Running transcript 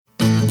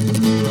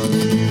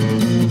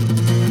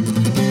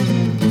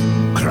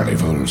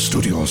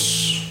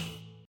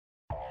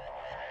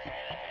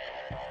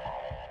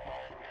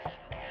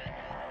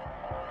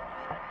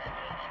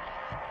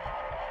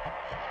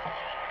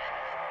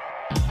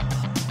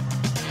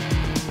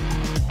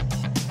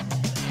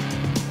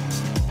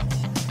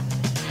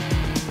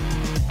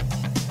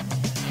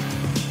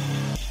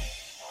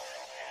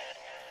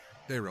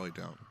They really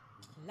don't.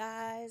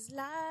 Lies,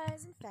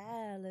 lies, and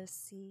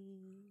fallacies.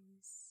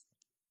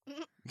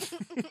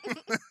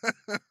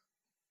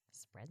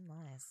 Spreading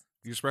lies.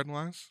 You spreading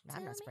lies? No,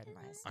 I'm not spreading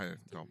lies. I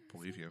don't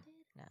believe you.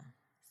 No.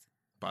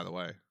 By the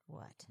way,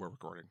 What? we're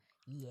recording.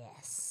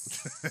 Yes.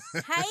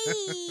 Hi.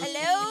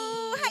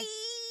 Hello.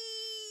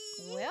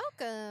 Hi.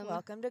 Welcome.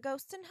 Welcome to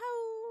Ghosts and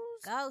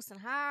Hoes. Ghosts and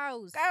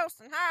House. Ghosts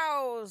and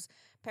Hoes.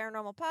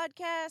 Paranormal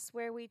podcast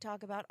where we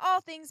talk about all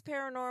things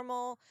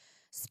paranormal,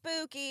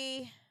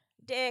 spooky,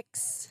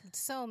 dicks,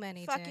 So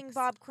many fucking dicks.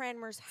 Bob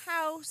Cranmer's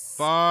house,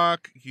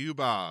 Fuck you,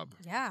 Bob.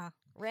 Yeah.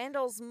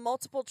 Randall's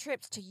multiple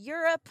trips to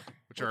Europe,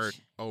 Which are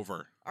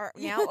over. are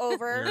now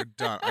over. We're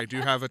done. I do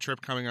have a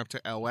trip coming up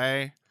to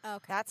LA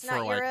Okay. That's for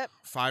not like Europe.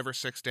 5 or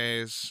 6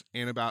 days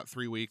in about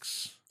 3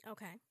 weeks.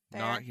 Okay.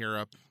 Fair. Not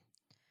Europe.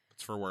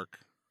 It's for work.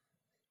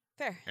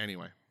 Fair.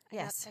 Anyway,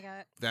 Yes. I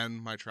got then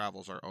my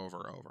travels are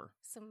over.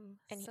 some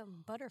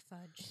And butter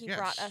fudge. He Yes.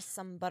 brought us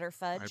some butter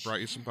fudge. I brought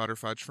you some butter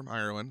fudge from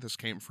Ireland. This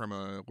came from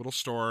a little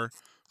store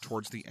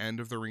towards the end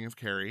of the Ring of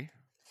Kerry.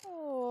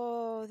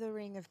 Oh, the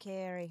Ring of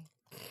Kerry.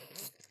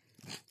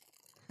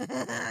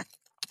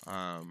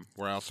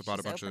 Where I also bought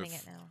a She's bunch of opening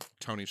it now.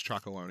 Tony's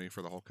Chocolonely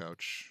for the whole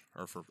coach,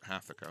 or for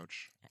half the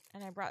coach.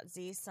 And I brought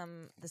Z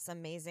this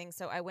amazing.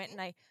 So I went and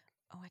I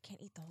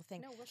can't eat the whole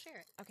thing. No, we'll share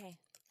it. Okay,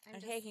 I'm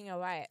I'm just taking a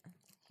bite.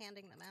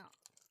 handing them out.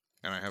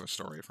 And I have a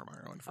story from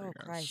Ireland for Oh you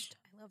guys. Christ!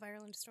 I love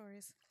Ireland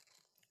stories.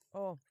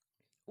 Oh,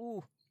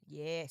 ooh,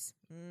 yes.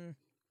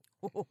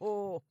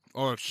 Oh,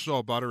 Oh, it's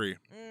so buttery.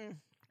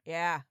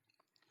 yeah.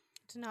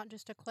 It's not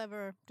just a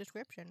clever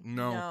description.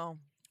 No,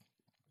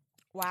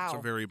 it's a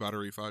Wow. very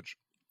buttery fudge.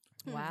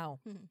 Wow.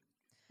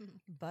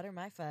 Butter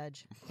my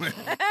fudge.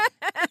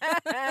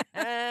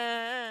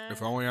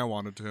 If only I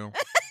wanted to.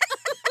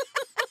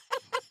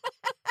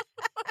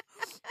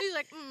 He's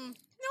like, no,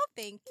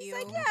 thank you.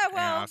 He's like, yeah,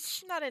 well,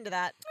 Yes. not into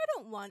that. I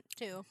don't want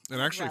to. It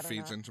actually rather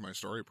feeds not. into my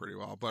story pretty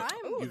well. But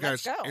Ooh, you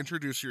let's guys go.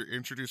 introduce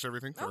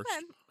everything first.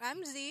 Okay.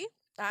 I'm Z.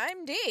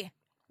 I'm D.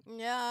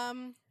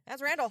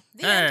 That's Randall.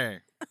 The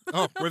end. Hey.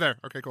 Oh, we're there.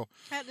 Okay, cool.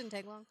 That didn't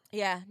take long.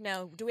 Yeah.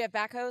 No. Do we have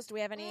backhoes? Do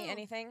we have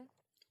anything?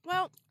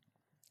 Well,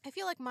 I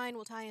feel like mine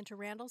will tie into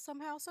Randall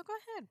somehow, so go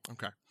ahead.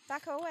 Okay.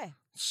 Backhoe away.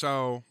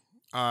 So,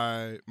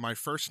 my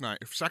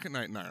second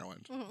night in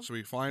Ireland. Mhm. So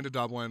we fly into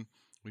Dublin.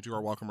 We do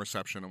our welcome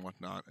reception and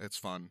whatnot. It's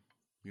fun,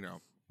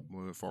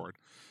 moving forward.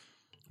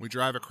 We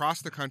drive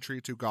across the country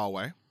to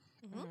Galway,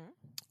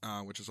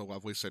 which is a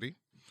lovely city,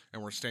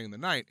 and we're staying the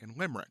night in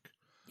Limerick.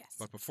 Yes.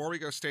 But before we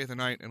go stay the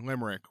night in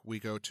Limerick, we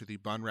go to the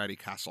Bunratty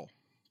Castle.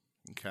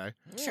 Okay?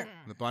 Sure.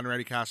 Mm. The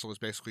Bunratty Castle is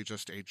basically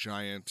just a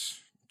giant,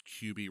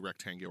 cubey,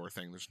 rectangular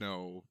thing. There's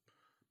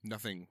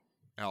nothing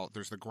else.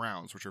 There's the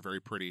grounds, which are very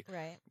pretty,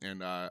 Right.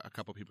 and a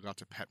couple people got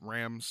to pet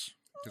rams.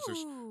 Because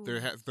Ooh.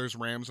 there's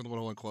rams in the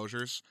little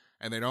enclosures,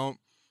 and they're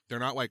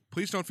not like,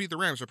 please don't feed the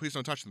rams or please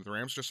don't touch them. The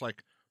rams just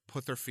like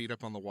put their feet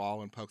up on the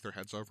wall and poke their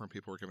heads over, and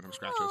people were giving them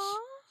scratches. Aw.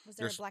 Was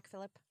there There's- a Black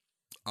Phillip?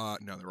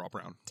 No, they're all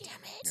brown. Damn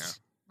it. Yeah.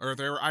 Or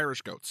they were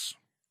Irish goats.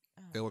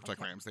 Oh, They looked like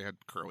okay. rams. They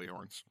had curly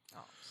horns.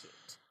 Oh,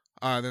 cute.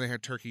 Then they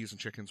had turkeys and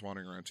chickens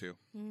wandering around too.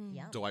 Mm.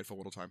 Yum. Delightful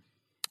little time.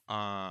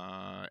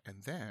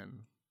 And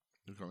then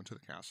we go into the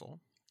castle,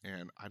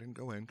 and I didn't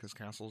go in because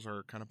castles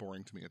are kind of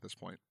boring to me at this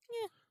point.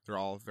 Yeah. They're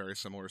all very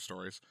similar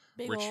stories.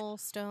 Big Rich- old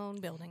stone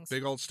buildings.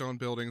 Big old stone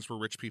buildings where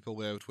rich people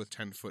lived with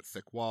 10-foot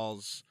thick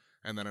walls,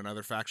 and then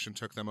another faction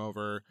took them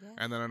over, Yeah.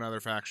 and then another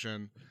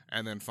faction,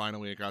 and then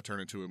finally it got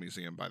turned into a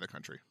museum by the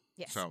country.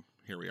 Yes. So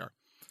here we are.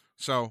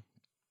 So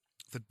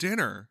the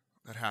dinner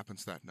that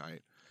happens that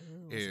night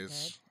Ooh,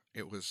 was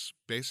it was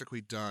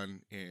basically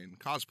done in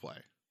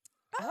cosplay.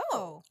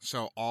 Oh.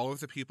 So all of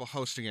the people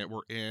hosting it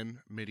were in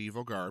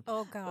medieval garb,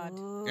 Oh, good? God.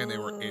 and they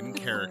were in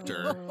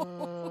character.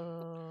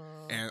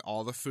 Ooh. and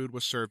all the food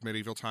was served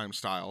medieval time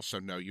style, so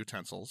no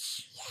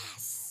utensils.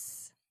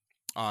 Yes.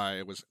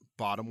 It was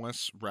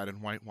bottomless red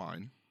and white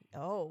wine.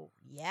 Oh,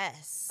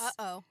 yes.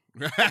 Uh-oh.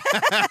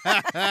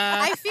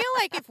 I feel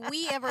like if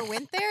we ever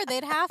went there,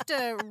 they'd have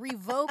to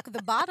revoke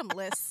the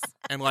bottomless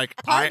And like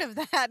part of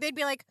that. They'd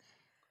be like,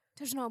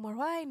 there's no more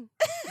wine.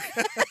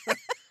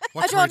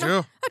 what can we do?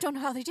 I don't know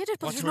how they did it,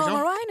 but What there's can we no do?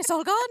 more wine. It's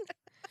all gone.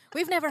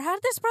 We've never had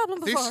this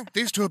problem before.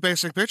 These two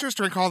basic bitches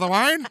drink all the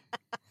wine.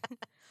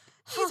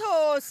 These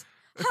hoes.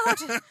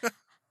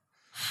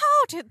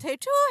 How did they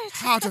do it?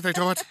 How did they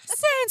do it?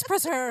 Saints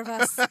preserve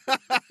us.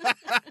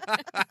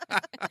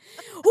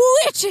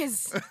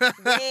 Witches.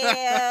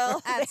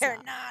 Well, That's they're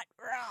not- not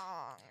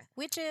wrong.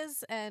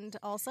 Witches and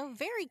also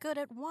very good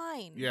at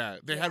wine. Yeah,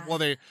 they had. Yeah. Well,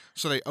 they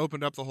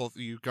opened up the whole.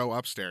 You go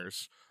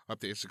upstairs up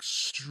these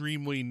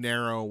extremely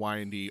narrow,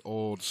 windy,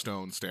 old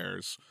stone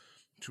stairs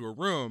to a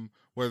room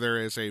where there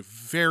is a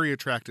very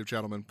attractive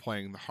gentleman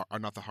playing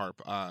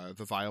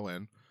the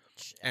violin,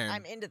 And-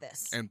 I'm into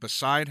this. and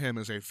beside him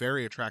is a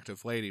very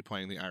attractive lady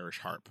playing the Irish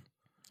harp.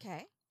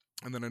 Okay.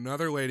 And then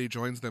another lady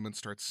joins them and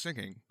starts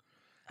singing.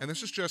 And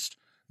this is just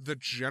the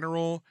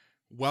general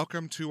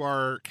welcome to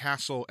our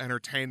castle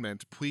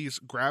entertainment. Please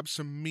grab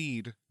some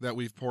mead that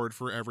we've poured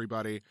for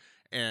everybody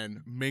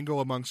and mingle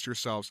amongst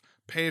yourselves.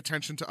 Pay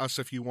attention to us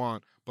if you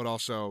want, but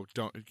also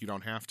you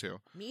don't have to.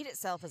 Mead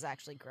itself is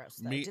actually gross,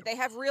 though. Mead- Did they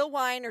have real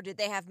wine or did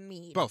they have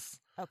mead? Both.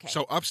 Okay.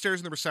 So upstairs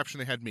in the reception,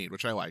 they had mead,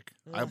 which I like.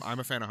 Ugh. I'm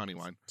a fan of honey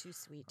wine. Too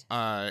sweet.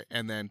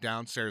 And then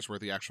downstairs where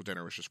the actual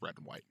dinner was just red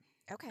and white.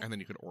 Okay. And then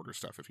you could order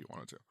stuff if you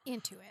wanted to.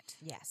 Into it.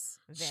 Yes.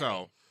 Very.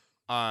 So,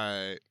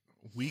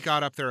 we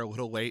got up there a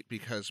little late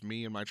because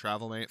me and my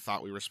travel mate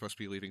thought we were supposed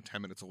to be leaving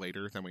 10 minutes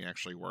later than we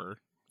actually were.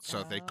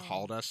 So they Oh.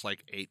 called us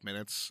like 8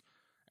 minutes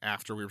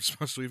after we were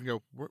supposed to leave and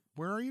go,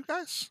 where are you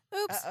guys?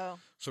 Oops. Uh-oh.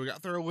 So we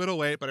got there a little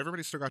late, but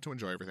everybody still got to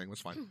enjoy everything. It was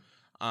fine.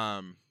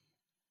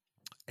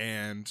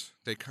 And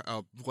they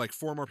like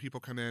 4 more people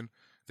come in.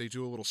 They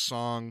do a little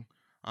song.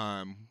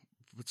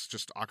 It's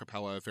just a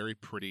cappella, very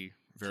pretty,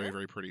 very, Sure.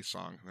 very pretty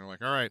song. And they're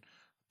like, all right,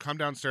 come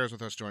downstairs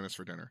with us, join us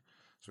for dinner.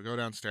 So we go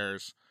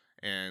downstairs,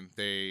 and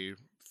the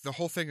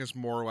whole thing is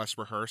more or less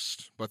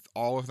rehearsed, but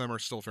all of them are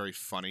still very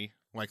funny.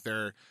 Like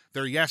their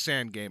yes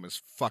and game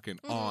is fucking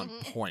on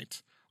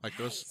point. Like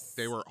Nice.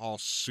 they were all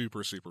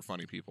super, super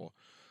funny people.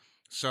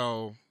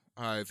 So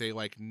they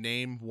like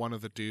name one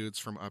of the dudes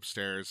from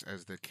upstairs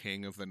as the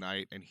king of the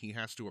night, and he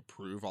has to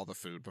approve all the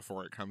food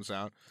before it comes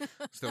out.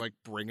 So they like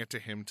bring it to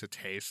him to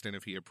taste, and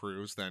if he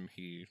approves, then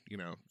he,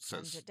 Thumbs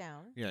says, it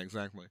down. yeah,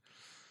 exactly.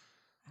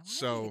 I want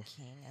So- to be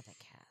the king of the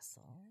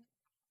castle.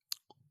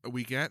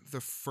 We get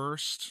the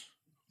first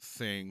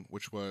thing,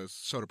 which was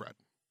soda bread.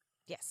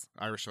 Yes.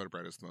 Irish soda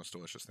bread is the most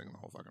delicious thing in the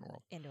whole fucking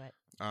world. Into it.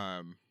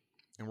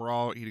 And we're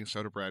all eating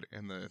soda bread,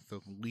 and the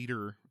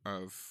leader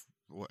of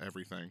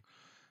everything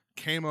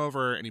came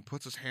over, and he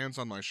puts his hands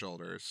on my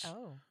shoulders,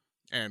 Oh.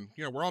 and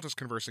we're all just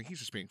conversing. He's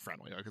just being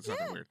friendly, like it's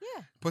nothing weird.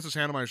 Yeah. Puts his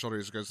hand on my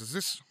shoulders, and goes,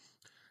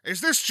 "Is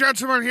this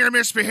gentleman here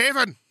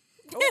misbehaving?"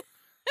 Oh.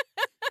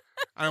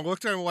 And I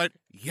looked at him like,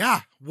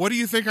 "Yeah. What do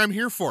you think I'm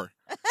here for?"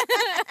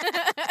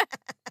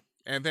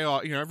 And they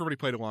all, everybody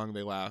played along.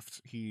 They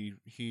laughed. He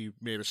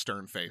made a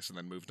stern face and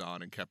then moved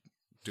on and kept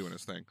doing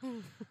his thing.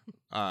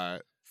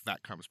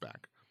 That comes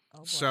back. Oh,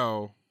 boy.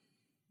 So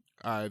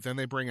then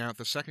they bring out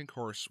the second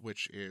course,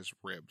 which is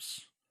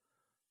ribs,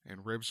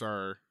 and ribs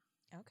are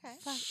Okay.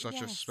 Fuck, yes.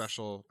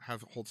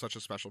 hold such a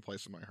special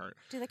place in my heart.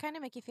 Do they kind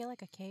of make you feel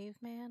like a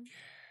caveman?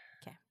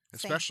 Okay.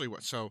 Especially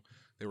so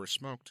they were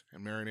smoked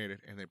and marinated,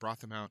 and they brought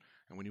them out,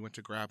 and when you went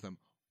to grab them,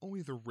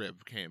 only the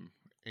rib came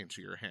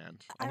into your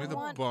hand. Only I the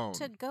want bone.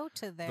 to go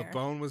to there. The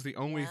bone was the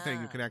only thing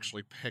you Yum. can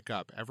actually pick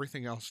up.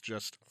 Everything else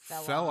just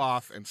Fell fell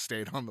off. off and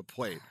stayed on the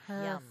plate.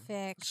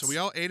 Perfect. So we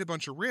all ate a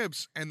bunch of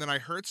ribs, and then I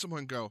heard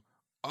someone go,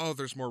 "Oh,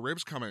 there's more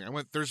ribs coming." I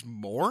went, "There's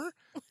more?"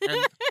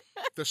 And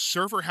the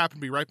server happened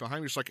to be right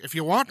behind me. She's like, "If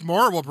you want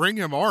more, we'll bring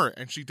you more."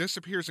 And she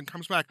disappears and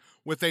comes back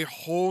with a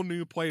whole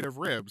new plate of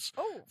ribs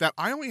Oh. that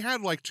I only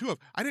had like 2 of.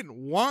 I didn't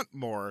want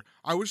more.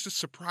 I was just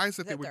surprised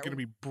that they That were they're- going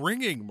to be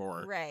bringing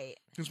more. Right.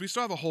 Because we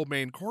still have a whole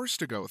main course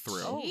to go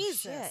through. Oh,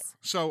 Jesus. shit.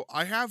 So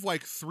I have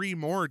like 3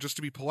 more just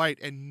to be polite,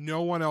 and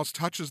no one else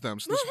touches them.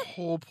 So this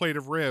whole plate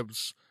of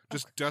ribs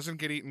just doesn't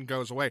get eaten,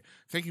 goes away.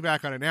 Thinking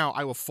back on it now,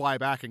 I will fly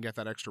back and get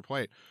that extra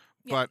plate.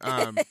 Yeah.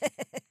 But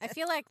I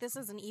feel like this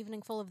is an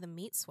evening full of the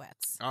meat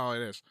sweats. oh,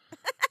 it is. I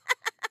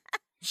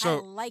So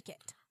like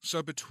it.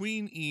 so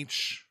between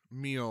each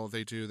meal,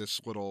 they do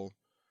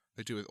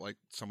it like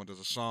someone does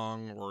a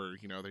song, or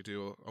they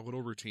do a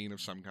little routine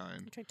of some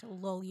kind. I tried to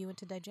lull you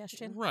into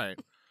digestion. Right.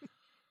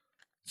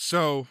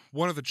 So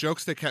one of the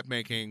jokes they kept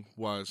making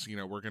was,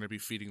 we're going to be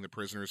feeding the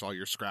prisoners all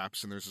your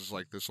scraps, and there's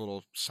this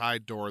little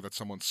side door that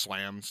someone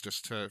slams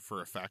just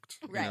for effect.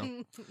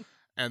 Right.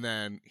 And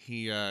then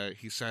he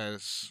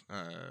says,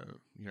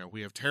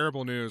 we have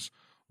terrible news.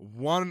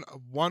 One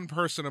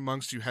person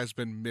amongst you has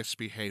been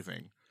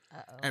misbehaving.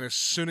 Uh-oh. And as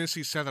soon as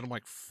he said that, I'm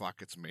like,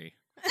 fuck, it's me.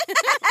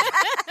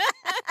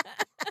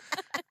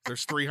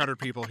 There's 300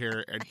 people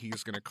here, and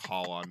he's going to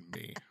call on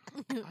me.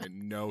 I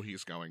know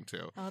he's going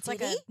to. Oh, it's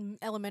Did like he? an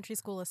elementary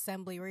school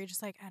assembly where you're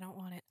just like, I don't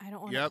want it. I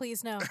don't want Yep. it.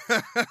 Please, no.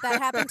 That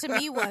happened to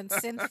me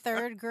once in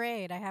 3rd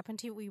grade. I happened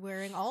to be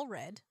wearing all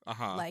red,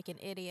 Uh-huh. like an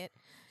idiot.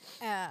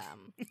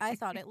 I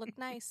thought it looked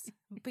nice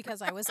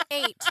because I was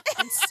 8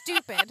 and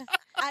stupid.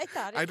 I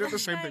thought it I did the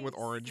was same thing with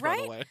nice. orange, by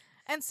the Right? way.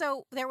 And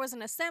so there was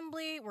an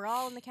assembly. We're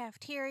all in the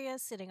cafeteria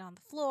sitting on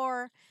the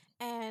floor,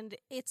 and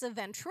it's a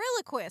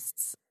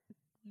ventriloquist's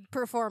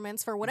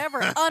performance for whatever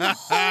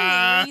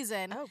unholy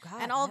reason. Oh,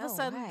 God. And all of no, a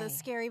sudden, why? the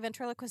scary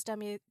ventriloquist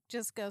dummy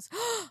just goes,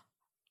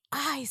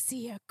 I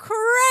see a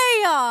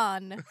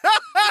crayon. Me,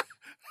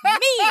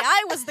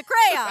 I was the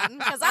crayon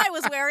because I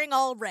was wearing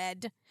all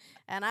red.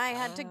 And I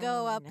had to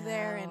go Oh, up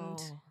there and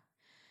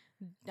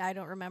no. I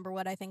don't remember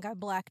what I think I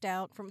blacked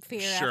out from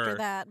fear Sure. after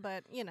that,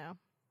 but you know.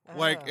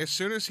 Like, Oh. as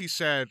soon as he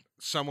said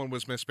someone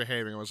was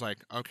misbehaving, I was like,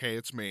 okay,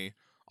 it's me.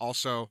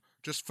 Also,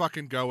 just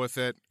fucking go with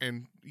it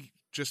and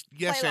just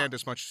yes Play and along.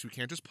 as much as you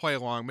can. Just play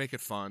along, make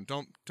it fun.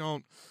 Don't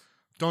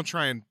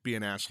try and be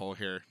an asshole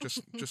here.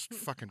 Just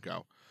fucking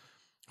go.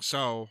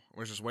 So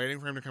we're just waiting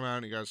for him to come out,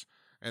 and he goes,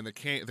 and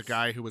the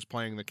guy who was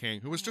playing the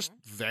king, who was just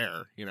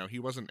there, he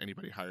wasn't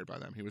anybody hired by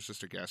them. He was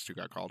just a guest who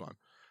got called on.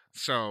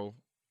 So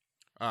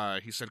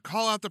he said,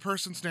 call out the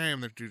person's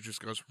name. The dude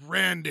just goes,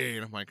 Randy.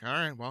 And I'm like, all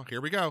right, well,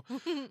 here we go.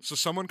 So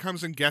someone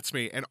comes and gets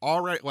me. And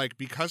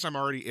because I'm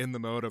already in the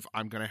mode of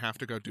I'm going to have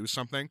to go do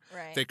something,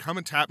 Right. they come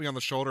and tap me on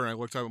the shoulder. And I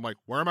looked up, I'm like,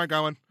 where am I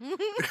going?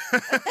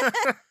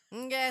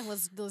 Okay,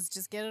 let's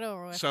just get it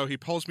over with. So he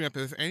pulls me up.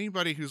 If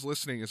anybody who's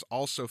listening is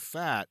also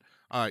fat,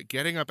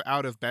 getting up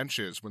out of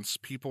benches when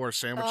people are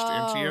sandwiched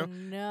into you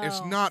no.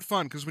 is not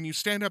fun, because when you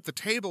stand up, the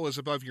table is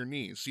above your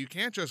knees. So you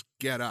can't just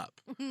get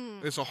up.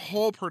 There's a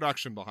whole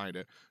production behind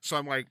it. So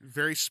I'm like,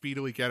 very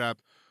speedily get up,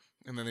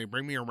 and then they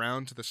bring me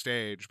around to the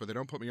stage, but they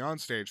don't put me on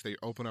stage. They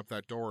open up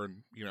that door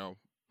and,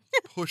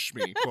 push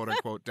me, quote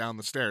unquote, down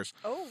the stairs.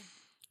 Oh.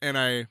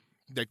 And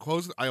they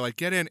close. I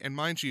get in, and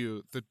mind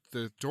you,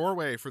 the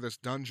doorway for this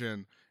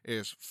dungeon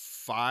is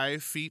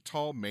 5 feet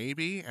tall,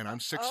 maybe, and I'm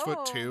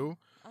 6'2".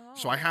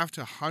 So I have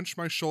to hunch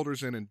my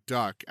shoulders in and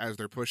duck as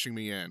they're pushing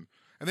me in.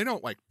 And they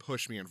don't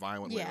push me in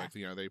violently. Yeah.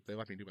 They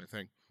let me do my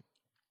thing.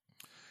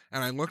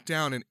 And I look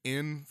down, and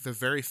in the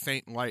very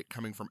faint light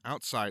coming from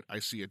outside, I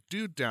see a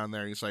dude down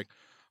there. And he's like,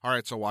 all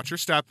right, so watch your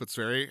step.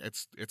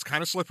 It's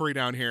kind of slippery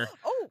down here.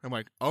 Oh. I'm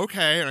like,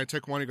 okay. And I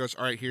took one. He goes,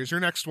 all right, here's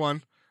your next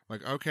one. I'm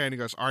like, okay. And he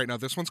goes, all right, now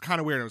this one's kind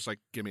of weird. And I was like,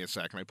 give me a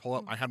sec. And I pull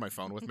up. I had my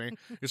phone with me.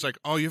 He's like,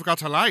 oh, you've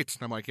got a light.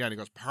 And I'm like, yeah. And he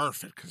goes,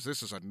 perfect, because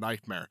this is a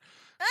nightmare.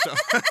 So,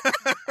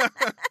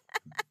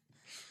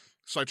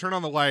 so I turn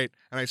on the light,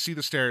 and I see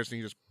the stairs, and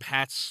he just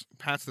pats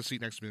the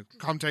seat next to me.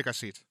 Come take a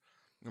seat.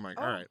 I'm like,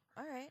 all right.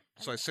 All right.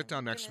 So I sit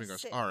down next to me and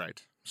goes, all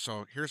right,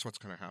 so here's what's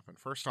going to happen.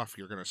 First off,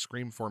 you're going to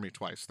scream for me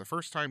twice. The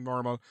first time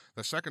normal,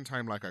 the second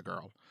time like a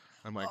girl.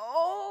 I'm like,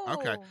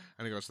 okay.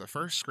 And he goes, the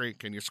first scream,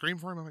 can you scream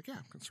for him? I'm like, yeah,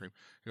 I can scream.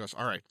 He goes,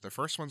 all right, the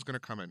first one's going to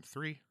come in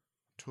 3,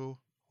 2,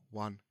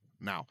 1,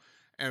 now.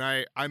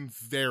 And I'm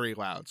very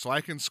loud, so I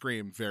can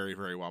scream very,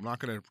 very well. I'm not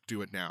going to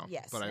do it now,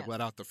 but I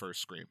let out the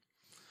first scream.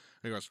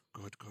 And he goes,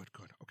 good.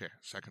 Okay,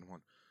 second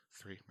one,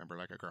 3, remember,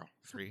 like a girl.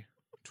 3,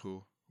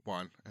 2,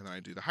 1, and then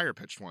I do the higher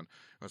pitched one.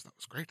 He goes, that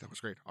was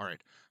great. All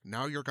right,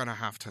 now you're going to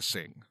have to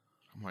sing.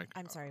 I'm like,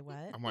 I'm sorry,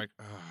 what? I'm like,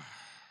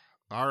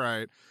 all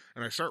right.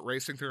 And I start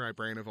racing through my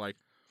brain of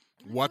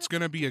what's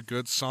going to be a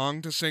good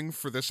song to sing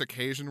for this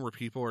occasion where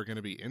people are going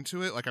to be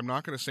into it? I'm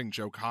not going to sing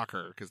Joe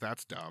Cocker, because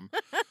that's dumb.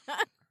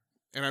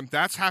 And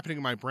that's happening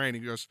in my brain.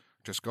 He goes,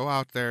 just go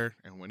out there,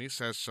 and when he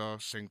says so,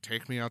 sing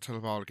Take Me Out to the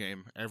Ball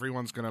Game.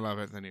 Everyone's going to love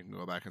it. Then you can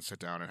go back and sit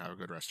down and have a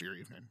good rest of your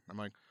evening. I'm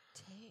like,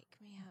 Take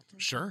me out to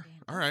the sure. ball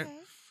game. All right. Okay.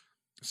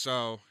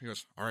 So he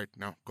goes, all right,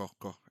 now go.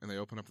 And they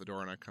open up the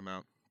door, and I come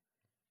out.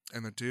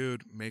 And the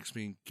dude makes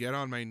me get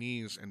on my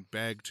knees and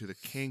beg to the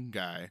king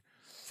guy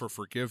for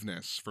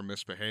forgiveness for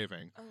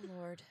misbehaving. Oh,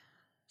 Lord.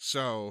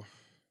 So,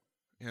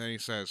 and then he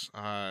says,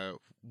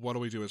 what do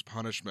we do as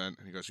punishment?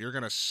 And he goes, you're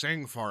going to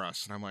sing for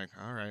us. And I'm like,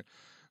 all right.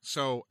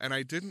 So, and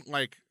I didn't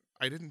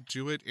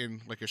do it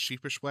in a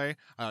sheepish way.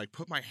 I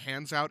put my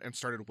hands out and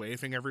started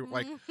waving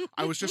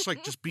I was just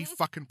just be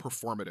fucking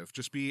performative.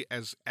 Just be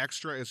as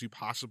extra as you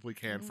possibly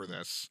can for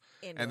this.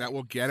 And that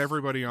will get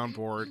everybody on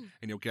board,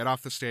 and you'll get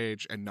off the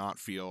stage and not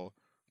feel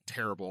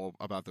terrible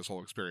about this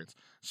whole experience.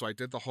 So I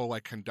did the whole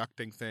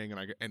conducting thing,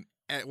 and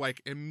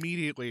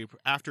immediately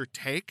after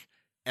take,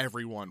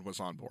 everyone was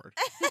on board.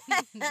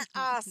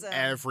 Awesome.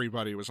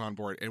 Everybody was on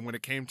board. And when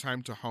it came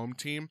time to home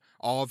team,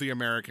 all the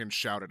Americans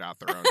shouted out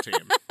their own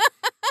team.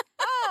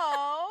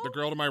 Oh. The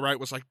girl to my right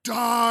was like,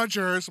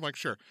 Dodgers. I'm like,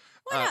 sure.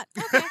 Why not?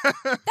 Okay.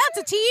 That's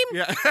a team.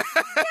 Yeah.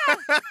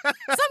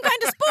 Some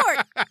kind of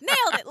sport.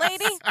 Nailed it,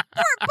 lady.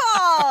 Sport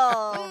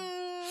ball.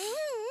 Mhm.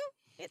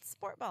 It's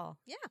sport ball.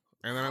 Yeah.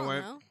 And then I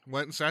know.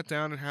 went and sat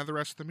down and had the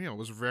rest of the meal. It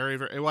was very,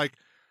 very,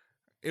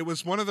 it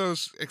was one of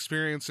those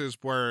experiences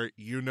where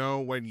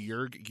when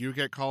you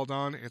get called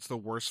on, it's the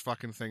worst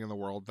fucking thing in the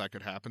world that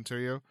could happen to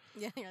you.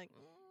 Yeah, you're like,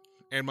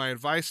 And my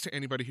advice to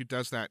anybody who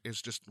does that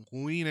is just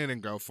lean in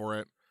and go for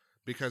it,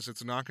 because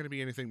it's not going to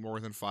be anything more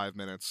than 5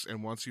 minutes.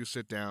 And once you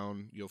sit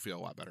down, you'll feel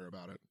a lot better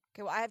about it.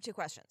 Okay, well, I have 2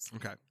 questions.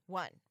 Okay.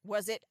 One,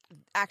 was it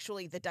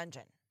actually the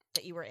dungeon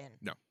that you were in?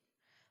 No.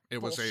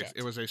 It was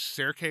a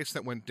staircase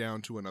that went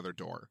down to another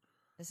door.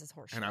 This is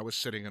horseshit. And I was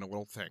sitting in a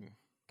little thing.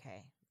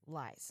 Okay,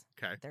 lies.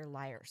 Okay. They're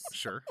liars.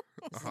 Sure.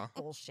 This is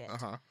bullshit.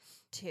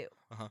 2,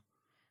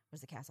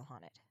 was the castle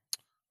haunted?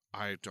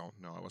 I don't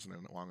know. I wasn't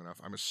in it long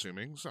enough. I'm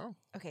assuming so.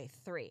 Okay,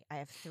 3. I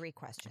have 3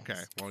 questions. Okay.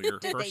 Well,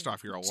 you're first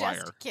off, you're a liar.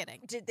 just kidding.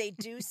 Did they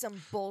do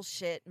some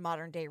bullshit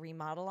modern day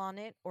remodel on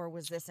it, or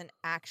was this an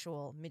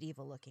actual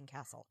medieval looking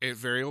castle? It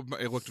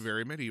looked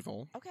very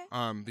medieval. Okay.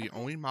 The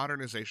only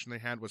modernization they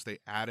had was they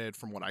added,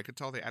 from what I could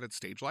tell, they added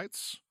stage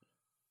lights,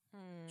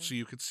 so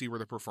you could see where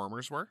the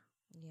performers were.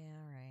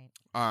 Yeah,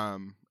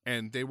 right.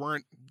 And they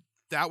weren't.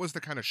 That was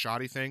the kind of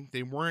shoddy thing.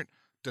 They weren't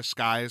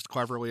disguised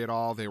cleverly at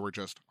all. They were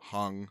just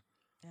hung.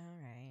 All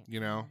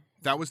right.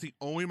 That was the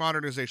only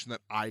modernization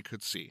that I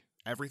could see.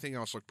 Everything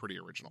else looked pretty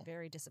original.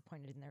 Very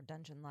disappointed in their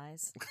dungeon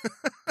lies.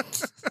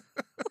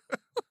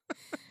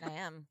 I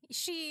am.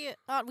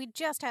 We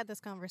just had this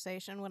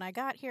conversation when I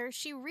got here.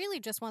 She really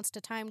just wants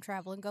to time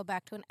travel and go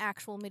back to an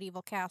actual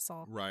medieval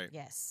castle. Right.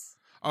 Yes.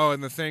 Oh,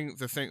 and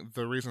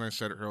the reason I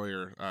said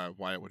earlier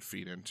why it would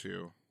feed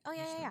into Oh,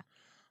 yeah, yeah,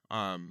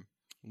 yeah.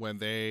 When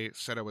they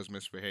said I was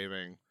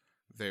misbehaving,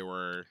 they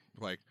were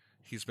like,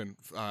 he's been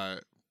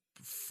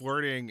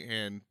flirting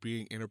and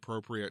being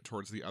inappropriate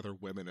towards the other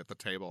women at the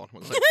table.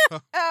 And was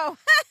like, Oh.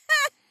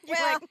 You're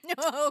Well,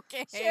 like,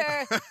 okay.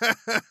 sure.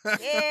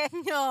 Yeah.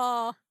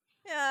 No.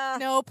 Yeah.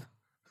 Nope.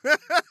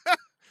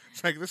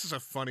 It's like, this is a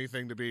funny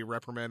thing to be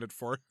reprimanded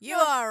for. You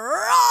are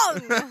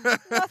wrong.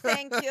 No,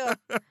 thank you.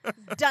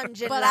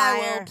 Dungeon But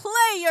liar. I will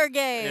play your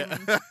game.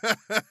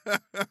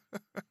 Yeah.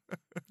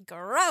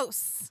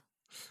 Gross.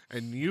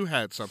 And you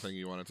had something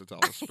you wanted to tell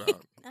us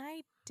about.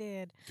 I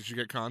did. Did you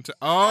get content?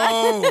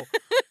 Oh,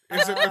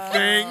 is it the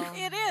thing?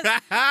 It is.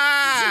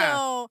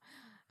 So,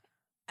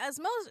 as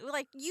most,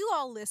 like, you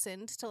all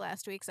listened to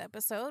last week's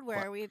episode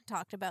where we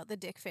talked about the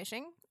dick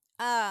fishing.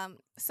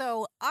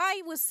 So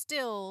I was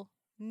still,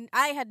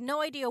 I had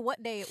no idea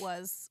what day it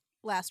was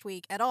last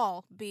week at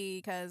all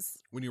because,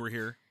 When you were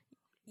here?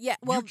 yeah,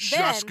 well, You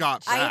just then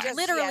got I back. had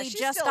literally she's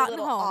just still a gotten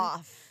little home.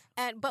 Off.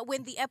 But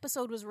when the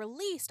episode was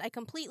released, I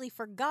completely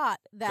forgot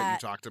That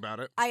that you talked about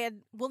it? I had,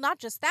 well, not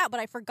just that, but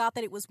I forgot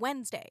that it was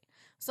Wednesday.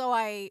 So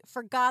I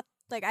forgot,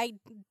 like,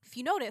 if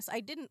you notice, I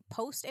didn't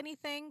post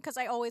anything because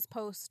I always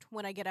post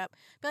when I get up.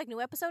 Be like,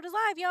 new episode is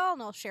live, y'all,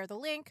 and I'll share the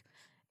link.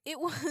 It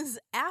was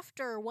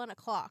after 1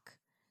 o'clock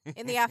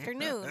in the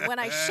afternoon when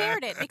I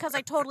shared it because I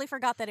totally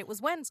forgot that it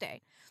was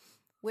Wednesday,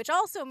 which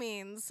also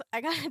means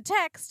I got a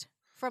text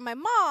from my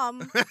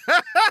mom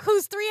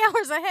who's 3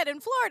 hours ahead in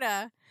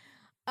Florida.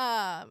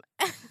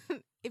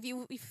 If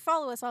you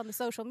follow us on the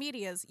social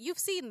medias, you've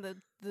seen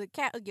the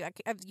cat.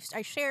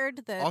 I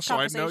shared the Also, I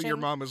conversation. know your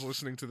mom is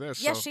listening to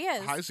this. Yes, so she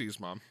is. Hi, Z's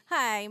mom.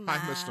 Hi, Mom.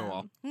 Hi, Miss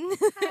Noel.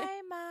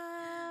 Hi,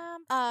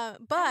 Mom.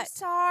 I'm But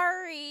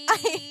sorry.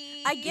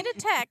 I get a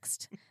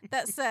text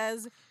that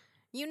says,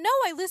 "You know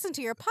I listen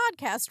to your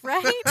podcast,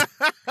 right?"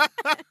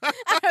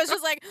 I was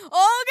just like,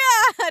 "Oh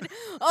God,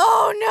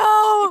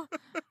 oh no,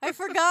 I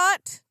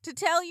forgot to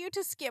tell you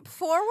to skip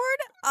forward."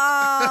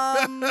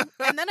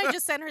 And then I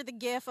just sent her the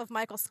gif of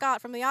Michael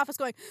Scott from The Office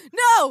going,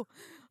 "No,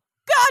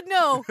 God,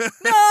 no,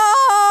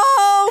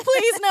 no,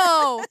 please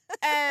no."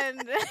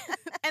 And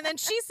then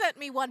she sent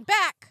me one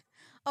back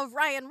of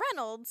Ryan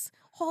Reynolds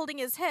holding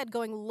his head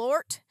going,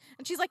 "Lort."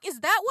 And she's like, "Is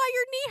that why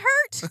your knee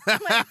hurt?"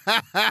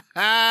 I'm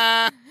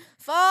like,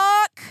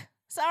 fuck.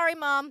 Sorry,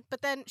 Mom.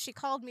 But then she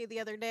called me the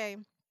other day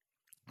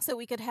so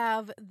we could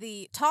have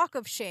the talk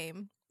of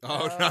shame.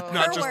 Oh, Oh. not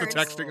Her just the words.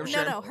 texting of No,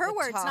 shame. no, her The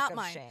words, talk not of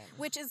mine. shame.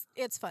 Which is,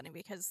 it's funny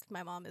because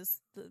my mom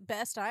is the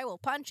best. I will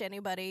punch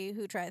anybody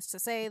who tries to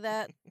say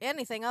that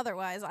anything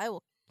otherwise. I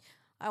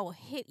will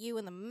hit you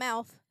in the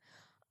mouth.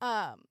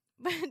 But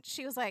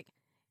she was like,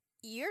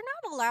 "You're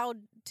not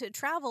allowed to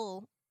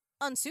travel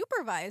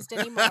unsupervised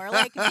anymore.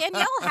 Like,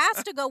 Danielle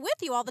has to go with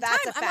you all the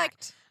That's time." a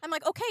fact. I'm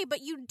like, okay,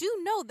 but you do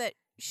know that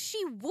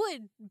she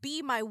would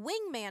be my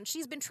wingman.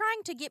 She's been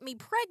trying to get me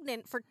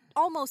pregnant for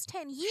almost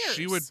 10 years.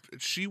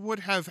 She would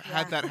have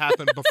had Yeah. that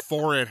happen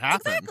before it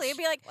happened. Exactly. It'd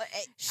be like, Well,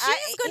 she's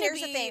I- gonna here's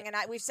be- the thing, and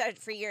we've said it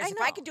for years. I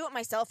If I know. could do it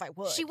myself, I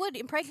would. she would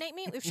impregnate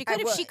me if she I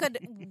could. If she would.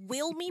 could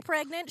will me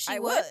pregnant, she I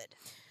would.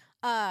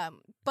 would.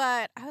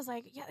 But I was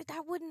like, yeah,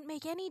 that wouldn't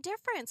make any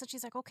difference. And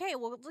she's like, okay,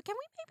 well, can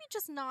we maybe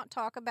just not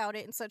talk about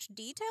it in such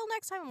detail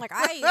next time? I'm like,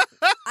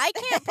 I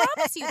can't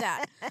promise you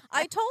that.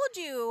 I told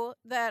you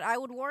that I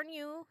would warn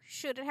you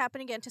should it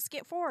happen again to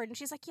skip forward. And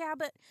she's like, yeah,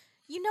 but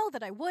you know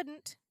that I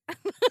wouldn't.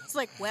 It's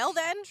like, well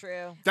then,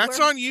 True. That's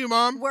We're- on you,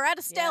 Mom. we're at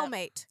a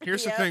stalemate.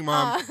 Here's the Yep. thing,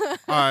 Mom.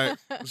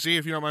 Z,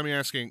 if you don't mind me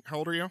asking, how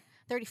old are you?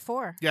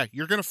 34. Yeah,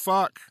 you're going to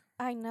fuck.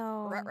 I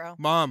know. Ruh-roh.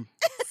 Mom,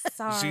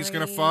 Sorry. Z's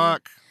going to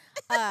fuck.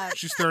 Uh,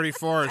 She's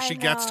 34. I She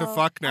gets to know,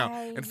 fuck now.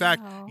 I In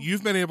fact, know.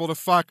 you've been able to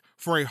fuck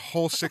for a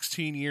whole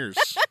 16 years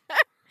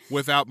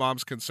without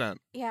Mom's consent.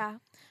 yeah.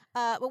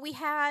 But we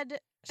had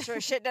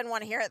Sure, shit doesn't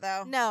want to hear it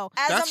though. no.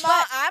 As That's- a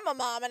mom, I'm a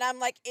mom, and I'm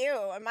like,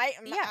 ew.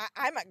 Yeah.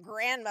 I'm a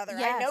grandmother. I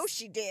Yes. know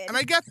she did. And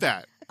I get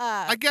that.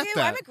 I get Ew,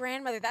 that. I'm a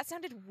grandmother. That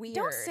sounded weird.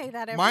 Don't say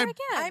that ever My- again.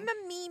 I'm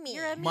a Mimi.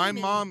 You're a My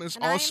Mimi. mom is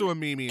And also I'm a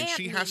Mimi, and Aunt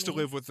she has to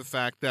Mimi. live with the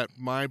fact that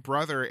my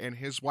brother and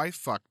his wife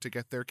fucked to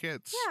get their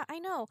kids. Yeah, I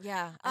know.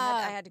 Yeah, Uh,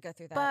 I had to go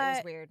through that. It was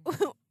but-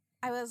 weird.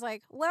 I was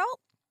like,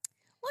 well,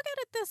 look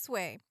at it this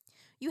way.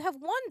 You have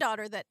one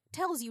daughter that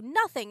tells you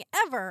nothing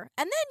ever,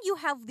 and then you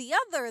have the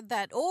other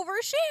that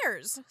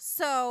overshares.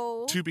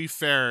 So To be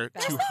fair,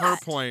 That's to her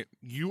that. point,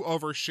 you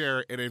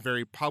overshare in a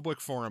very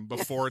public forum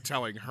before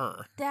telling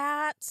her.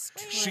 that's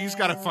true. She's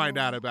got to find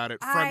out about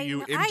it from I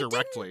you kn- I didn't-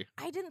 indirectly.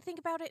 I didn't think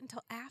about it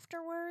until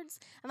afterwards,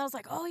 and I was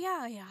like, oh yeah,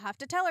 I have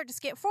to tell her to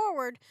skip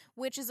forward,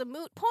 which is a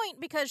moot point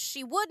because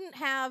she wouldn't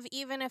have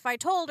even if I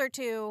told her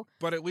to.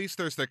 But at least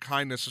there's the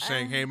kindness of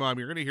saying, "Hey, Mom,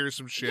 you're going to hear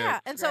some shit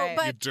Yeah, and so, Right. you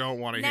but don't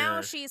want to now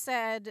hear." she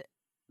said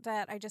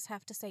that I just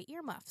have to say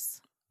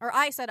earmuffs. Or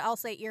I said I'll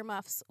say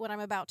earmuffs when I'm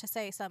about to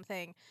say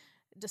something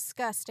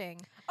disgusting.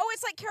 Oh,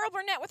 it's like Carol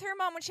Burnett with her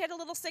mom when she had a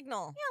little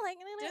signal. Yeah, like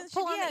Yeah,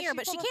 pull she- on yeah, the ear, she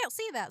but she pulled on- can't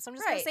see that. So I'm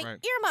just Right. going to say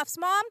Right. earmuffs,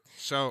 Mom.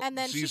 So, And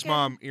then she Z's can-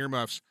 mom,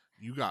 earmuffs,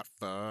 you got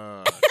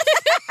fucked.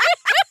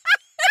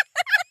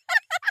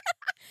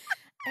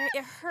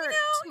 It hurt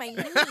my knee.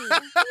 Here's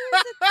the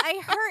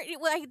I hurt.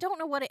 Well, I don't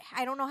know what it.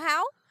 I don't know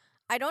how.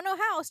 I don't know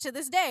how. To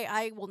this day,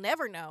 I will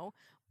never know.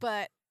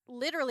 But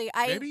literally,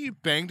 Maybe you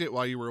banged it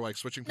while you were like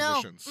switching no.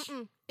 positions.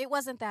 It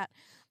wasn't that.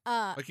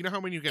 Like you know how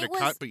when you get It a was-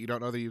 cut, but you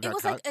don't know that you It got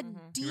was cut. like a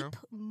Mhm. deep You know?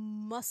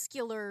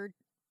 muscular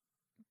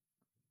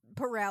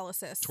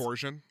paralysis.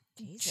 Torsion.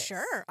 Jesus.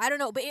 Sure. I don't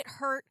know, but it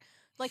hurt.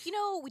 Like, you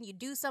know, when you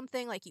do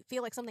something, like you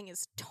feel like something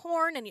is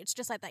torn and it's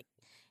just like that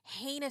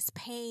heinous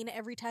pain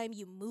every time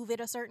you move it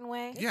a certain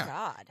way. Good Yeah.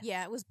 God.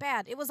 Yeah, it was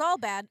bad. It was all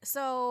bad.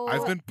 So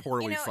I've been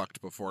poorly you know-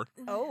 fucked before.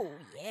 Oh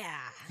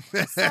yeah.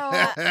 So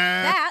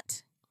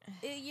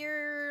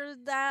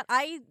that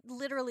I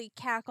literally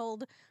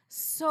cackled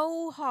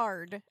so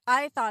hard.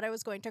 I thought I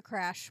was going to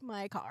crash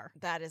my car.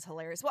 That is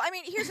hilarious. Well, I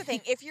mean, here's the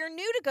thing: if you're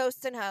new to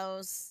Ghosts and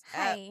Hoes,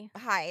 Hi.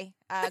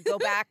 go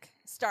back,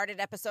 start at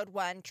episode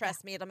 1.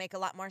 Trust me, it'll make a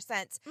lot more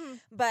sense. Mm.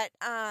 But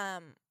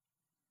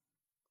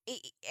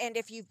and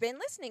if you've been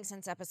listening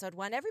since episode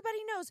 1,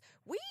 everybody knows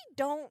we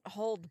don't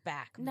hold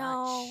back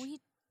No, much. we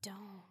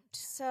don't.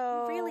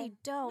 So really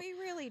don't. We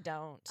really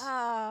don't.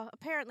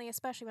 Apparently,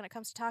 especially when it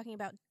comes to talking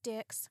about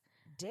dicks.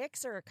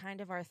 Dicks are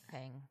kind of our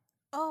thing.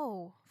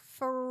 Oh,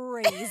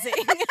 phrasing.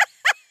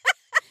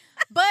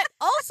 But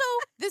also,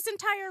 this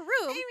entire room,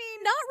 I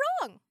mean,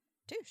 not wrong.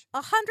 touche,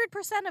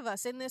 100% of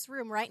us in this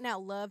room right now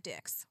love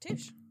dicks.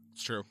 touche.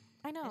 It's true.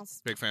 I know.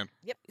 It's- Big fan.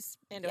 Yep,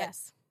 into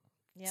Yes.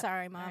 Yep.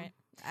 Sorry, Mom. right.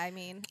 I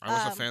mean, I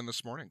was a fan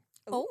this morning.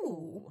 it.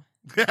 Oh.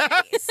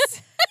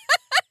 Nice.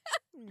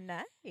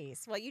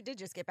 Nice. Well, you did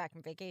just get back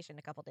from vacation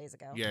a couple days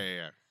ago.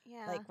 Yeah.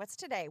 Yeah. Like, what's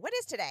today? What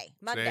is today?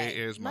 Monday. Today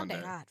is Monday.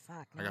 God,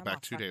 fuck. I now got I'm back all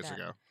 2 fucked days up.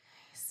 ago.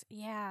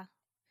 Yeah.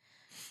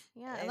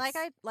 Yeah. And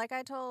It's- like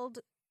I told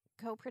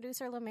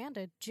co-producer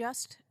Lamanda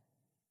just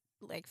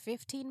like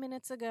 15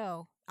 minutes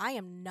ago, I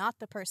am not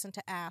the person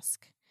to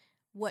ask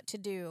what to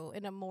do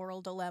in a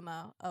moral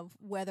dilemma of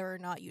whether or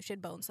not you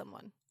should bone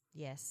someone.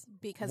 Yes.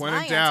 Because When my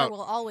in answer doubt-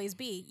 will always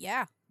be,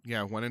 yeah,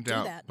 Yeah, when in Do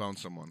doubt, that. bone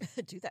someone.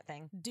 Do that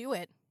thing. do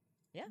it.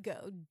 Yeah.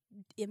 Go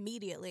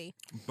immediately.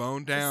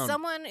 Bone down.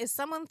 Is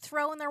someone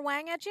throwing their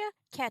wang at you?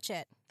 Catch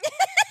it.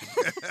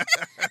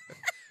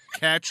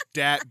 Catch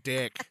that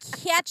dick.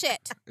 Catch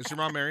it. Is your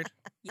mom married?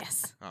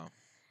 Yes. Oh.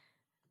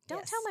 Don't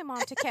Yes. tell my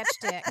mom to catch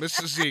dick.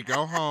 Mrs. Z,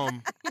 go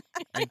home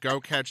and go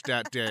catch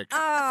that dick from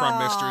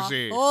Aw. Mr.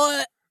 Z.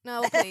 Oh,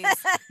 no, please.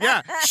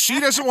 Yeah, she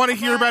doesn't want to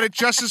hear about it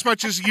just as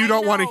much as you I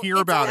don't want to know, hear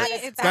it's about only-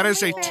 it. it's That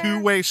is a only fair.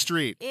 two-way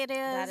street. It is.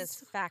 That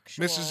is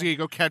factual. Mrs. Z,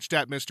 go catch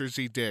that Mr.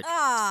 Z dick.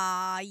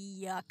 Ah,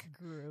 yuck.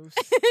 Gross.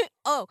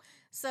 Oh,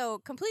 so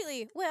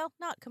completely, well,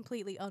 not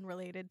completely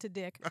unrelated to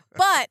dick,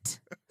 but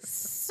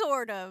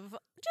sort of.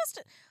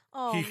 Just,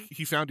 oh,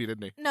 He found you,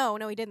 didn't he? no,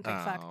 he didn't think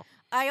fuck. Oh.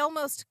 I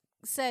almost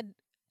said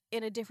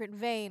in a different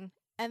vein,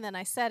 and then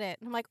I said it.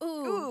 And I'm like,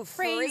 ooh, Ooh,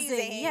 phrasing.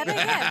 phrasing. Yet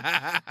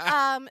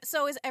again.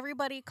 So is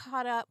everybody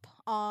caught up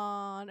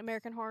on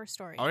American Horror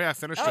Story? Oh, yeah,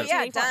 finished Oh, it. yeah.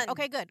 1984? done.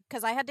 Okay, good,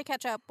 because I had to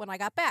catch up when I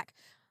got back.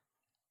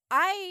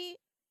 I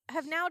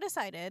have now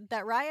decided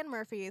that Ryan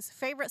Murphy's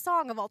favorite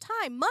song of all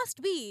time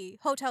must be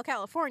Hotel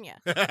California.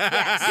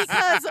 Yes.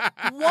 Because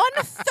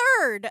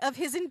 1/3 of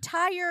his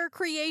entire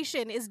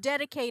creation is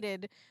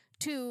dedicated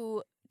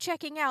to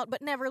checking out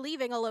but never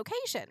leaving a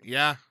location.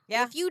 Yeah,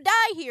 Yeah. If you die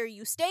here,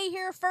 you stay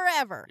here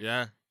forever.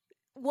 yeah.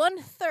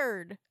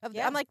 1/3 of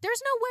Yeah. I'm like,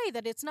 there's no way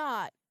that it's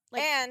not.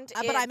 Like, and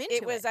but I'm into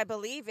it was, it. I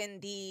believe,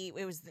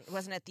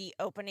 wasn't it the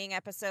opening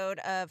episode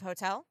of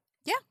Hotel?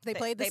 yeah, they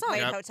played the they song.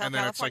 played Yep. Hotel and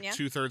then California. it's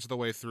like 2/3 of the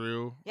way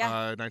through Yeah.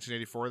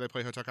 1984. They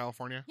play Hotel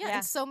California. Yeah, Yeah.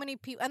 and so many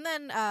people. And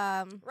then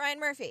Ryan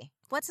Murphy.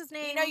 what's his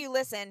name? You know you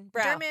listen,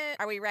 bro. Dermot-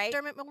 Are we right?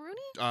 Dermot Mulrooney?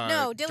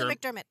 No, Dylan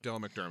McDermott. Dylan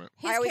McDermott.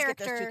 His I always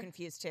character. get those two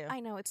confused too. I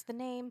know it's the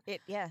name.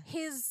 Yeah.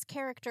 His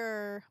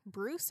character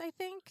Bruce, I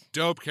think.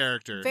 Dope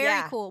character. Very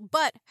Yeah. cool.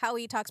 But how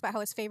he talks about how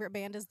his favorite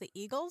band is the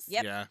Eagles.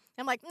 Yep. Yeah.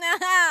 I'm like,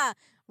 nah,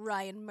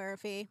 Ryan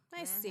Murphy.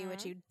 I see what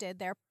Mhm. you did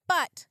there.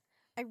 But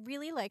I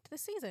really liked the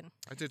season.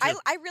 I did too.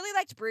 I really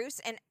liked Bruce,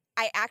 and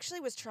I actually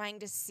was trying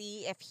to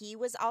see if he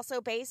was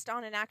also based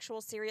on an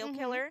actual serial Mhm.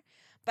 killer,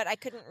 but I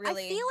couldn't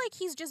really. I feel like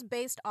he's just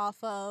based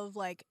off of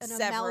like an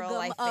several,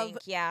 amalgam I think.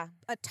 of Yeah.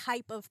 a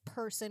type of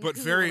person but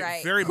who, very,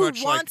 right. very who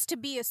much wants to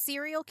be a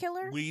serial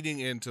killer. like leaning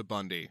into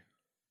Bundy.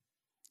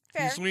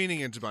 Fair. He's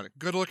leaning into Bundy.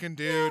 Good-looking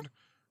dude,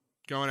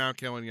 going out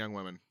killing young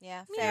women.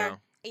 Yeah. Yeah. Fair. You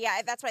know?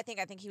 Yeah. That's what I think.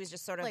 I think he was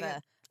just sort of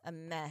Like a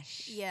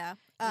mesh. Yeah.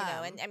 You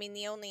know, and I mean,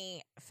 the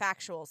only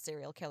factual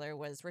serial killer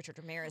was Richard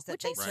Ramirez that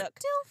which they I Right. took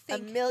still a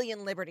think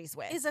million liberties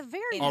with. is a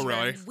very Oh,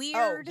 really?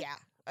 weird. Oh, yeah.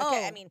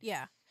 Okay. Oh, I mean,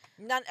 yeah.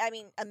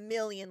 a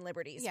million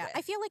liberties Yeah. with.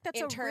 I feel like that's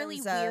in a really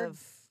terms weird,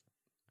 of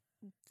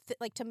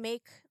like to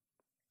make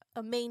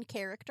a main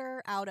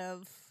character out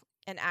of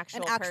an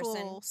actual, an actual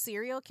person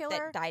serial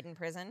killer. that died in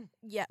prison.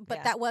 Yeah, but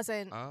Yeah. that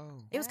wasn't.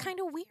 Oh. It was Yeah. kind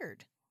of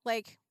weird.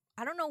 Like,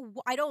 I don't know.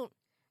 I don't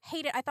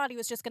hate it. I thought he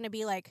was just going to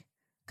be like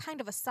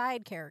kind of a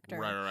side character.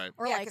 Right.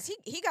 Or yeah, like, because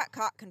he got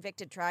caught,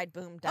 convicted, tried,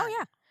 boom, done. oh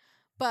yeah.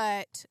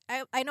 But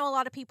I know a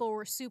lot of people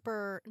were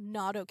super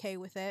not okay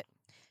with it.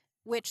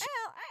 which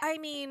Well, I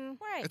mean,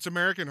 right. It's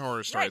American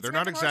Horror Story. Right, They're it's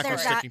not American Horror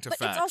exactly Story. sticking to but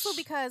facts. it's also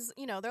because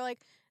they're like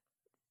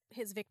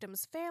his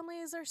victims'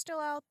 families are still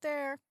out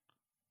there,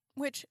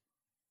 which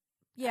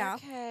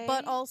Okay.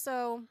 but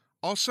also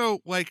Also,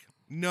 like,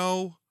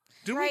 no.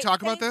 Didn't we Right,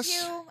 talk about thank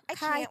this? you. I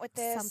kind- can't with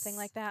this. something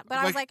like that. But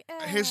I was like,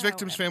 his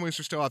victims' whatever. families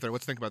are still out there.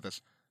 Let's think about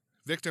this.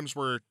 Victims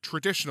were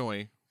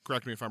traditionally,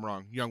 correct me if I'm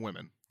wrong, young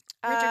women.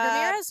 Richard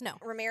Ramirez, no.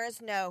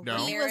 Ramirez, no. No?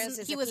 He Ramirez was-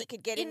 is he if was he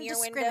could get in your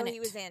window, he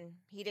was in.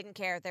 He didn't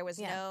care. There was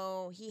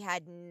Yeah. he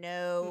had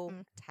no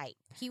Mm-mm. type.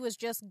 He was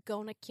just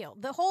gonna kill.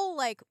 The whole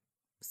like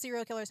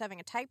serial killers having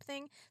a type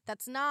thing,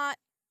 that's not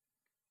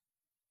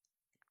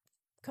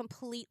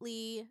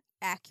completely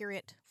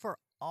accurate for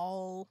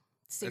all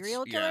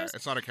serial killers. Yeah,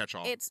 it's not a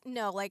catch-all. It's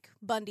no, like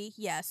Bundy,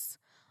 yes.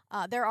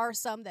 There are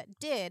some that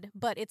did,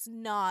 but it's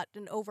not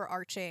an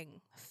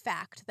overarching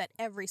fact that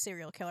every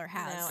serial killer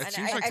has. No, It and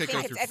seems like they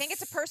go through I think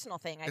it's a personal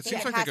thing. I it think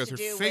seems it like has they go to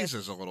through do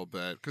phases a little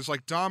bit. Because,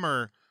 like,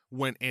 Dahmer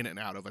went in and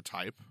out of a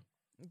type.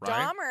 with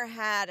right? Dahmer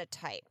had a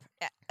type,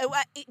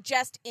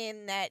 just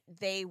in that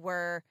they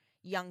were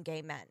young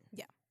gay men.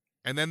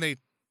 And then they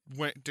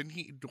went, didn't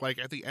he, like,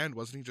 at the end,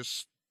 wasn't he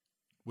just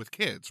with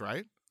kids,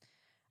 right?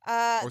 Or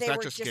was They that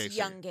were just just Gacy?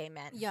 young gay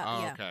men. Yeah,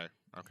 Oh, yeah.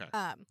 okay.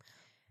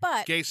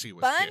 But Gacy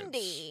was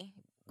Bundy.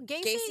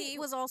 Gacy, Gacy-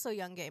 was also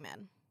young gay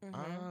man. kids.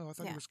 Mhm. Oh, I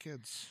thought Yeah. he was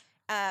kids.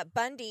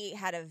 Bundy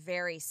had a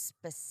very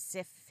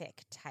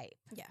specific type.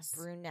 Yes.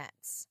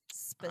 Brunettes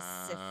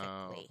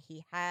specifically. Oh.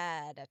 He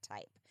had a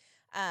type.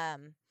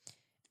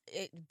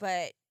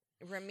 But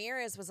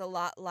Ramirez was a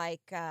lot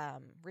like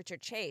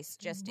Richard Chase,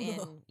 just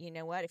in, you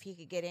know what, if he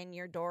could get in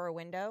your door or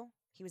window,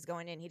 he was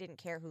going in. He didn't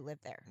care who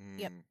lived there.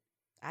 Yep. Mm.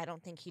 I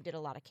don't think he did a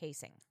lot of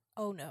casing.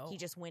 Oh no. He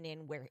just went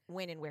in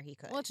where he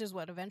could. Which is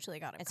what eventually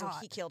got him and so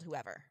caught. he killed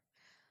whoever.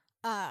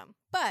 But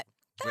that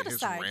Wait, his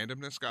aside,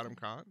 randomness got him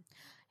caught?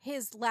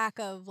 his lack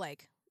of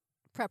like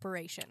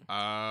preparation.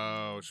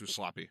 Oh, she was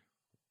sloppy.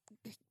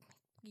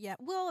 Yeah,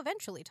 we'll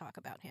eventually talk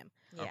about him.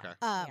 Yeah. Okay.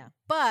 Yeah.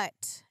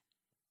 But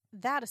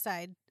that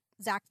aside,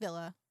 Zach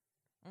Villa,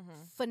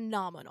 Mm-hmm.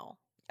 phenomenal.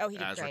 Oh, he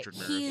did As great. Richard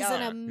Ramirez. He's Yeah,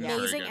 an yeah. Very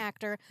amazing good.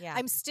 actor. Yeah.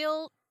 I'm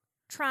still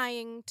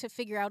trying to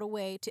figure out a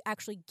way to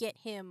actually get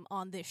him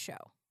on this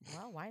show.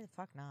 Well, why the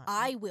fuck not?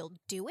 I will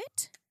do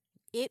it.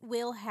 It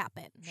will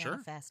happen. Sure.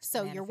 Manifest,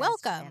 So you're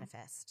manifest, welcome.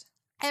 Manifest.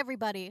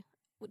 Everybody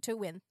to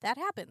win that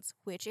happens,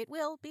 which it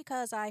will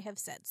because I have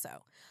said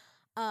so.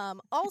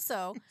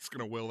 Also, It's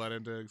going to will that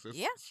into existence.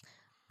 Yeah.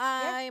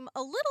 I'm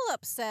a little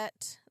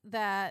upset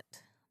that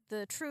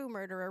the true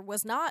murderer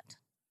was not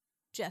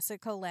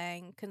Jessica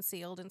Lange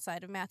concealed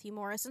inside of Matthew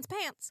Morrison's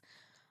pants.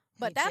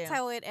 But Me that's too.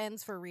 how it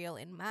ends for real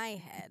in my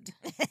head.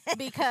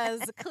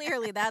 Because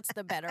clearly that's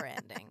the better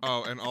ending.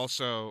 Oh, and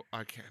also,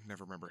 I can't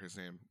never remember his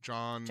name.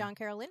 John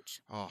Carroll Lynch?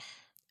 Oh,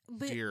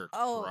 But- dear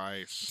oh,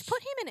 Christ.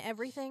 Put him in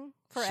everything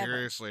forever.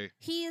 Seriously.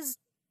 He's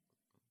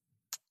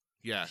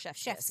Yeah. Chef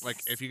Chef kiss. Like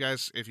if you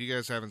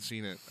guys haven't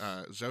seen it,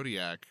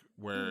 Zodiac,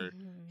 where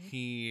Mhm.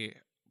 he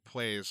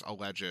plays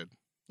alleged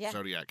Yeah.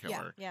 Zodiac Yeah.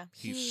 killer. Yeah.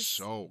 He's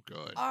so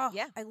good. Oh,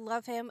 Yeah. I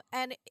love him.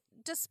 And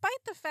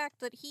despite the fact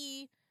that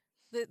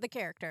the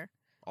character,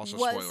 Also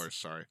was- spoilers,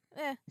 sorry.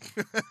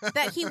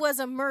 that he was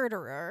a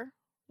murderer,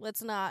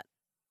 let's not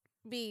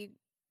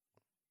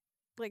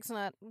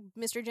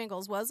Mr.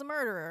 Jingles was a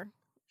murderer.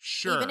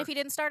 Sure. Even if he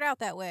didn't start out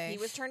that way. He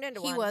was turned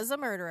into He one. was a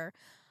murderer.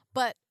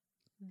 But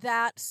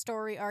that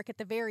story arc at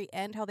the very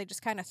end, how they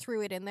just kind of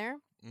threw it in there,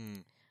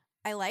 Mm.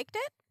 I liked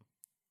it.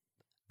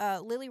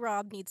 Lily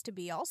Robb needs to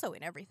be also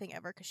in everything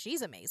ever because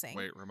she's amazing.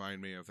 Wait,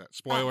 remind me of that.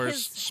 Spoilers,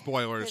 his-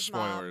 spoilers, his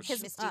mom, spoilers.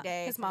 his- Misty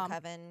Day his from mom.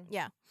 Coven.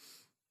 Yeah.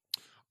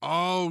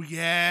 Oh How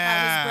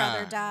yeah. his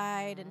brother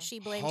died and she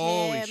blamed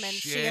Holy him and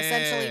she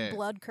essentially shit.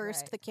 blood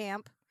cursed Right. the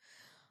camp.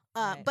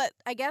 Right. But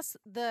I guess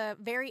the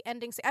very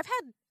ending I've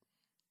had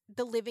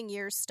The Living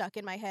Years stuck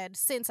in my head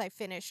since I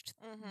finished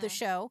the Mhm.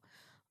 show,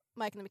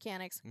 Mike and the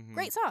Mechanics. Mhm.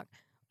 Great song.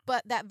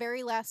 But that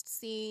very last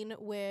scene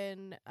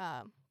when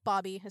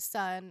Bobby, his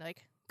son,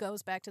 like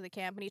goes back to the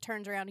camp and he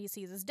turns around, he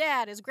sees his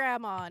dad, his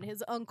grandma, and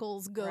his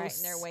uncle's Right, ghosts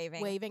and they're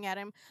waving. waving at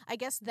him. I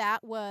guess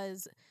that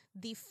was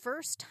the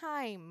first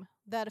time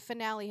that a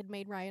finale had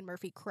made Ryan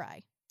Murphy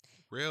cry.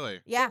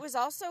 Really? Yeah. It was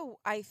also,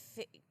 I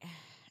think,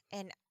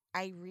 and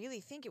I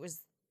really think it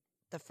was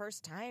the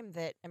first time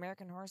that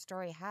American Horror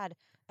Story had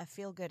a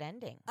feel-good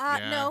ending.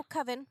 Yeah. No,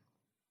 Coven.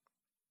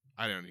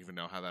 I don't even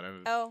know how that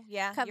ended. Oh,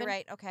 yeah, Coven. you're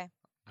right. Okay.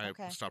 I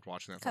okay. stopped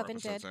watching that 4 Coven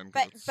episodes did. in.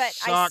 'cause But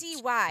it I see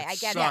sucked. why. It I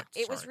get sucked.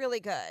 it. It was Sorry. really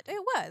good.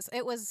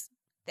 It was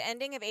The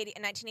ending of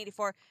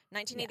 1984.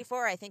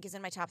 1984, I think, is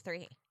in my top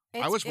 3.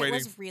 was It waiting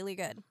was really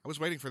good. I was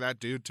waiting for that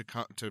dude to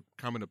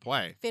come into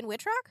play. Finn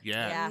Wittrock?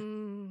 Yeah. Yeah.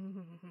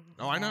 Mm.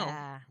 Oh, I know.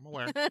 Yeah. I'm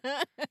aware.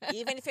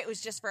 Even if it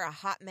was just for a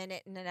hot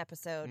minute in an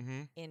episode,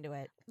 hmm into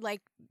it.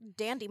 Like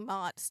Dandy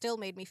Mott still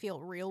made me feel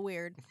real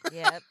weird.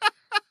 Yep.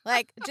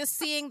 Like just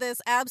seeing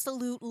this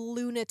absolute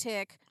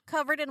lunatic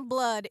covered in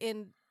blood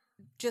in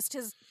just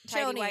his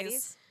Tidy chonies.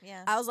 whities.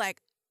 Yeah. I was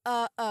like,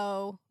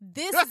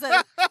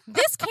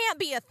 this can't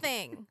be a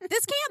thing.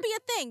 This can't be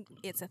a thing.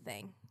 It's a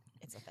thing.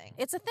 It's a thing.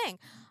 It's a thing.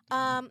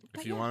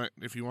 If you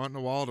want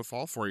Nawala to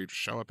fall for you, just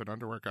show up in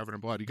underwear covered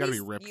in blood. You got to be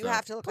Please, ripped. You though.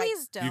 have to look Please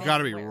like don't. You got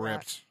to be Wait,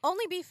 ripped.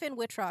 only be Finn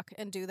Wittrock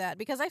and do that,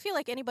 because I feel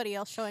like anybody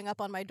else showing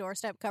up on my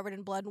doorstep covered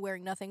in blood and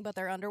wearing nothing but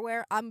their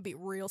underwear, I'm gonna be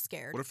real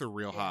scared. What if they're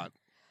real Yeah. hot?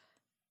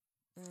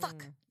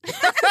 Fuck. Mm.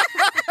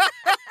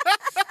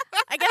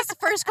 I guess the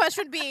first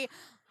question would be,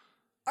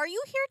 are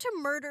you here to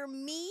murder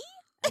me?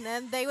 And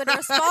then they would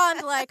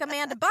respond like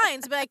Amanda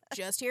Bynes, be like,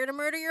 just here to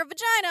murder your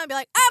vagina. And be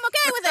like, I'm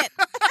okay with it.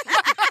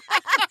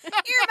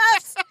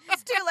 Earmuffs.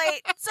 It's too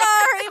late.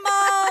 Sorry,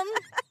 Mom.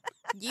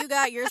 You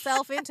got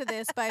yourself into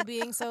this by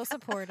being so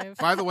supportive.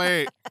 By the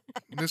way,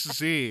 Mrs.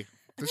 Z,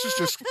 this is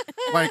just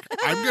like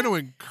I'm going to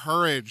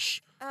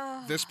encourage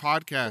Oh, this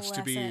podcast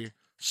to bless be it.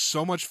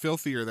 so much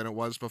filthier than it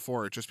was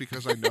before, just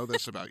because I know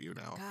this about you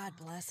now. God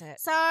bless it.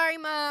 Sorry,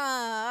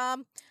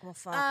 Mom. Well,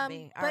 fuck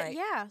me. All but right.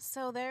 yeah,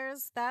 so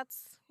there's that.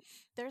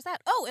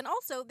 Oh, and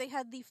also they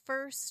had the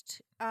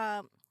first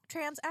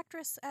trans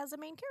actress as a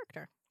main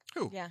character.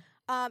 Yeah.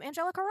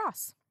 Angelica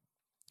Ross.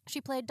 She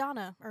played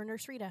Donna or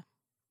Nurse Rita.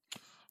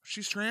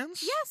 She's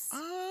trans? Yes.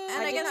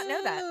 I did not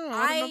know that.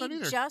 I didn't know that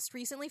either. just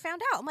recently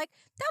found out. I'm like,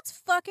 that's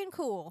fucking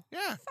cool.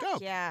 Yeah,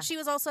 dope. Yeah. She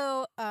was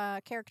also a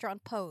character on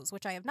Pose,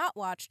 which I have not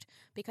watched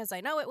because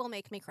I know it will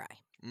make me cry.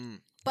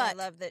 Mm. But I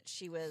love that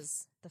she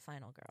was the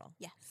final girl.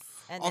 yes.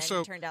 And Also-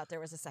 then it turned out there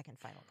was a second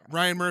final girl.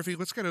 Ryan Murphy,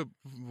 let's get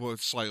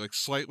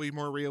slightly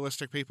more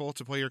realistic people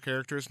to play your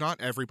characters. Not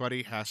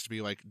everybody has to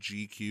be like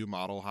GQ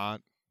model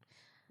hot.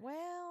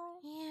 Well,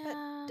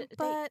 Yeah, d- they-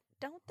 but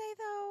don't they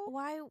though?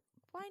 why?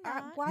 Why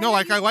not? Why No, are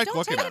like, you- I like don't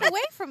looking take at it 'em.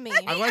 away from me.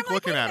 I like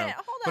looking at them.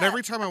 Hold But up.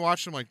 every time I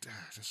watch them, I'm like,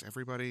 does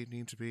everybody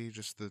need to be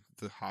just the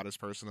hottest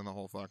person in the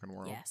whole fucking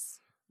world? Yes.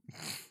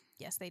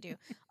 Yes, they do.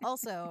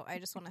 Also, I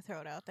just want to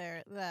throw it out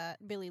there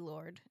that Billy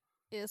Lord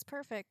is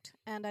perfect,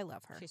 and I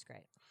love her. She's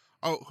great.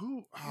 Oh,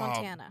 who? Oh,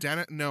 Montana.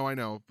 Dennis? No, I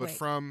know. But Wait.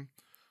 from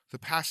the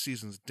past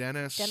seasons,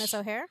 Dennis. Dennis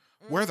O'Hare?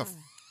 Where the Mm.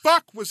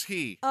 fuck was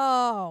he?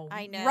 Oh,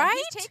 I know. Right?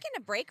 He's taking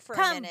a break for a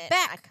Come minute.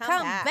 back.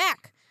 Come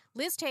back.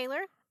 Liz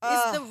Taylor is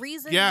Ugh. the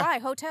reason Yeah. why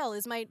Hotel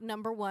is my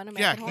number one Yeah,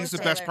 American Horror he's the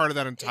Story. best part of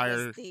that It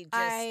entire. was the just,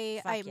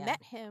 I fuck yeah.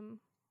 met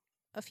him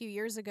a few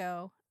years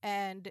ago,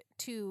 and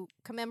to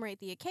commemorate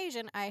the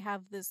occasion, I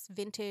have this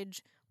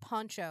vintage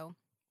poncho,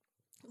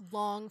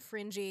 long,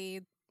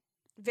 fringy.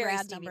 very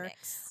Brad Stevie number.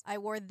 Nicks. I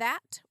wore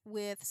that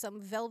with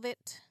some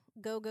velvet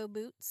go-go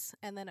boots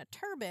and then a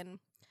turban.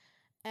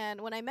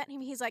 And when I met him,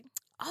 he's like,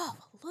 "Oh,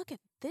 look at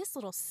this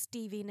little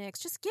Stevie Nicks.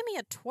 Just give me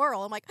a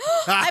twirl." I'm like,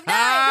 "I'm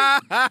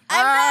not. I'm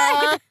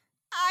not.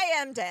 I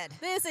am dead.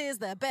 This is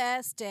the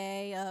best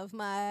day of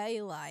my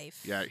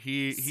life." Yeah,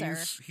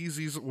 Sir.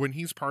 he's when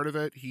he's part of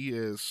it, he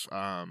is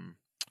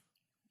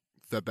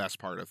the best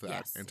part of that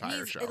Yes. entire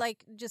He's, show.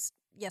 Like, just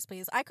yes,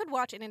 please. I could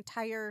watch an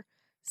entire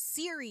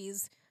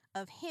series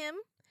of him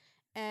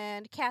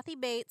and Kathy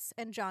Bates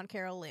and John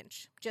Carroll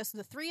Lynch. Just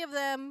the three of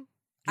them.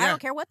 I Yeah. don't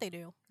care what they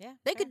do. Yeah.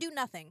 They could do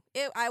nothing.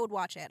 I would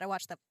watch it. I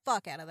watched the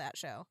fuck out of that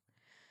show.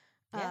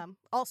 Yeah.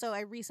 Also, I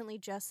recently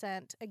just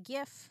sent a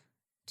GIF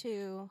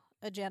to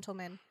a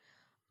gentleman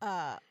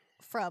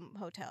from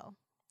Hotel.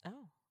 Oh.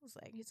 I was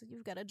like, he's like,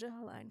 "You've got a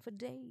jawline for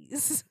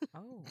days."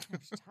 Oh.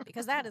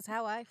 Because that is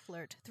how I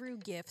flirt, through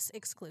GIFs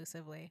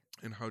exclusively.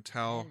 In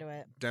Hotel, into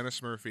it.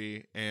 Dennis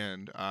Murphy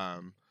and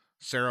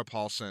Sarah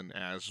Paulson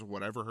as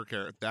whatever her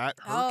character. Her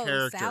Oh,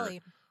 character.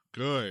 Sally.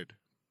 Good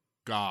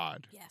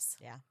God. Yes.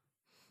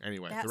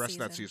 Anyway, That the rest of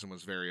that season. season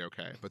was very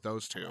okay, but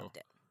those I two. loved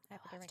it. I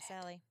loved Epidemic it.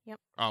 Sally.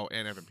 Oh,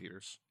 and Evan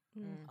Peters.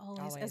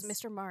 Always as always.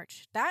 Mr.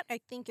 March. That, I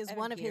think, is Evan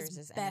one of Peters his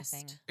is best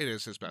anything. It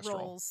is his best role.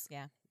 roles.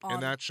 Yeah. On In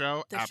that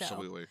show, the show.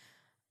 absolutely.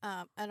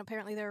 And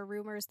apparently there are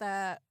rumors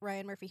that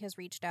Ryan Murphy has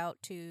reached out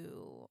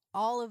to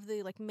all of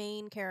the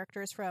main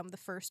characters from the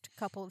first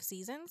couple of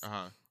seasons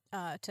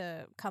Uh-huh.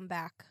 to come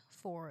back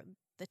for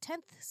the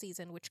 10th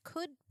season, which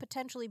could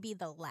potentially be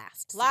the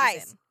last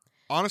Lies. season.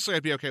 Honestly,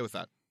 I'd be okay with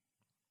that.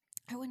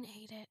 I wouldn't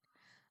hate it.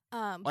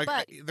 Like,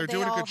 but they're they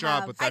doing a all good job,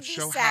 have- but that I'd be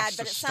show sad, has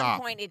but to at stop.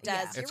 some point it does.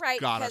 Yeah. You're It's right,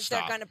 gotta because they're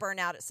stop. going to burn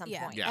out at some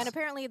Yeah, point. Yes. and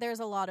apparently there's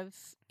a lot of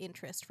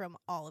interest from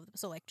all of them.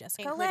 So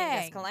Jessica Including Lange,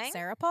 Jessica Lange?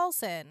 Sarah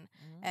Paulson,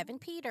 Mm. Evan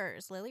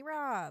Peters, Lily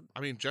Robb.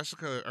 I mean,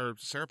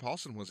 Sarah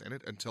Paulson was in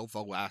it until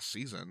the last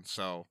season,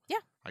 so Yeah.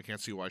 I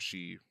can't see why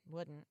she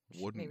Wouldn't.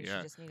 wouldn't. Maybe she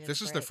Yeah, just needed this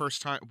a is the break.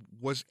 first time.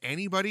 Was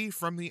anybody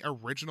from the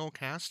original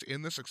cast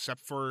in this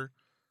except for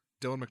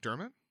Dylan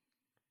McDermott?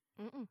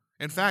 Mm-mm.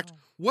 In fact, Oh,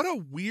 what a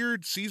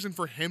weird season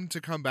for him to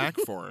come back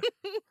for.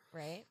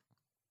 right?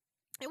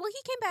 Well,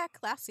 he came back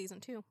last season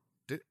too.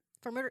 Did-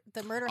 For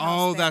the murder house.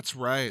 Oh, thing. that's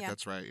right. Yeah.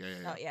 That's right. Yeah, yeah,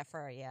 yeah.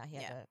 Oh, yeah, he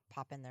had Yeah. to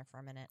pop in there for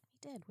a minute. He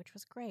did, which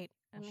was great.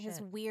 Oh, And his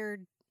shit.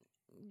 weird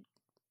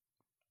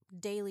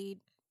daily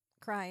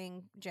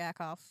crying jack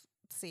off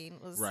scene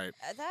was Right.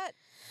 That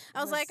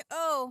I was like,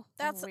 "Oh, a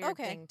that's weird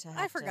okay. thing to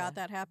I have forgot to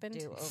that happened."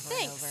 do over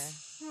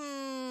Thanks.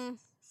 Mhm.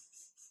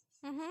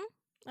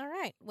 All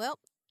right. Well,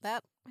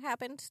 that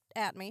happened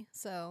at me.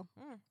 So,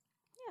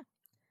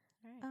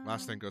 and over.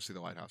 Last um, thing, go see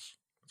The Lighthouse.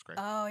 That's great.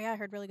 Oh yeah, I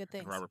heard really good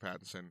things. And Robert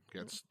Pattinson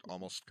gets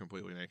almost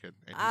completely naked,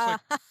 and he's Ah,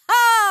 like ha,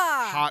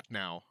 ha! hot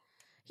now.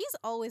 He's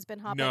always been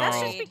hot. No. But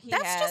that's He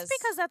just has.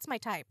 because that's my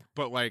type.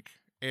 But like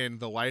in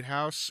the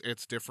Lighthouse,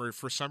 it's different.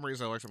 For some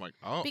reason, I like him like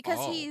Because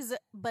oh. he's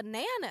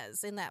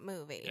bananas in that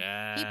movie.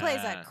 Yeah. He plays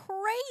a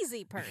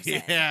crazy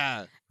person.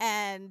 Yeah.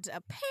 And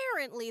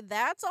apparently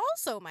that's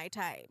also my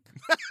type.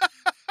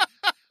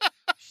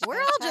 She's We're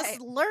got all a just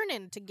type.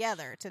 learning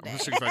together I'm today. gonna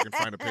see if I can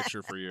find a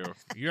picture for you.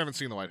 You haven't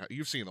seen the Lighthouse.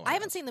 You've seen the Lighthouse. I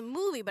haven't seen the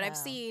movie, but I've No.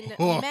 seen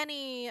Oh.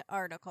 many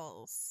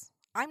articles.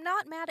 I'm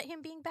not mad at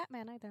him being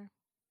Batman either.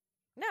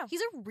 No,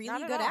 He's a really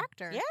not at good all.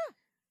 actor. Yeah,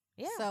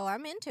 yeah. So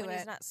I'm into when it.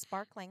 he's not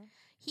sparkling.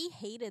 He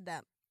hated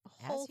that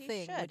whole he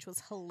thing, should. which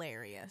was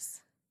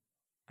hilarious.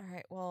 All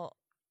right. Well,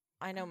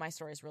 I know my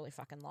story's really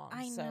fucking long.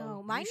 I so know.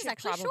 you Mine is should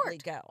actually probably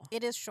short. Go.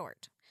 It is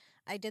short.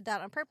 I did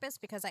that on purpose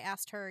because I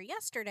asked her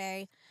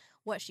yesterday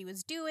what she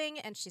was doing,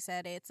 and she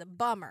said it's a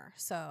bummer.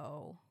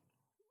 So,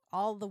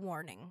 all the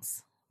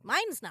warnings.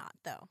 Mine's not,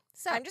 though.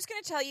 So I'm just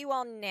gonna tell you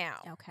all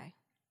now. okay.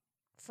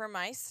 For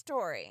my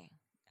story,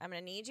 I'm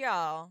gonna need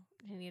y'all.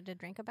 You need to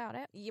drink about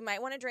it. You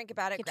might want to drink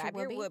about it. Get your grab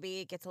your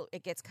whoopee. whoopee.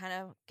 It gets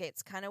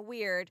kind of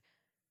weird.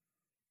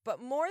 But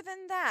more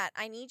than that,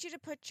 I need you to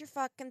put your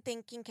fucking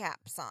thinking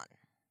caps on.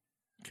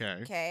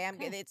 Okay. Okay,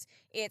 Okay.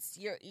 it's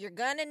you're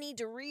gonna need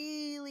to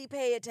really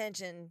pay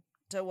attention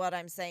to what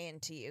I'm saying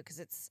to you because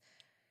it's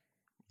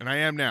And I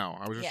am now.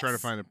 I was just trying to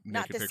Yes. find a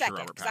not naked the picture second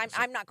of her. because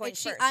I'm not going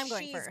She- first. I'm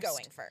going She's first.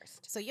 going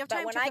first. So you have But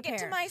time when to I prepare.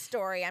 get to my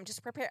story, I'm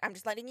just prepared. I'm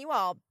just letting you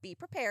all be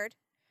prepared.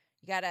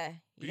 You gotta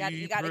Be roll.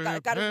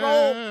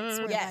 That's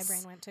where Yes. my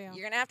brain went too.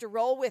 You're gonna have to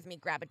roll with me.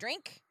 Grab a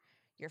drink,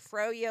 your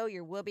froyo,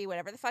 your whoopee,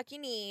 whatever the fuck you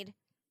need.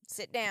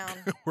 Sit down.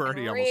 We're and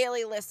already almost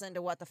really listen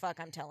to what the fuck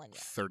I'm telling you.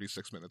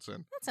 36 minutes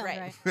in. That sounds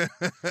Right. right.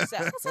 So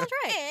That sounds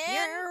right.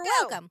 And You're go.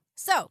 welcome.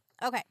 So,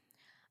 okay.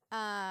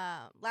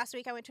 Last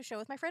week I went to a show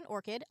with my friend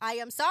Orchid. I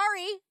am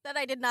sorry that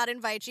I did not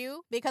invite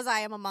you because I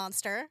am a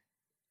monster.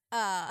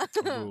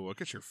 Ooh,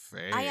 look at your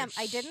face. I am.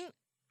 I didn't.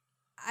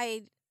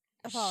 I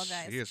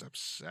apologize. He is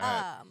upset.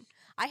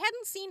 I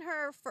hadn't seen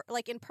her for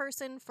in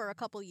person for a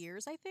couple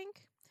years. I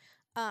think.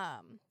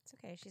 It's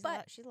okay. She's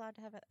But- she's allowed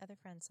to have other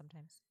friends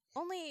sometimes.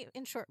 Only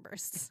in short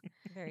bursts,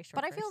 Very short.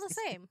 but I feel the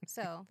bursts. same.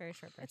 So Very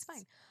short bursts.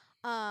 it's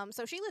fine.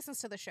 So she listens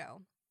to the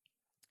show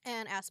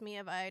and asked me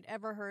if I'd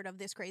ever heard of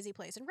this crazy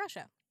place in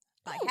Russia.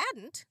 I Oh.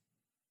 hadn't.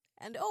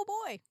 And oh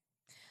boy.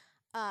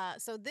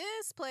 So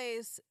this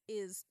place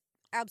is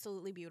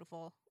absolutely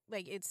beautiful.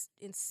 Like it's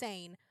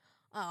insane.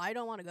 I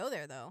don't want to go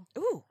there though.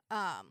 Ooh.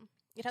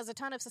 It has a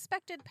ton of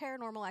suspected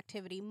paranormal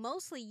activity,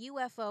 mostly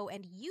UFO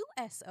and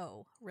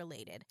USO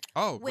related,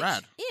 Oh, which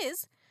rad.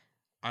 is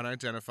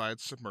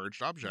Unidentified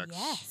submerged objects.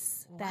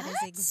 yes, that is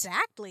What?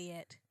 exactly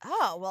it.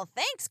 Oh well,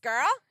 thanks,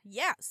 girl.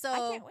 Yeah, so I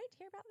can't wait to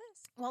hear about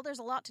this. while there's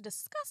a lot to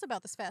discuss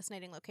about this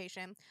fascinating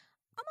location,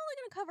 I'm only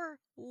going to cover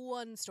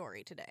one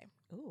story today.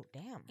 Ooh,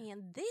 damn.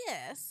 And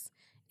this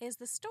is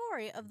the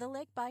story of the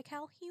Lake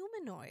Baikal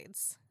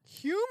humanoids.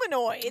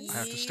 Humanoids. I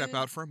have to step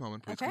out for a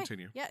moment. Please Okay.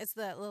 continue. Yeah, it's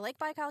the Lake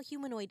Baikal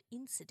humanoid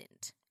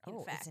incident. In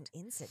Oh, fact, it's an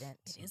incident.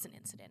 it is an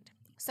incident.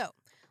 So,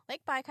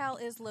 Lake Baikal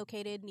is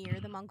located near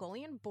the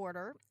Mongolian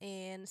border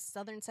in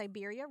southern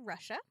Siberia,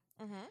 Russia,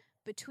 Mm-hmm.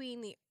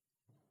 between the.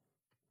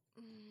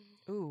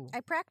 Ooh.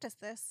 I practiced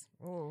this.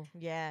 Ooh.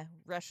 Yeah.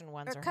 Russian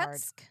ones are hard.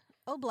 Irkutsk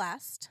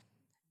Oblast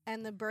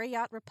and the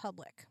Buryat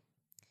Republic.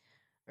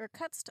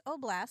 Irkutsk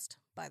Oblast,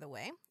 by the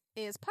way,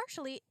 is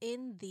partially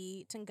in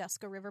the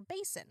Tunguska River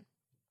Basin.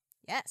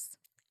 Yes,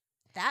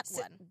 that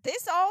So one.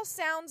 this all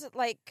sounds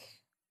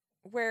like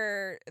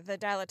where the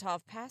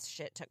Dilatov Pass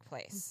shit took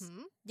place.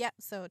 Mhm. Yeah,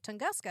 so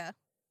Tunguska,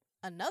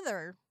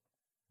 another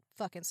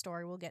fucking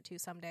story we'll get to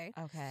someday.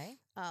 Okay.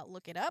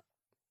 Look it up,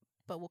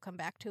 but we'll come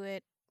back to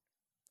it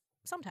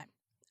sometime.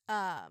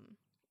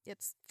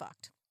 It's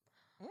fucked.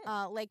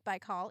 Lake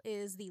Baikal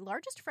is the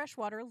largest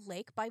freshwater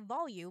lake by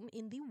volume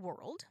in the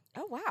world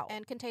Oh wow.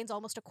 and contains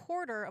almost a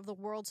quarter of the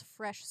world's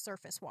fresh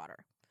surface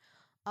water.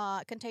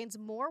 It contains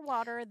more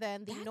water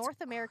than the That's North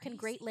American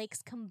Great crazy.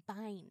 Lakes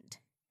combined.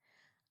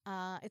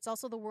 It's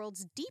also the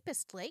world's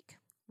deepest lake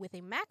with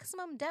a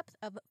maximum depth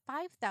of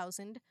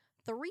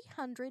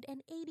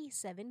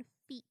 5,387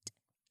 feet.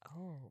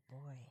 oh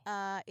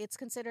boy. It's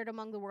considered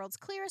among the world's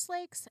clearest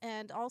lakes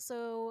and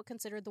also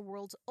considered the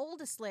world's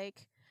oldest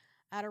lake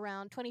at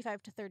around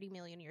 25 to 30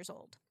 million years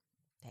old.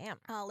 Damn.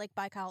 Lake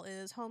Baikal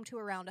is home to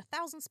around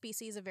 1,000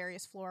 species of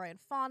various flora and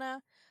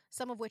fauna,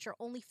 some of which are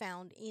only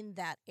found in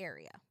that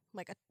area.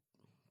 Like a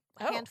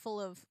Oh. handful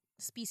of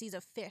species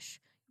of fish,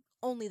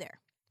 only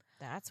there.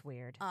 That's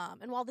weird.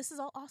 And while this is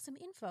all awesome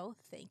info,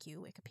 thank you,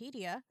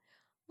 Wikipedia,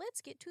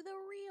 let's get to the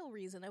real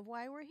reason of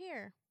why we're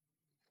here.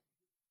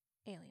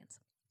 Aliens.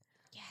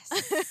 Yes.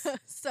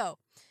 So,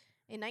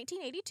 in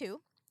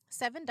 1982,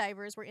 7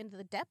 divers were in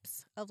the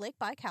depths of Lake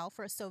Baikal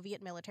for a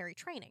Soviet military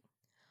training.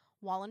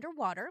 While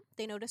underwater,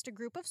 they noticed a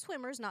group of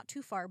swimmers not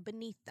too far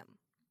beneath them,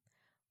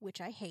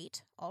 which I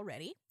hate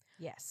already.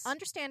 yes.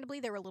 Understandably,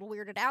 they were a little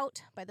weirded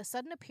out by the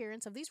sudden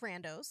appearance of these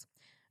randos,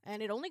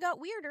 and it only got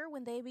weirder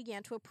when they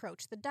began to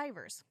approach the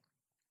divers.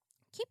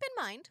 Keep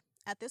in mind,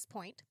 at this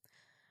point,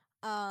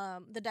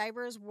 the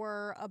divers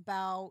were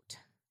about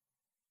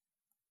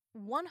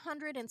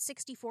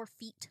 164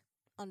 feet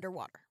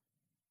underwater.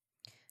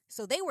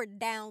 So they were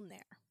down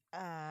there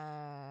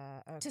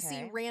Okay. to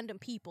see random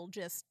people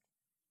just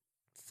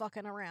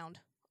fucking around.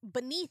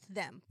 Beneath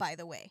them, by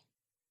the way.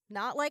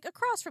 Not like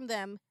across from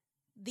them.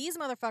 These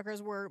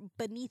motherfuckers were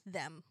beneath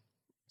them.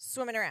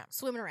 Swimming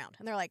around.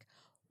 And they're like,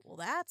 well,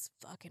 that's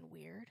fucking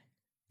weird.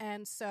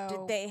 And so...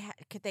 Did they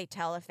could they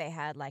tell if they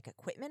had, like,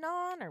 equipment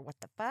on or what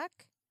the fuck?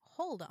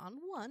 Hold on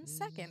 1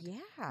 second.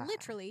 Yeah.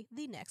 Literally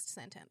the next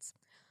sentence.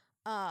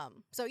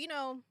 So,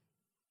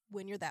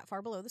 when you're that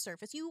far below the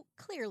surface, you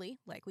clearly,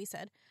 like we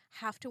said,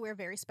 have to wear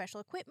very special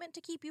equipment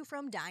to keep you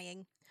from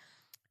dying.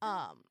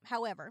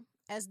 However,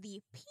 as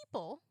the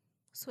people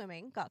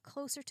swimming got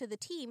closer to the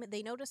team,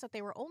 they noticed that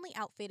they were only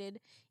outfitted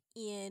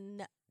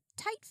in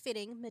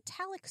tight-fitting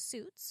metallic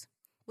suits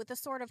with a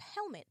sort of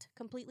helmet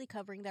completely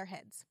covering their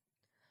heads.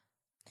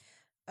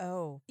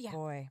 Oh, Yeah.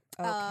 boy.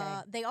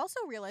 Okay. They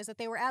also realized that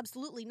they were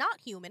absolutely not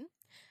human,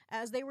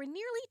 as they were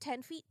nearly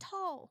 10 feet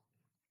tall.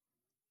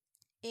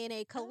 In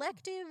a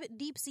collective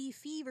deep-sea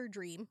fever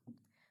dream,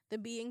 the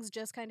beings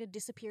just kind of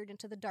disappeared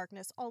into the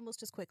darkness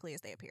almost as quickly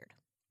as they appeared.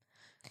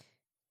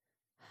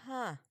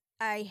 Huh.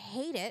 I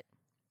hate it,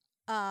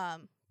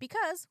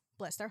 because,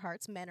 bless their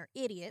hearts, men are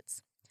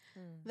idiots.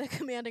 The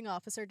commanding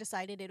officer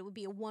decided it would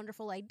be a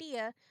wonderful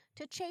idea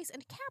to chase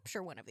and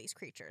capture one of these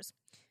creatures.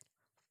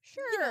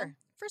 Sure.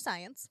 For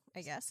science,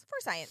 I guess. For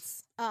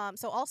science.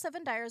 So all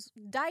 7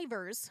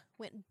 divers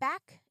went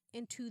back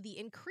into the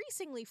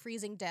increasingly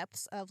freezing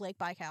depths of Lake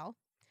Baikal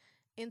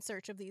in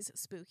search of these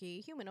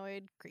spooky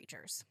humanoid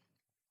creatures.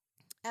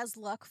 As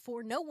luck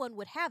for no one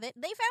would have it,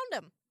 they found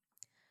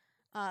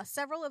them.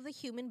 Several of the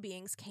human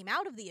beings came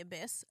out of the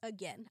abyss,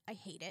 again, I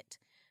hate it,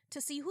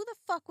 to see who the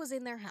fuck was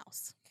in their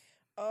house.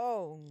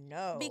 Oh,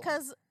 no.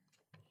 Because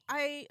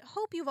I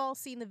hope you've all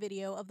seen the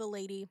video of the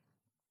lady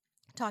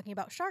talking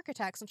about shark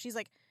attacks, and she's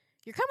like,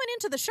 you're coming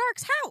into the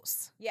shark's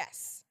house.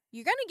 Yes.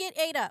 You're gonna get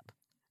ate up.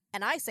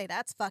 And I say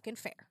that's fucking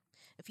fair.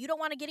 If you don't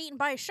want to get eaten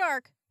by a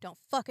shark, don't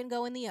fucking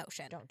go in the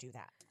ocean. Don't do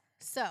that.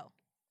 So,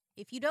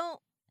 if you don't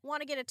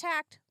want to get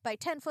attacked by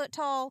 10-foot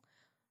tall,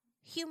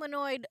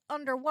 humanoid,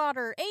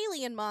 underwater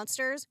alien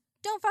monsters,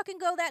 don't fucking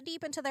go that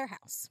deep into their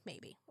house,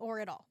 maybe, or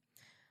at all.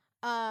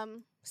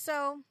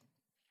 So,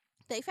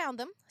 they found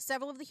them.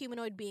 Several of the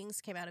humanoid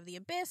beings came out of the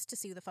abyss to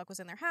see who the fuck was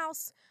in their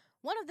house.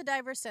 One of the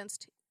divers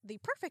sensed the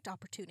perfect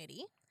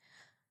opportunity,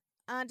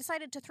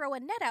 decided to throw a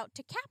net out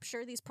to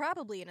capture these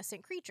probably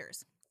innocent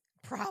creatures.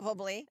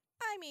 Probably.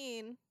 I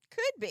mean,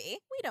 Could be.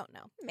 we don't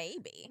know.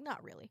 Maybe.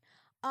 Not really.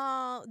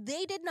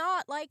 They did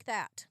not like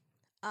that.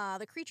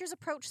 The creatures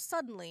approached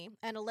suddenly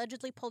and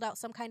allegedly pulled out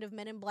some kind of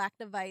Men in Black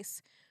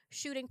device,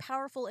 shooting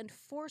powerful and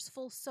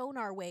forceful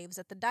sonar waves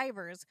at the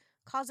divers,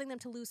 causing them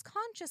to lose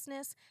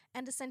consciousness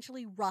and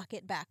essentially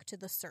rocket back to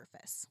the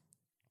surface.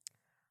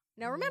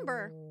 Now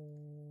remember,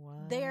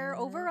 they're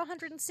over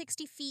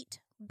 160 feet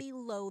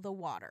below the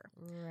water.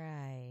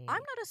 Right.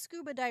 I'm not a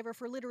scuba diver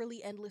for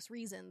literally endless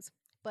reasons,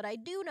 but I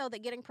do know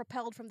that getting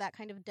propelled from that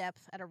kind of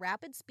depth at a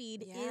rapid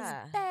speed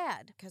Yeah. is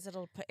bad. Because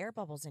it'll put air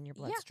bubbles in your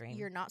bloodstream. Yeah,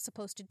 you're not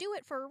supposed to do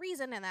it for a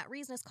reason, and that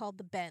reason is called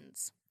the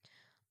bends,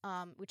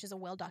 which is a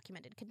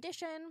well-documented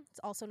condition. It's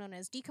also known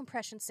as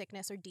decompression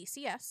sickness, or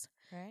DCS.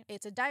 Right.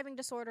 It's a diving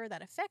disorder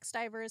that affects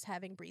divers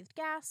having breathed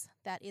gas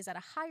that is at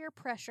a higher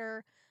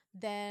pressure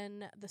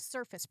than the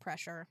surface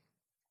pressure,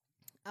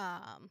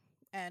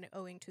 and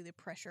owing to the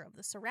pressure of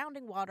the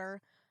surrounding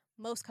water,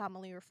 most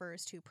commonly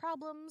refers to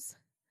problems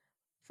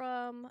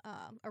from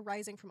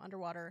arising from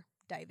underwater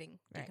diving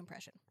Right.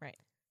 decompression. Right.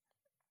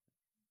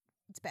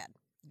 It's bad.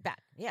 Bad.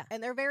 Yeah.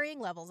 And there are varying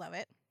levels of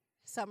it.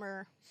 Some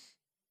are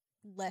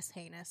less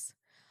heinous.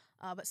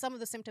 But some of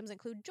the symptoms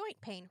include joint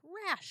pain,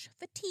 rash,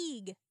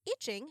 fatigue,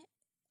 itching,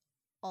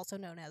 also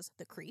known as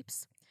the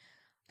creeps,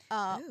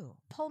 Ooh.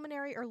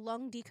 pulmonary or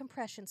lung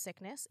decompression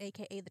sickness,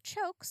 aka the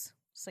chokes.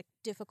 It's like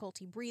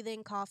difficulty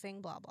breathing,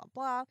 coughing, blah, blah,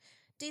 blah.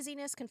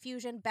 Dizziness,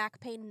 confusion, back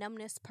pain,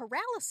 numbness,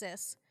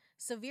 paralysis,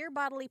 severe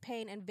bodily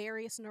pain, and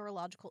various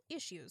neurological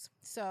issues.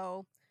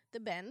 So, The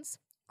Bends,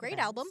 great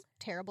Bends. album,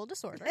 terrible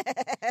disorder. Try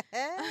that.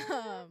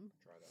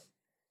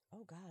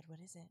 Oh, God.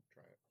 What is it?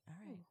 Try it. All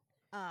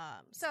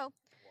right. So,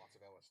 Lots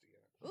of LSD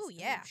in it. ooh,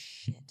 yeah. Oh,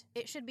 shit.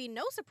 It should be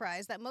no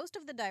surprise that most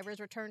of the divers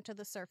returned to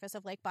the surface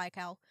of Lake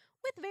Baikal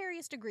with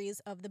various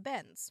degrees of the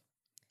bends.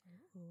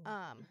 Ooh.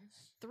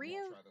 Three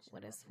I'll of try this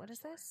what one is after what my is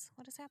story. this?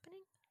 What is happening?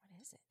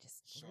 What is it?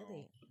 Just So-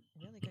 really,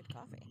 really good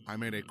coffee. I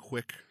made a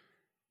quick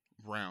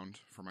round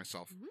for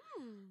myself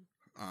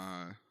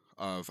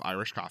of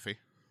Irish coffee.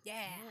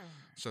 Yeah.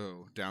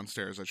 So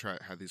downstairs, I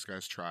had these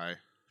guys try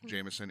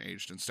Jameson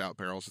aged in stout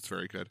barrels. It's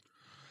very good,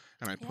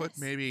 and I put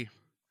Yes.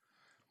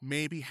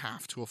 maybe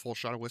half to a full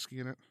shot of whiskey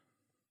in it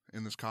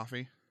in this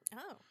coffee.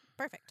 Oh,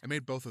 perfect. I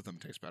made both of them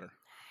taste better.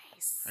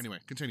 Nice. Anyway,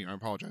 continue. I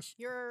apologize.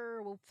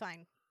 You're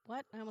fine.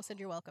 What? I almost said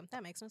you're welcome.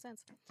 That makes no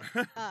sense.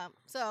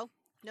 So,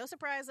 no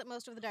surprise that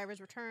most of the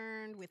divers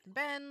returned with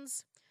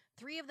bends.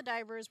 3 of the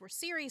divers were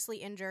seriously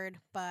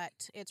injured,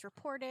 but it's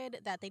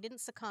reported that they didn't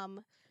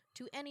succumb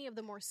to any of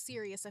the more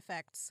serious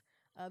effects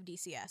of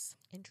DCS.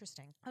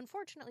 Interesting.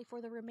 Unfortunately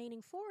for the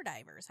remaining 4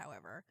 divers,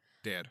 however,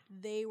 Dead.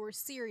 they were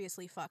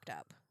seriously fucked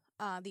up.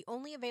 The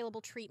only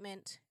available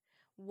treatment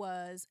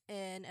was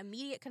an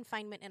immediate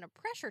confinement in a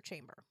pressure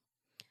chamber.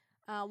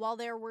 While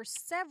there were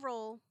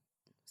several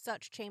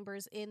such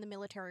chambers in the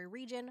military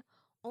region,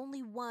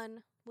 only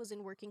one was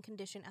in working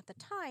condition at the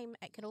time.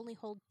 It could only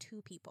hold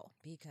 2 people.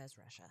 Because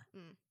Russia.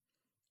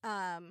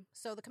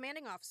 So the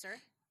commanding officer,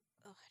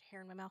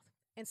 hair in my mouth,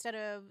 instead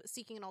of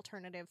seeking an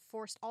alternative,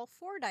 forced all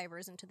 4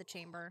 divers into the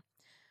chamber,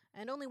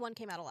 and only one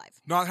came out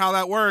alive. Not how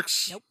that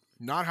works. Nope.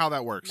 Not how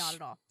that works. Not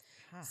at all.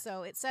 Huh.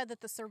 So it said that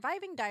the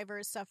surviving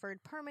divers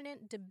suffered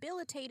permanent,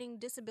 debilitating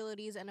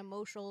disabilities and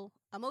emotional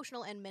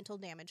and mental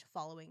damage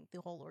following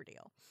the whole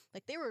ordeal.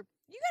 Like they were,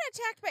 You got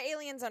attacked by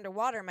aliens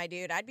underwater, my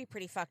dude. I'd be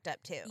pretty fucked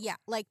up too. yeah,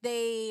 like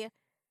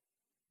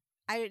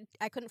I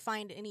couldn't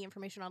find any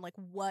information on like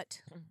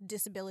what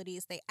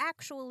disabilities they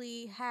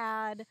actually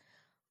had,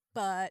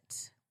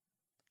 but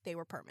they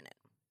were permanent.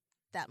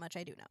 That much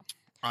I do know.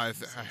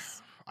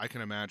 I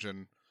can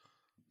imagine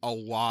a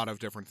lot of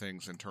different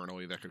things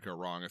internally that could go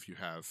wrong if you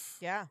have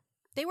Yeah.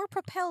 They were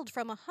propelled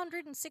from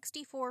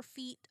 164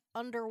 feet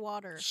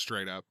underwater,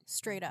 straight up.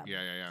 straight up.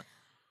 Yeah.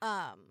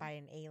 By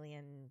an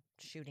alien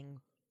shooting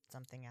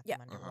something at Yeah.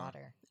 them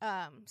underwater.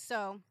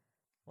 So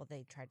Well,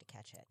 they tried to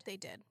catch it. they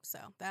did.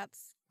 So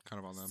that's Kind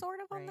of on them.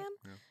 sort of on Right. them.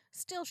 Yeah.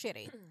 Still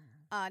shitty.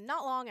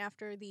 Not long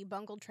after the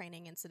bungled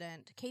training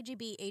incident,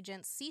 KGB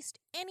agents ceased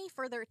any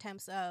further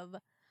attempts of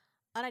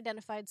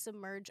unidentified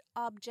submerged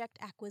object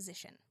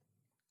acquisition.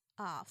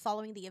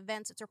 Following the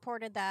events, it's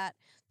reported that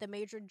the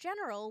Major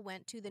General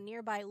went to the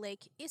nearby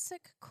Lake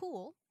Issyk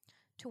Kul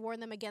to warn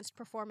them against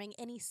performing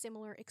any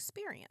similar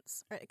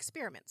experiments,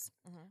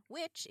 Mhm.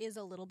 which is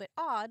a little bit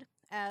odd,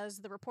 as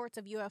the reports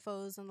of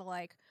UFOs and the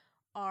like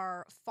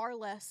are far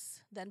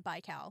less than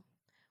Baikal,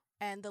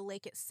 and the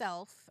lake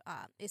itself,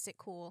 Issyk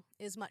Kul,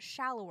 is much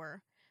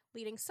shallower,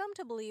 leading some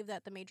to believe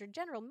that the Major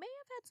General may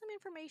have had some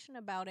information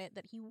about it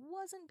that he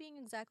wasn't being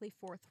exactly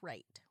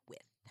forthright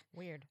with.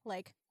 Weird.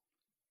 Like,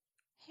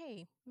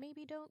 hey,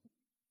 maybe don't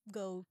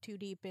go too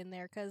deep in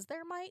there because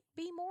there might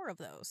be more of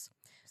those.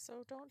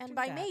 So don't And do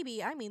by that.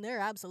 maybe, I mean there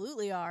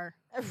absolutely are.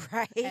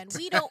 Right. And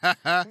we don't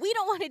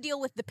want to deal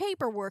with the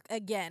paperwork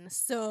again.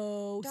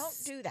 So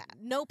Don't do that.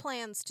 no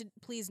plans to,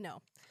 please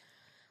no.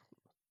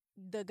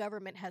 The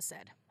government has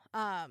said.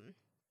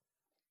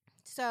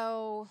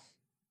 So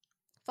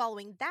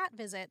following that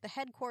visit, the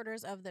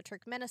headquarters of the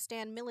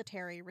Turkmenistan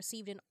military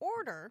received an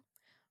order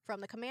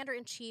from the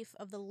commander-in-chief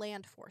of the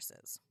land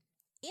forces.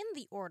 In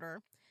the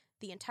order,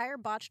 the entire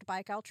botched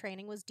Baikal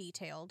training was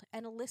detailed,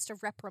 and a list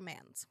of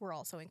reprimands were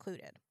also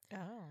included.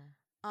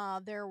 Oh.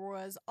 There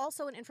was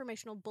also an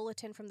informational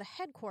bulletin from the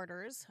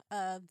headquarters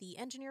of the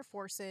Engineer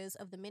Forces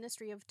of the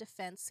Ministry of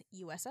Defense,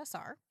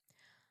 USSR,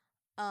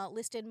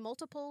 listed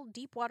multiple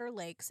deep-water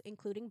lakes,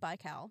 including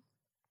Baikal,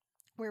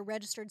 where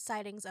registered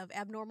sightings of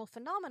abnormal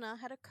phenomena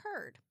had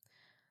occurred.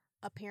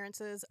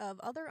 Appearances of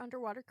other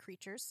underwater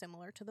creatures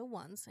similar to the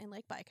ones in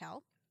Lake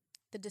Baikal,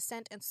 the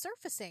descent and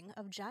surfacing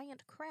of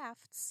giant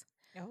crafts,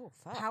 Oh,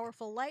 fuck.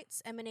 powerful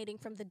lights emanating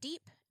from the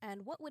deep,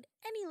 and what would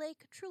any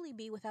lake truly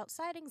be without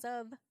sightings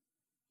of,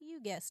 you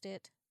guessed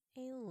it,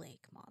 a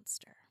lake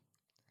monster.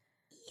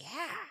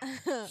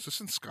 Yeah. Is this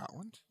in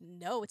Scotland?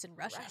 No, it's in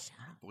Russia.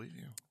 I don't believe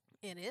you.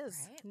 It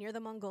is, Right. near the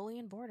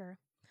Mongolian border.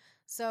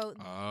 So,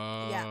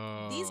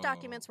 Oh. these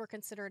documents were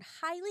considered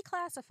highly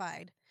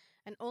classified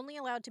and only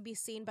allowed to be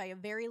seen by a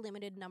very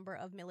limited number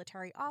of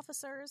military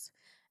officers,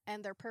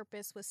 and their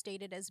purpose was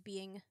stated as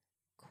being,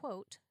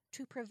 quote,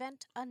 to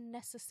prevent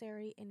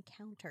unnecessary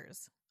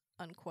encounters,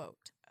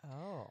 unquote.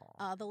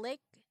 Oh. The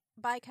Lake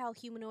Baikal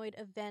humanoid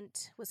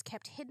event was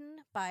kept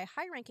hidden by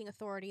high-ranking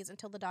authorities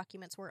until the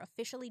documents were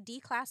officially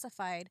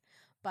declassified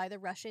by the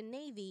Russian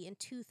Navy in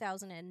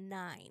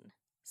 2009.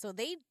 So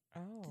they,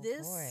 Oh,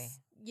 this, boy.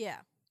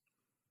 yeah.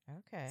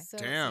 Okay. So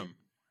Damn.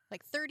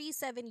 like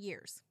 37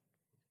 years,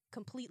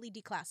 completely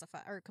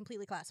declassified, or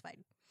completely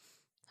classified.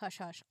 Hush,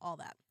 hush, all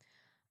that.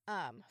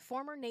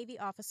 Former Navy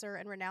officer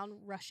and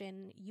renowned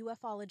Russian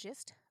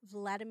ufologist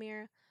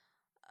Vladimir,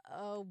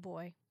 oh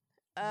boy.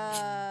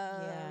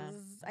 Yeah.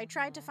 I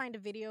tried to Mhm. find a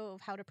video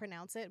of how to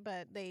pronounce it,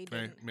 but they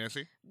didn't. May I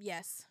see?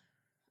 Yes.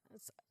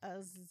 It's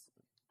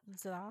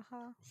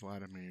Zaha?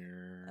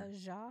 Vladimir.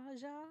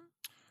 Ajaja?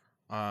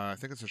 I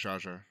think it's a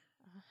Jaja.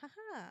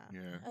 Haha.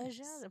 Yeah.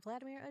 Ajaja.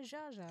 Vladimir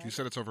Ajaja. You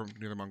said it's over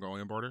near the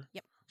Mongolian border?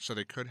 Yep. So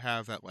they could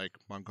have that like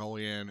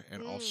Mongolian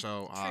and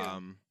also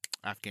true.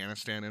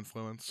 Afghanistan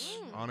influence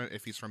Mm. on it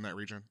if he's from that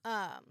region.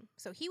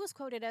 So he was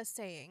quoted as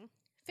saying,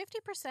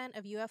 50%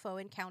 of UFO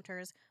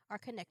encounters are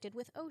connected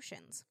with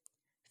oceans,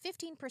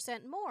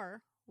 15%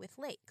 more with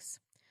lakes.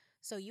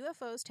 So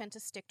UFOs tend to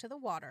stick to the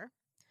water.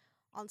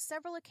 On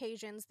several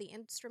occasions, the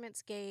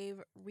instruments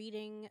gave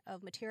reading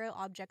of material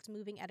objects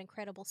moving at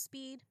incredible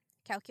speed.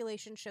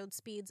 Calculations showed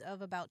speeds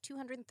of about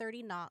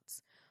 230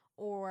 knots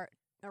or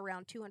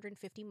around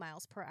 250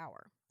 miles per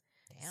hour.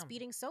 Damn.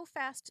 Speeding so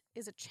fast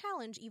is a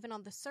challenge even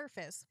on the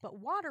surface, but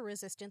water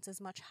resistance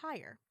is much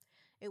higher.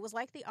 It was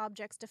like the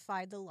objects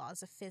defied the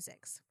laws of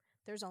physics.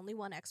 there's only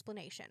one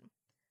explanation.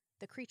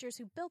 The creatures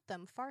who built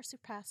them far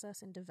surpass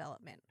us in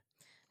development.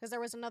 Because there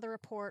was another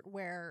report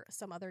where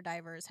some other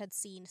divers had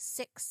seen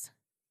 6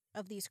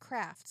 of these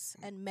crafts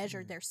and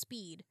measured their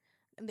speed,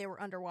 and they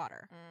were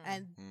underwater.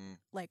 And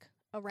like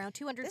around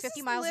 250 This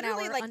is miles an hour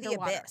literally like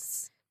underwater. the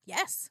abyss.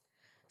 Yes.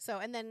 So,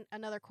 and then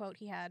another quote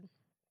he had,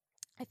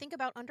 I think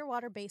about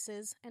underwater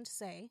bases and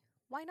say,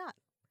 why not?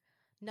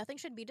 Nothing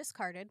should be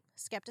discarded.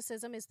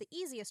 Skepticism is the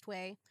easiest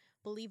way.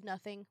 Believe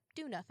nothing,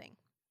 do nothing.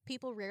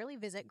 People rarely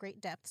visit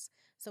great depths,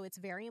 so it's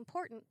very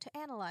important to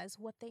analyze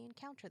what they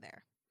encounter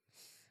there.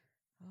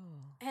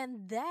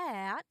 And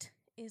that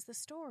is the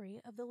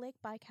story of the Lake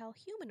Baikal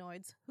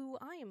humanoids, who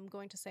I am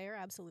going to say are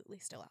absolutely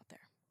still out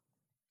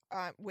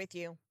there. With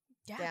you.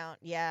 Yeah. Down.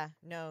 Yeah.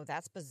 No,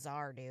 that's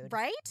bizarre, dude.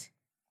 Right?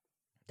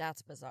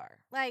 That's bizarre.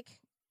 Like,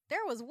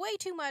 there was way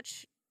too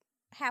much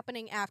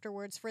happening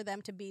afterwards for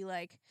them to be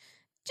like,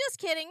 just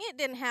kidding, it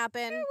didn't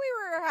happen. We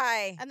were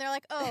high. And they're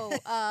like,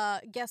 oh,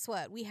 guess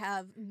what? We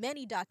have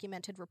many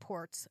documented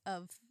reports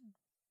of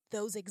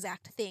those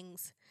exact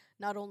things,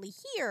 not only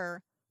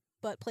here,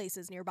 but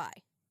places nearby.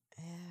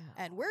 Yeah.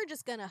 And we're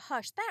just going to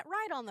hush that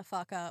right on the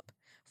fuck up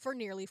for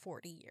nearly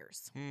 40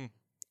 years.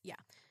 Yeah.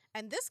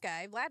 And this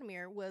guy,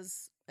 Vladimir,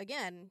 was,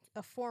 again,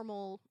 a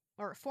former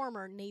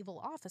naval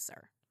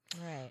officer.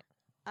 Right.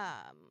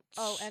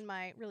 And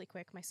my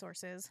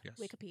sources, Yes.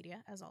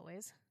 Wikipedia, as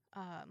always.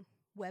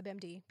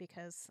 WebMD,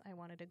 because I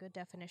wanted a good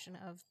definition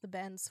of the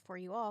bends for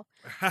you all.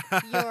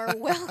 You're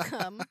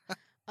welcome.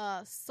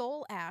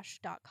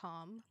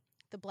 Soulash.com,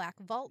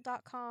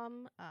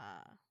 theblackvault.com,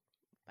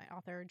 my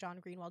author John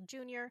Greenwald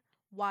Jr.,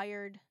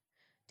 Wired,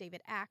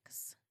 David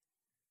Axe,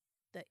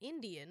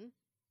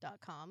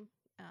 theindian.com,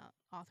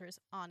 authors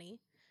Ani,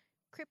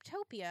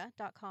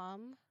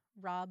 Cryptopia.com,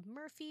 Rob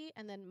Murphy,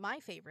 and then my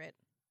favorite,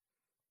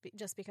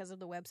 just because of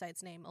the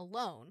website's name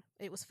alone,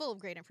 it was full of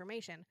great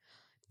information,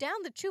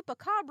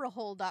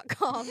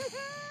 downthechupacabrahole.com, an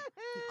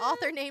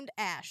author named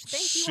Ash.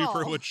 Thank you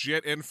Super all.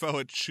 legit info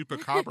at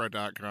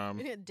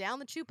chupacabra.com. Down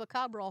the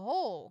Chupacabra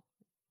hole.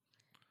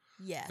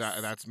 Yes.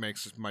 That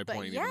makes my but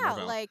point even yeah, more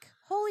valid. like,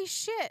 holy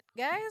shit,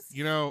 guys.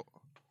 You know,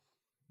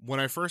 when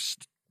I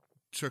first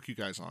took you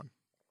guys on,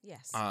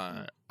 Yes.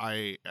 I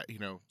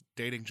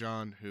dating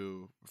John,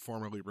 who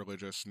formerly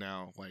religious,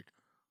 now like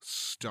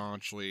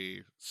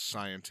staunchly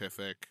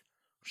scientific,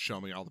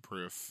 show me all the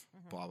proof,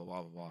 blah blah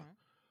blah blah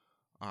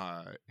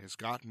blah, has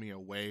gotten me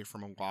away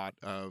from a lot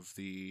of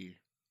the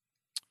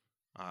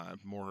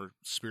more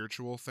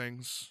spiritual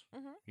things,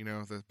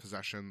 the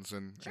possessions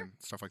and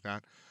stuff like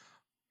that.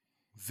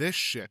 This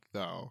shit,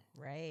 though,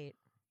 right.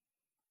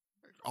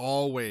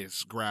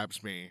 always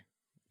grabs me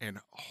and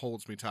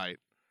holds me tight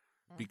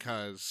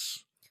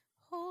because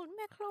Hold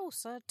me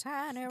closer,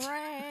 tiny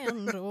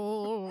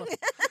Randall.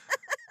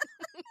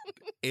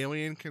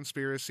 alien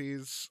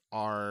conspiracies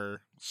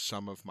are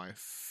some of my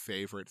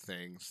favorite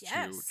things to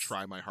Yes.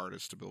 try my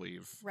hardest to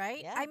believe.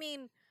 Right? Yeah. I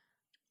mean,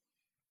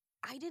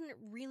 I didn't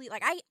really,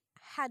 I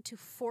had to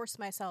force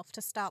myself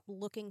to stop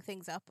looking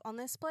things up on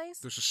this place.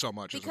 There's just so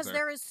much, Because isn't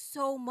there? there is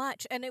so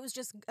much, and it was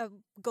just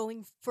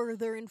going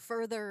further and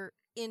further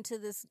into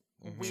this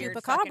Weird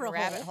Chupacabra fucking hole.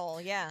 rabbit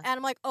hole. Yeah. And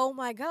I'm like, oh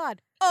my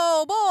god,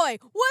 oh boy,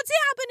 what's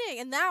happening?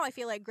 And now I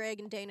feel like Greg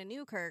and Dana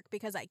Newkirk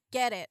because I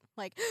get it.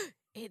 Like,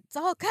 it's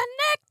all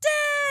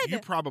connected! You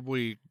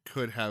probably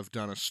could have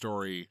done a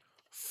story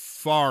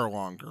far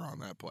longer on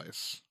that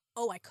place.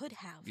 Oh, I could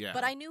have. Yeah.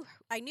 But I knew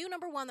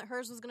number one that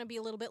hers was going to be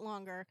a little bit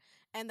longer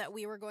and that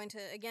we were going to,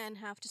 again,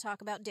 have to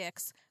talk about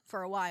dicks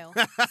for a while.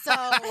 So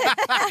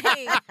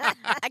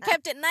I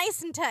kept it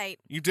nice and tight.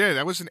 You did.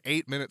 That was an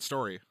 8-minute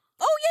story.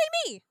 Oh,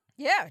 yay me!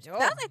 Yeah.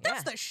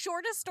 That's the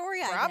shortest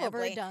story I've ever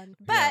Probably. done.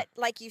 But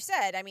like you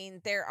said, I mean,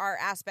 there are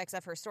aspects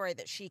of her story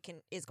that she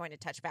is going to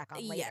touch back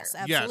on later. Yes,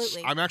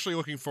 absolutely. Yes, I'm actually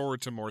looking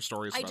forward to more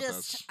stories about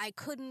this. I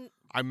couldn't.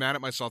 I'm mad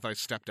at myself that I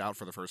stepped out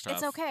for the first half.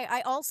 It's okay.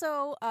 I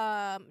also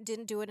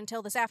didn't do it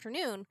until this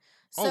afternoon.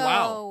 So Oh,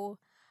 wow.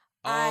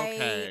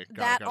 Okay,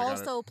 got it.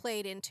 also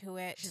played into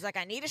it. She's like,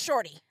 I need a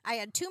shorty. I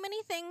had too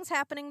many things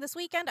happening this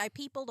weekend. I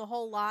peopled a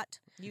whole lot.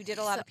 You did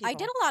a lot of people. I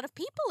did a lot of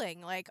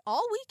peopling. Like,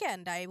 all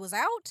weekend I was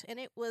out, and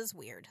it was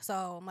weird.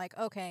 So I'm like,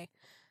 okay.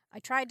 I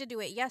tried to do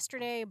it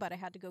yesterday, but I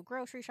had to go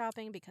grocery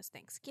shopping because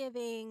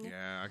Thanksgiving.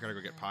 Yeah, I gotta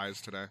go get pies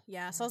today.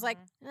 Yeah, so I was like,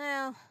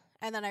 well.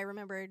 And then I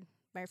remembered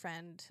my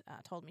friend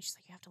told me, she's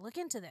like, you have to look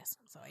into this.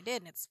 So I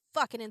did, and it's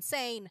fucking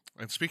insane.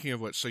 And speaking of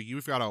which, so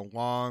you've got a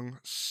long,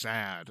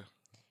 sad.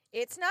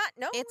 It's not.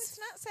 No, It's it's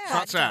not sad. It's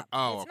not sad.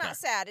 Oh, It's okay. not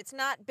sad. It's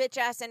not bitch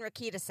ass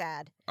Enriqueta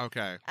sad.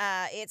 Okay.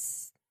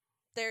 It's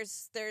there's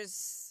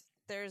some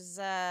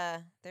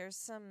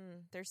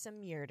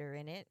murder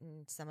in it,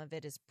 and some of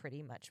it is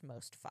pretty much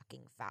most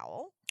fucking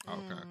foul. Okay.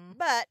 Mm.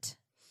 But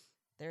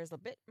there's a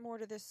bit more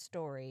to this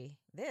story.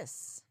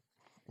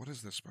 What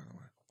is this, by the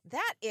way?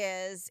 That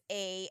is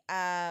a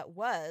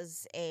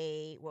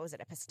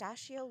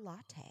pistachio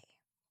latte.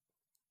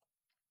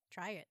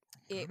 Try it.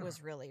 It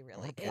was really, I really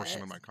want to good. pour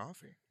some in my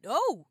coffee.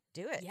 Oh,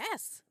 Do it.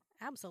 yes,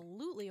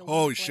 absolutely a Holy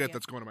wonderful shit, idea.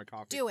 that's going to my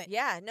coffee. Do it.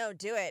 Yeah, no,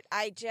 do it.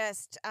 I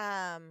just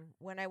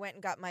when I went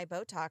and got my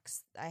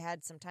Botox, I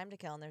had some time to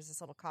kill, and there's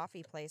this little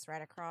coffee place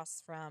right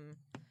across from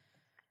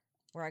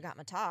where I got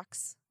my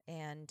tox,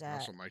 and I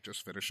also might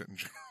just finish it in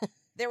general.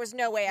 there was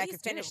no way I Please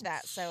could finish do.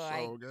 that, so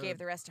I So good. gave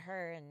the rest to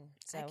her, and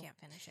so I can't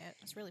finish it.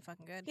 It's really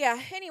fucking good. yeah.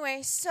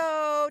 Anyway,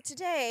 so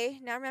today,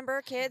 now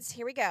remember, kids,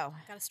 here we go.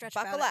 Gotta stretch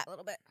Buckle about it up. a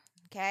little bit.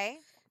 Okay,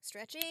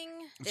 Stretching.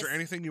 Is there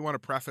anything you want to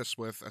preface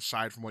with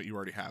aside from what you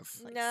already have?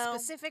 Like no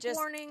specific just,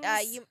 warnings?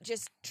 You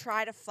just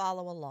try to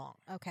follow along.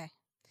 Okay.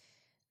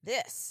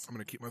 This I'm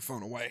going to keep my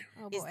phone away.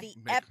 Oh is boy. the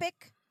Make-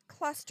 epic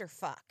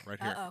clusterfuck. Right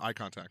here. Uh-oh. Eye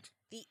contact.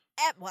 The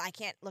well, I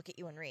can't look at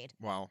you and read.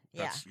 Well,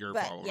 Yeah, that's your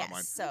but problem, yes, not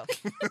mine. so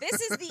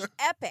this is the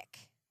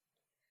epic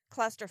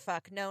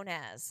clusterfuck known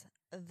as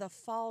the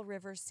Fall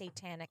River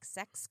Satanic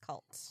Sex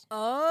Cult.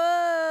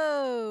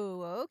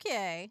 Oh,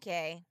 okay.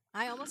 Okay,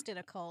 I almost did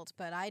a cult,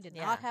 but I did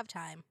Yeah. not have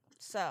time.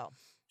 so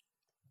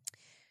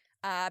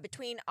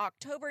between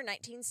October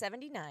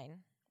 1979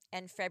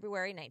 and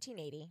February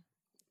 1980,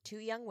 two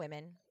young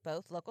women,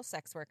 both local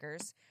sex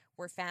workers,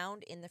 were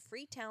found in the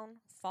Freetown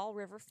Fall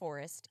River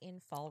Forest in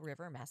Fall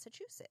River,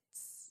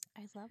 Massachusetts.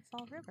 I love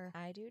Fall River.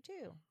 I do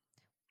too.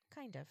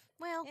 Kind of.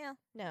 Well, Yeah,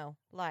 no,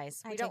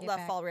 lies. I We take don't it love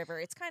back. Fall River.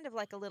 It's kind of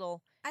like a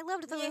little I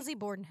loved the Yeah. Lizzie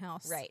Borden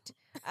house. right.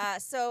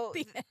 So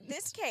The end.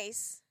 this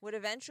case would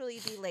eventually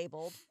be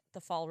labeled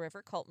the Fall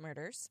River Cult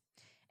Murders,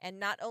 and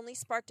not only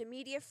sparked a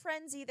media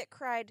frenzy that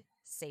cried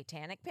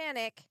 "Satanic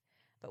Panic,"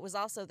 but was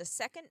also the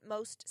second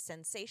most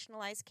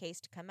sensationalized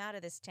case to come out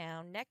of this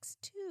town,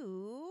 next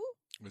to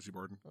Lizzie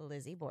Borden.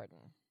 Lizzie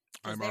Borden.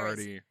 'Cause I'm there is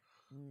already.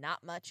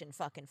 not much in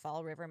fucking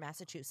Fall River,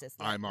 Massachusetts.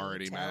 let I'm me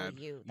already tell mad.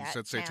 You, You That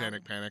said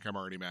satanic town, panic. I'm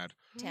already mad.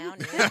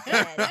 town is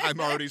dead. I'm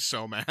already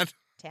so mad.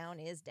 Town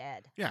is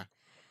dead. Yeah.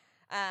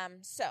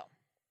 So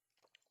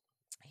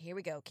here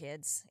we go,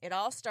 kids. It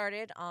all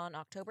started on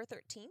October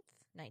 13th,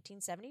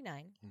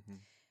 1979, Mhm.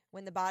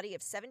 when the body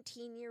of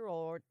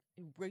 17-year-old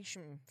I'm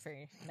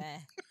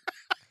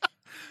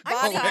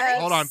body sorry. of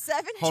Hold on.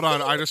 17 Hold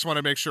on. I just want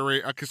to make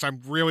sure because I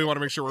really want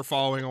to make sure we're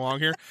following along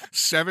here.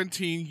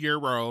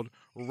 17-year-old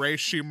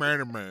Reishi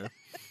Merriman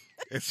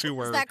is who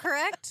we're. Is that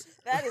correct?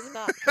 That is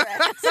not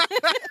correct.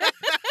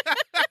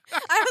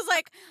 I was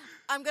like,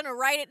 I'm going to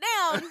write it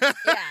down,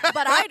 Yeah.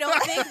 but I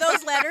don't think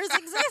those letters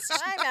exist.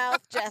 My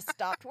mouth just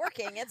stopped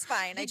working. It's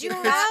fine. Did I you did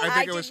have- not, I I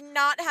think it did was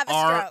not have a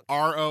R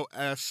stroke.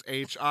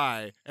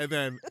 Roshi and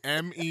then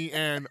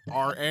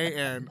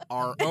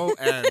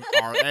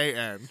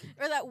MENRANRONRAN.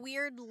 Or that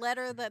weird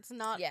letter that's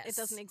not, Yes. it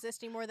doesn't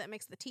exist anymore that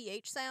makes the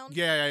TH sound.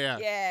 Yeah.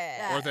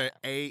 Yeah. Or the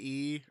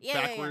AE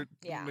Yeah. backward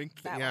Yeah,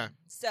 linked. that Yeah. one.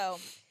 So,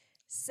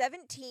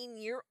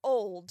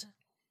 17-year-old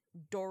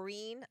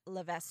Doreen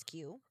Levesque,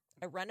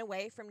 a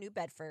runaway from New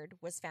Bedford,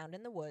 was found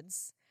in the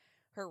woods.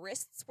 Her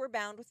wrists were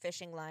bound with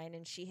fishing line,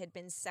 and she had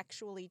been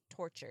sexually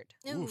tortured.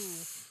 Ooh.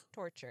 Oof.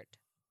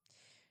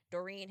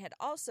 Doreen had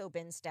also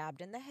been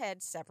stabbed in the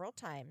head several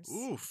times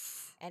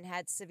Oof. and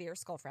had severe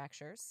skull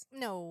fractures.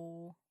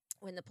 No.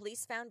 When the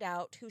police found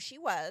out who she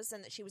was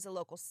and that she was a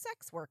local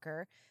sex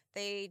worker,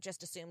 they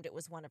just assumed it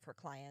was one of her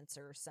clients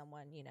or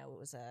someone, it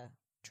was a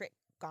trick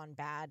gone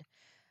bad.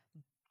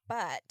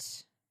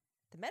 But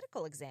the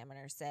medical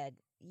examiner said,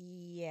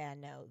 yeah,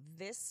 no,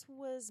 this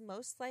was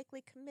most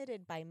likely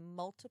committed by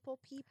multiple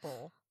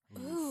people.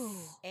 Ooh.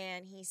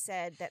 And he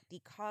said that the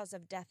cause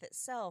of death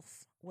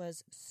itself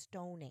was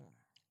stoning.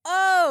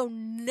 Oh,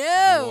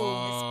 no.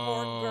 This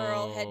poor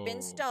girl had Whoa.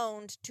 been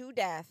stoned to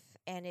death,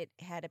 and it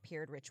had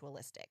appeared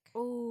ritualistic.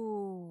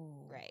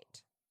 Ooh.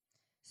 Right.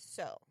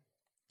 So,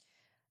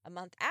 a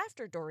month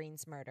after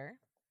Doreen's murder,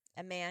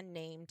 a man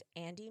named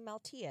Andy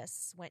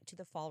Maltius went to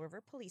the Fall River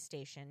Police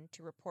Station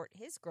to report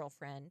his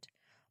girlfriend,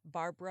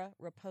 Barbara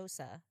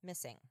Raposa,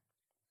 missing.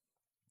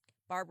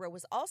 Barbara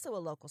was also a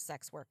local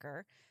sex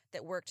worker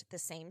that worked the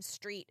same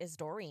street as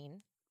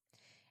Doreen.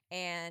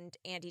 And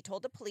Andy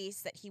told the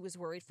police that he was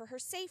worried for her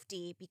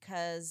safety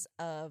because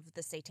of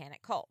the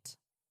satanic cult.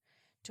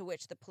 To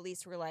which the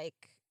police were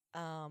like,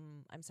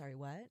 I'm sorry,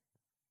 what?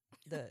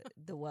 The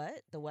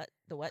what? The what?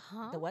 The what?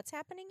 Huh? The what's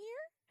happening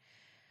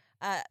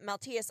here?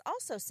 Maltius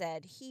also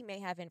said he may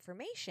have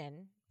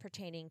information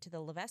pertaining to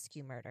the Levesque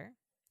murder.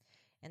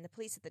 And the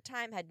police at the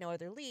time had no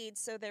other leads,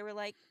 so they were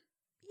like,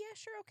 yeah,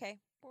 sure, okay.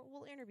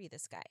 We'll interview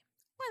this guy.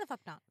 Why the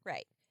fuck not?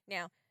 Right.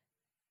 Now,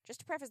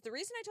 just to preface, the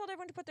reason I told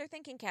everyone to put their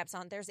thinking caps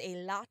on, there's a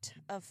lot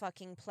of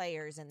fucking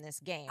players in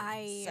this game.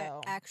 I so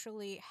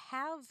actually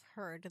have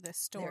heard this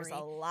story. there's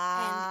a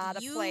lot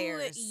of you,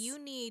 players. You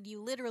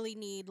literally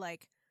need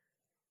like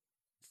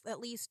at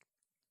least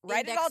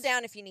Write it all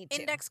down if you need to.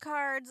 index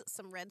cards,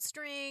 some red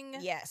string.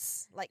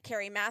 Yes. Like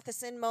Carrie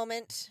Matheson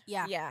moment.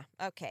 Yeah. Yeah.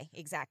 Okay.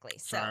 Exactly.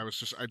 So Sorry,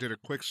 I did a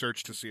quick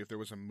search to see if there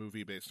was a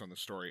movie based on the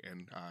story,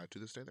 and to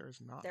this day there is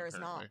not. there is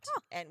apparently.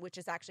 not. And which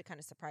is actually kind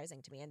of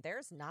surprising to me. And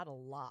there's not a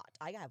lot.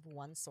 I have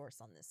one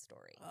source on this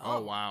story. Oh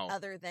wow.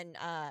 Other than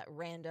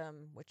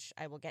random, which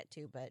I will get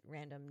to, but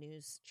random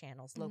news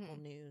channels, local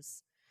Mhm.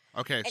 news.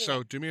 Okay, so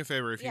Anyway, do me a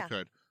favor if yeah. you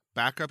could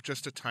back up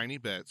just a tiny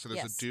bit. So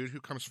there's Yes. a dude who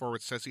comes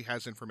forward, says he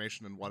has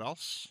information, and what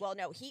else? Well,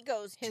 no, he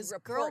goes His to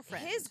report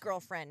girlfriend. his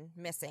girlfriend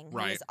missing, who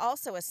Right. is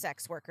also a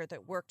sex worker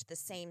that worked the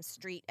same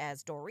street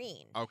as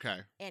Doreen.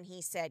 Okay. And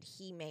he said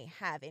he may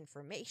have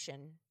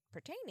information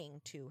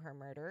pertaining to her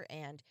murder,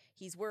 and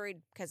he's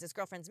worried because his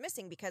girlfriend's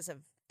missing because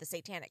of the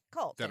satanic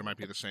cult. That it and might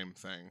be the same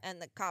thing. And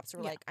the cops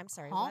were Yeah. like, I'm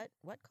sorry, Huh?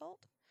 what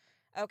cult?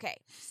 Okay,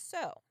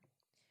 so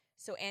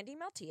Andy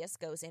Maltius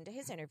goes into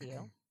his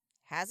interview,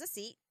 has a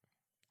seat,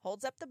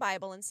 holds up the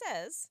Bible, and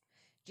says,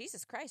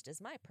 Jesus Christ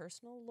is my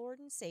personal Lord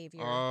and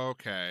Savior.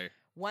 Okay.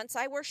 Once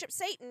I worship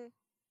Satan,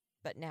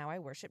 but now I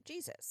worship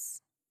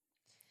Jesus.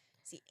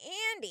 See,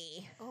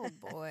 Andy, Oh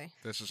boy.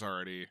 This is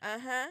already.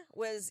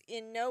 was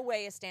in no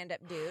way a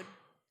stand-up dude.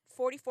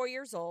 44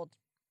 years old,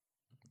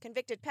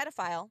 convicted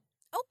pedophile,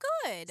 Oh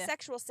good.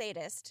 sexual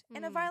sadist,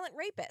 and a Hmm. violent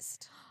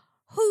rapist.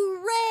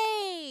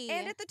 Hooray!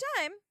 And at the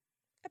time,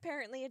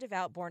 apparently a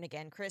devout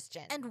born-again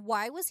Christian. And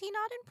why was he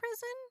not in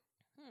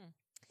prison?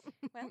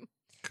 Well,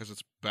 Because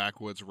it's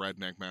backwoods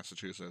redneck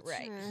Massachusetts.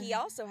 right. Mm. He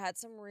also had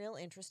some real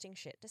interesting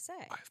shit to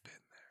say. I've been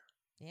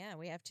there. Yeah,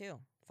 we have too.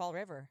 Fall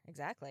River,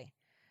 exactly.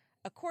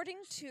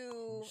 According to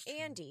Close to.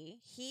 Andy,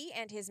 he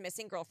and his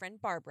missing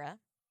girlfriend, Barbara,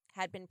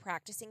 had been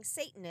practicing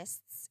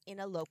Satanists in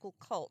a local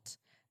cult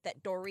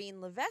that Doreen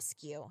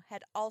Levesque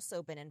had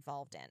also been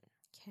involved in.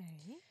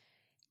 Okay.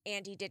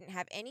 Andy didn't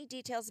have any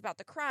details about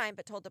the crime,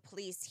 but told the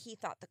police he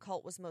thought the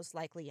cult was most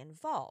likely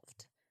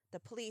involved. The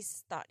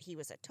police thought he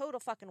was a total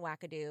fucking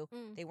wackadoo.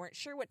 Mm. They weren't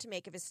sure what to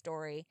make of his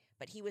story,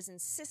 but he was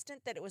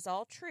insistent that it was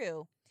all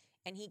true,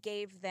 and he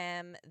gave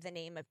them the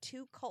name of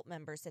 2 cult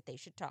members that they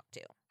should talk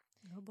to.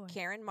 Oh boy.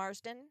 Karen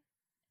Marsden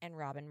and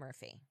Robin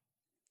Murphy.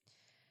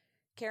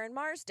 Karen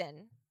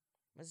Marsden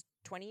was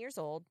 20 years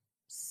old,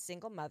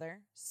 single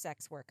mother,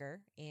 sex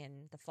worker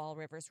in the Fall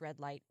Rivers Red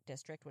Light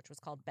District, which was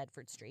called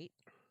Bedford Street.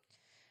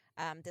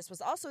 This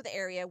was also the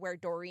area where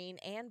Doreen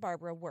and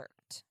Barbara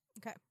worked.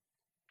 Okay.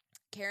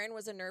 Karen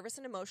was a nervous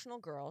and emotional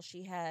girl.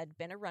 She had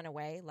been a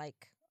runaway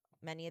like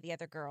many of the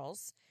other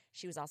girls.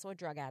 She was also a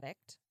drug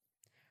addict.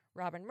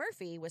 Robin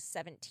Murphy was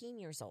 17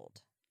 years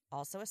old,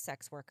 also a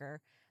sex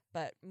worker,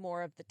 but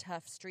more of the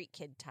tough street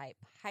kid type,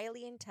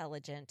 highly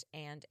intelligent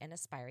and an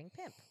aspiring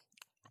pimp.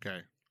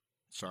 Okay.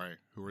 Sorry.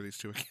 Who are these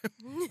two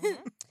again?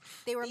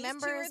 They were These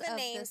members two are the of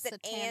names the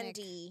that satanic...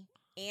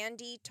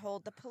 Andy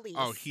told the police.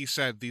 Oh, he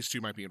said these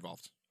two might be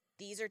involved.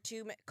 These are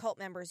 2 cult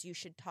members you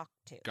should talk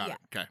to. Got Yeah. it.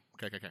 Okay.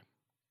 Right.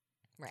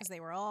 Because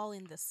they were all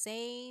in the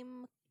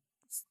same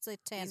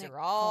satanic These are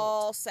cult.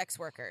 all sex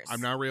workers.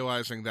 I'm now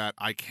realizing that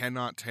I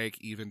cannot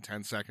take even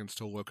 10 seconds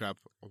to look up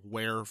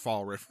where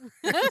Fall River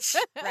is,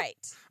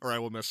 Right. or I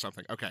will miss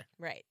something. Okay.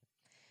 Right.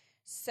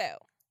 So,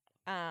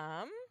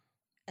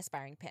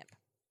 aspiring pimp.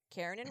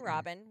 Karen and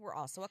Robin were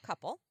also a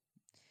couple.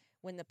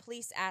 When the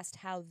police asked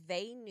how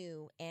they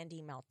knew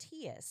Andy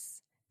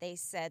Maltius, they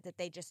said that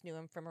they just knew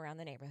him from around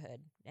the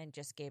neighborhood and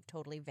just gave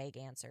totally vague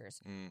answers.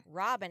 Mm.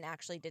 Robin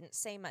actually didn't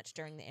say much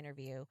during the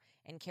interview,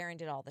 and Karen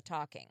did all the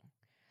talking.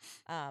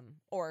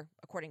 Or,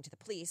 according to the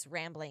police,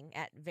 rambling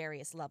at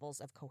various levels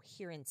of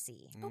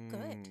coherency. Oh,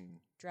 good. Mm.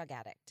 Drug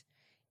addict.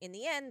 In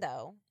the end,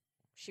 though,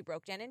 she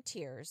broke down in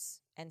tears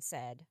and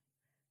said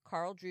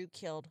Carl Drew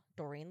killed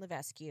Doreen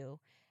Levesque,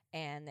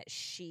 and that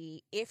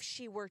if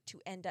she were to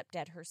end up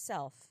dead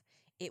herself,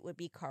 it would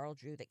be Carl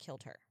Drew that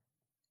killed her.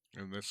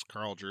 And this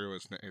Carl Drew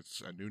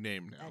it's a new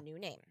name now. A new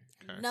name.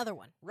 Okay. Another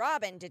one.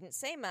 Robin didn't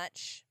say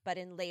much, but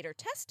in later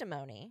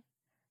testimony,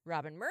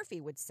 Robin Murphy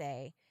would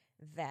say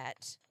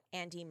that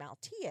Andy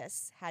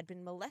Maltius had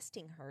been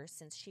molesting her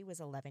since she was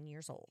 11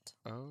 years old.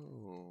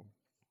 Oh.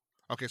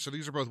 Okay, so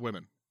these are both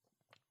women,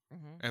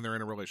 Mm-hmm. and they're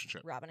in a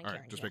relationship. Robin and All right,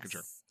 Karen. just yes. making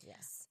sure.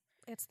 Yes.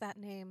 It's that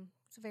name.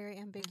 It's very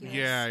ambiguous.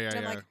 Yeah. And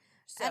I'm like,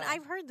 So, and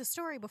I've heard the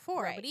story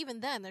before, Right. but even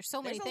then, there's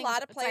so many there's things. a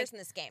lot of it's players like in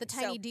this game. the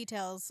tiny So,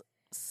 details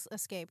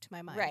escaped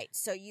my mind. right.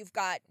 So you've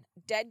got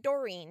dead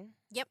Doreen.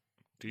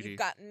 DD, You've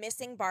got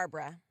missing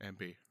Barbara.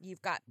 MB,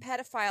 You've got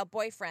pedophile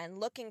boyfriend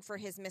looking for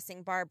his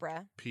missing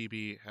Barbara.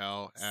 PB,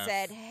 L, F,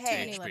 Said,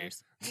 hey, Tiny THB.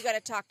 letters. You got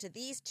to talk to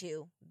these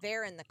 2.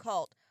 They're in the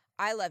cult.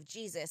 I love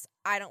Jesus.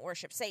 I don't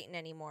worship Satan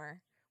anymore.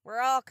 We're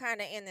all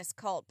kind of in this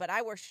cult, but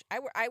I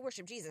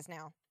worship Jesus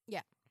now.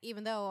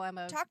 Even though I'm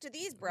a Talk to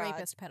these broads.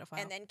 rapist pedophile.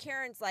 And then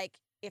Karen's like,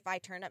 if I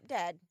turn up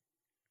dead,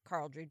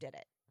 Carl Drew did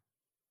it.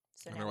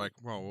 So And now they're like,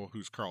 well,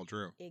 who's Carl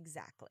Drew?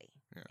 exactly.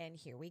 Yeah. And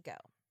here we go.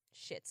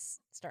 Shit's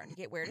starting to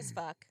get weird as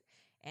fuck.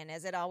 And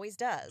as it always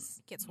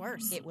does, gets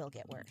worse. it will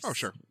get worse. Oh,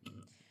 sure.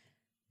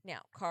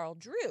 Now, Carl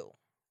Drew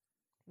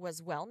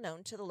was well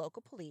known to the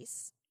local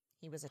police.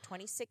 He was a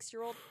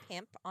 26-year-old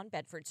pimp on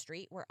Bedford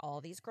Street where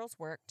all these girls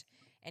worked,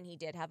 and he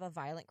did have a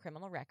violent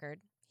criminal record.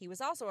 He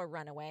was also a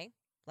runaway,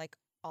 like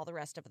all the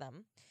rest of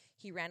them.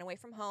 He ran away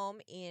from home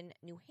in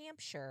New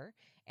Hampshire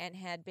and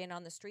had been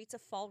on the streets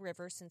of Fall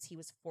River since he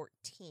was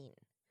 14.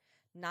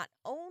 Not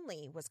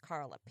only was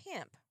Carl a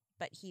pimp,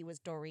 but he was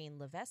Doreen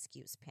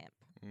Levesque's pimp.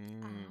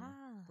 Mm. Ah.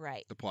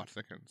 Right. The plot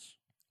thickens.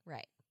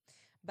 Right.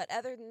 But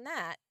other than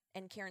that,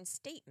 and Karen's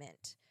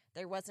statement,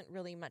 there wasn't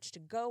really much to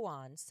go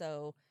on.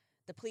 So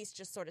the police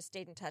just sort of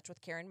stayed in touch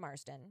with Karen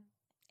Marsden,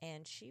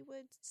 and she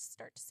would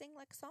start to sing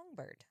like a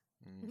songbird.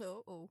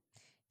 No.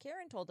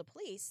 Karen told the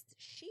police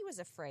she was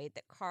afraid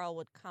that Carl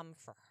would come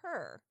for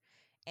her,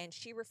 and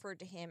she referred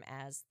to him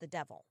as the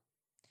devil.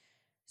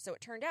 So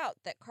it turned out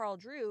that Carl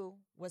Drew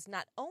was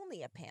not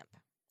only a pimp,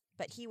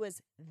 but he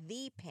was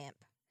the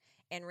pimp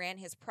and ran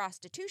his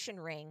prostitution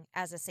ring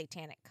as a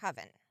satanic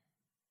coven.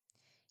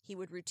 He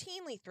would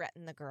routinely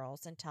threaten the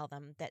girls and tell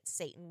them that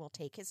Satan will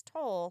take his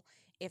toll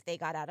if they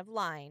got out of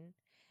line,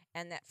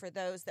 and that for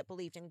those that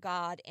believed in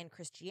God and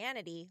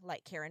Christianity,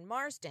 like Karen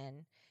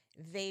Marsden,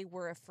 they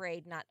were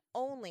afraid not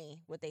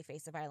only would they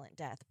face a violent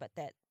death, but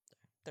that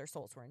their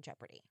souls were in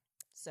jeopardy.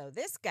 So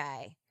this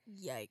guy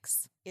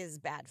Yikes. is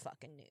bad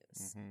fucking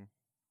news. Mm-hmm.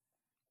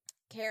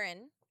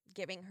 Karen,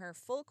 giving her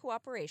full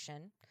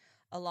cooperation,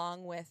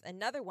 along with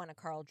another one of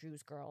Carl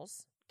Drew's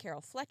girls,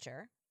 Carol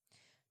Fletcher,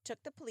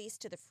 took the police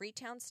to the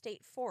Freetown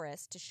State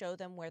Forest to show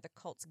them where the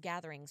cult's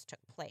gatherings took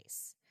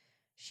place.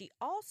 She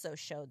also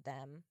showed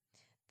them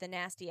the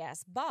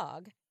nasty-ass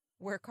bog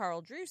where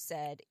Carl Drew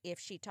said if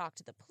she talked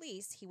to the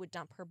police, he would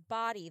dump her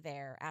body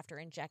there after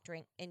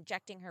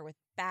injecting her with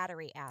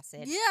battery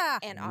acid Yeah.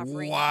 and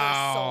offering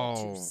Wow. her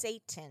soul to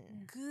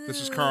Satan. This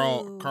is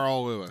Carl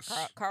Lewis.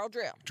 Carl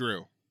Drew.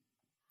 Drew.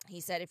 He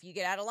said, if you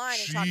get out of line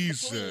and talk to the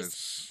police,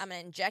 Jesus. I'm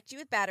going to inject you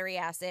with battery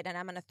acid, and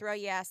I'm going to throw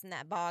your ass in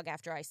that bog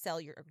after I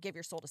give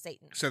your soul to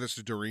Satan. Said this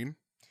to Doreen?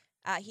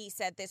 He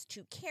said this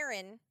to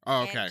Karen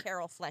Oh, okay. and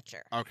Carol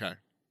Fletcher, Okay.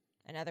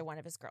 another one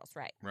of his girls,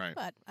 right? Right.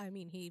 But, I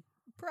mean, he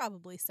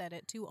probably said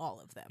it to all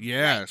of them.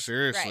 Yeah, Right,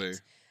 seriously.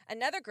 Right.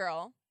 Another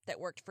girl that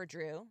worked for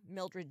Drew,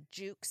 Mildred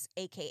Jukes,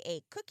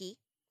 a.k.a. Cookie,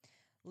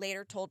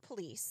 later told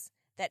police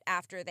that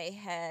after they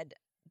had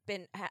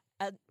been...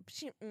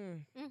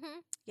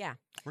 Mm-hmm.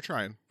 We're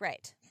trying.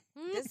 Right.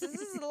 This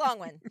is a long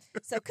one.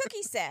 So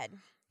Cookie said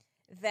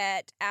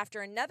that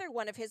after another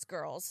one of his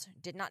girls,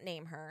 did not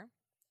name her,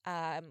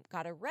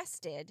 got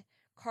arrested,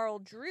 Carl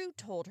Drew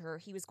told her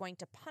he was going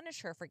to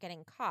punish her for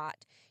getting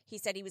caught. He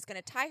said he was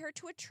going to tie her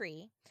to a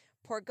tree,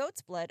 pour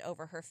goat's blood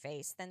over her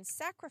face, then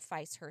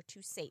sacrifice her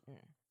to Satan.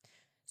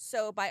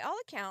 So by all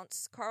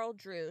accounts, Carl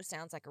Drew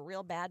sounds like a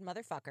real bad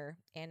motherfucker,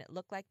 and it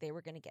looked like they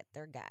were going to get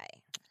their guy.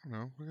 I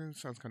don't know. It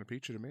sounds kind of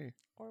peachy to me.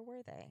 Or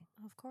were they?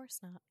 Of course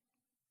not.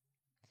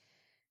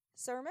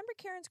 So remember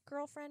Karen's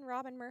girlfriend,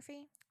 Robin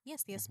Murphy?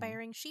 Yes, the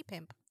aspiring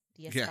she-pimp.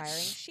 The aspiring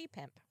Yes.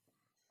 she-pimp.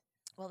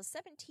 Well, the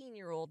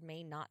 17-year-old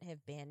may not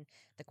have been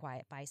the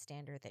quiet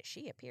bystander that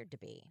she appeared to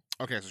be.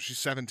 Okay, so she's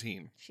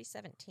 17. She's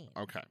 17.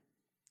 Okay.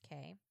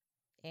 Okay.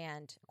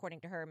 And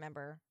according to her,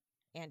 remember,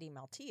 Andy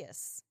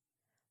Maltius,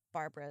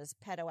 Barbara's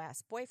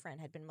pedo-ass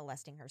boyfriend, had been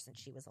molesting her since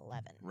she was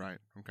 11. Right.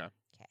 Okay.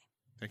 Okay.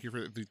 Thank you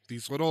for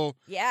these little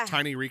Yeah.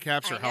 tiny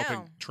recaps I are helping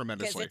know,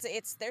 tremendously.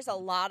 Because there's a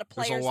lot of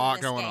There's players a lot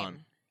in this going game.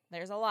 on.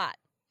 There's a lot.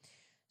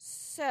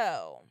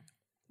 So,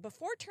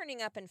 before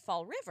turning up in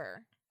Fall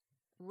River,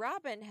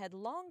 Robin had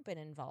long been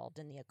involved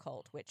in the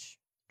occult, which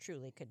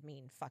truly could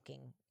mean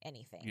fucking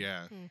anything.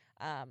 Yeah.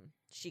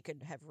 She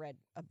could have read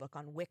a book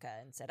on Wicca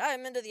and said,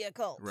 I'm into the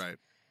occult. Right.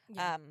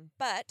 Yeah.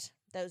 But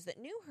those that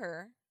knew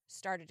her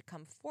started to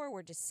come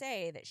forward to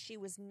say that she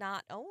was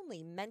not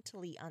only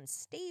mentally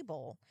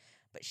unstable,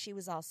 but she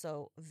was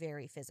also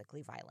very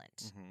physically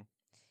violent. Hmm.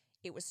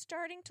 It was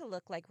starting to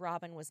look like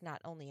Robin was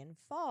not only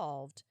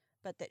involved,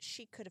 but that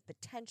she could have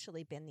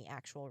potentially been the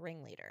actual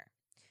ringleader.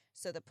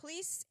 So the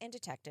police and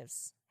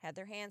detectives had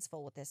their hands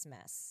full with this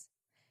mess.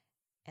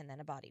 And then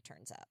a body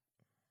turns up.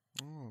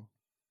 Oh.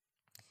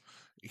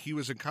 He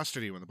was in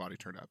custody when the body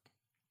turned up.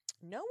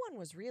 No one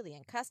was really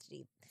in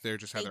custody. They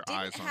just had They their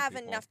eyes didn't on have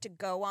people. enough to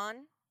go on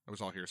It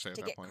was all hearsay at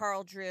to that get point.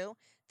 Carl Drew.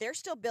 They're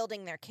still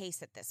building their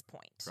case at this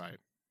point. Right.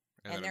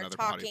 And then they're another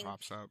body talking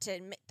pops up.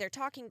 They're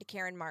talking to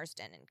Karen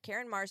Marsden, and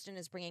Karen Marsden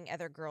is bringing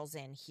other girls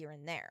in here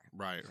and there.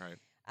 Right, right.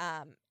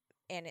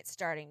 And it's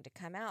starting to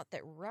come out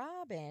that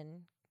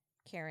Robin,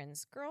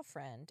 Karen's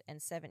girlfriend and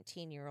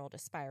 17-year-old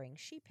aspiring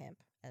she-pimp,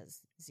 as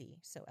Z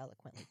so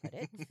eloquently put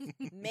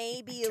it,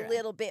 may be a Try.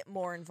 little bit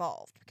more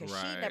involved because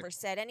she Right. never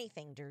said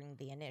anything during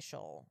the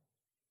initial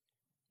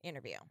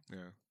interview.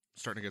 Yeah.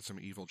 Starting to get some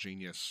evil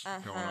genius Uh-huh.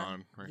 going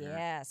on right here.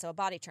 Yeah, so a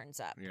body turns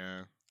up.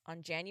 Yeah.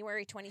 On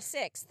January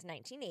 26th,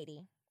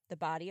 1980, the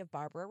body of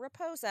Barbara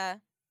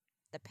Raposa,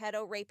 the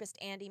pedo-rapist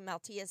Andy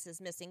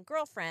Maltius' missing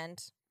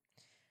girlfriend,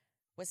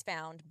 was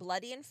found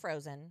bloody and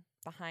frozen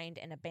behind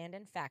an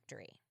abandoned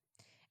factory.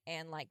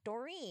 And like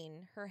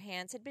Doreen, her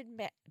hands had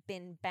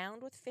been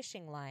bound with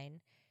fishing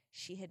line.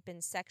 She had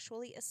been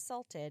sexually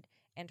assaulted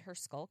and her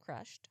skull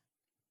crushed.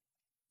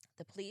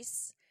 The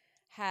police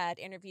had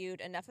interviewed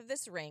enough of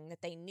this ring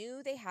that they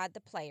knew they had the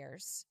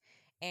players,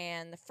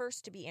 and the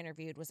first to be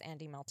interviewed was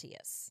Andy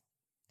Maltius.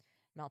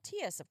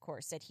 Maltius, of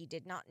course, said he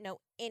did not know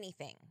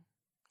anything.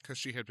 Because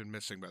she had been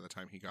missing by the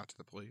time he got to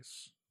the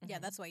police. Yeah,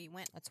 Mhm. that's why you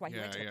went. That's why he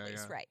went to the Yeah, police,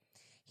 yeah. right.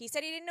 He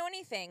said he didn't know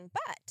anything,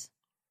 but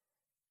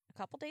a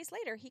couple days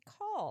later, he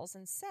calls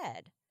and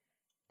said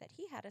that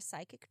he had a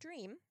psychic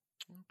dream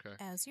Okay.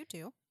 As you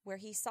do. where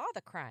he saw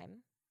the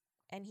crime,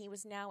 and he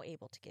was now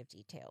able to give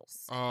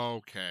details.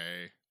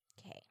 Okay.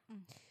 Okay.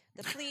 Mm.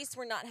 The police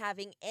were not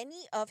having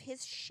any of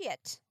his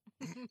shit,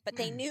 but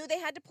they knew they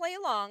had to play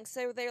along,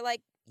 so they're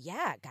like,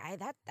 yeah, guy,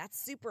 that's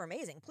super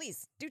amazing.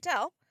 Please, do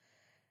tell.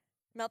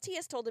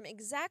 Maltius told him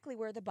exactly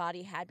where the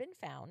body had been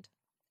found,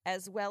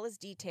 as well as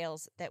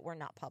details that were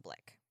not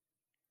public.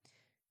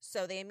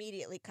 So they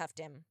immediately cuffed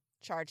him,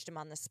 charged him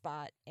on the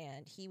spot,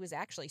 and he was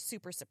actually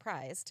super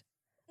surprised.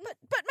 But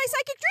my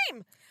psychic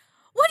dream!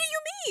 What do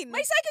you mean?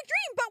 My psychic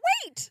dream, but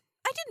wait!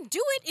 I didn't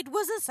do it. It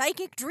was a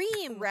psychic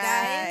dream,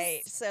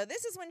 Right. guys. So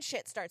this is when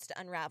shit starts to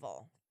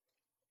unravel.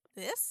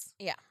 This?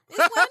 Yeah.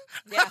 This one?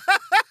 Yeah.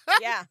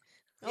 Yeah.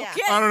 Yeah.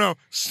 Okay. I don't know.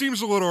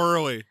 Seems a little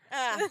early.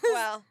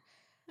 Well,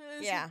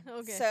 yeah.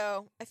 Okay.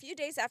 So a few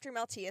days after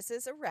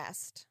Maltius's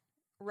arrest,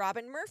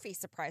 Robin Murphy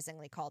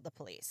surprisingly called the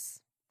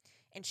police,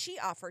 and she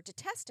offered to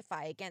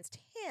testify against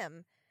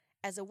him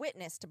as a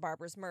witness to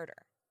Barbara's murder.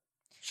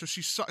 So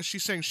she's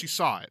saying she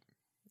saw it.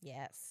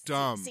 Yes.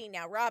 Dumb. See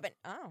now, Robin.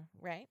 Oh,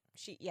 right.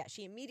 She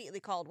immediately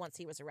called once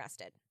he was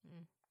arrested.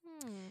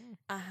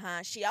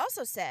 She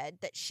also said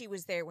that she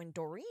was there when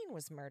Doreen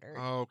was murdered,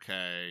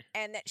 Okay.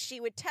 and that she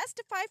would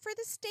testify for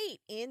the state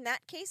in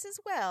that case as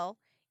well,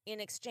 in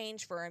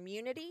exchange for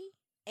immunity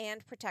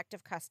and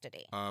protective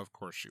custody. Of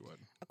course she would.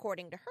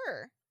 According to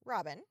her,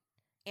 Robin,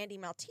 Andy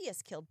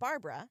Maltius killed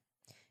Barbara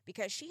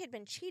because she had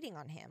been cheating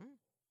on him.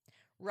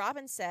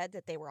 Robin said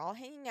that they were all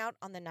hanging out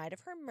on the night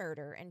of her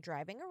murder and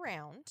driving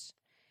around,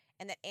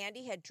 and that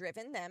Andy had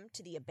driven them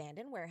to the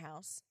abandoned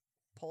warehouse,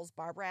 pulls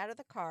Barbara out of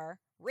the car,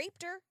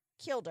 raped her,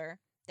 killed her,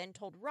 then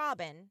told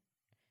Robin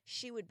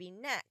she would be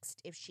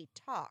next if she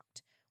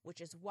talked, which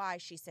is why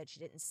she said she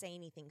didn't say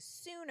anything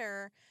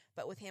sooner,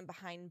 but with him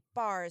behind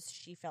bars,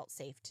 she felt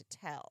safe to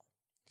tell.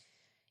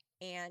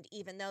 And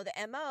even though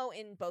the MO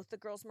in both the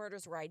girls'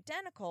 murders were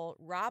identical,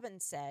 Robin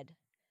said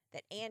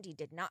that Andy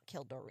did not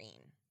kill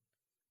Doreen.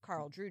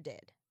 Carl Drew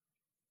did.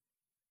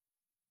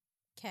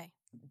 Okay.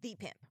 The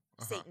pimp.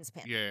 Uh-huh. Satan's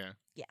pimp. Yeah.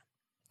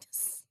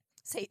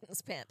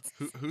 Satan's pimp.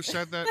 Who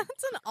said that?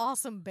 That's an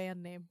awesome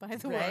band name, by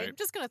the way. Right. I'm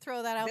just going to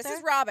throw that out This there.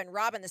 is Robin.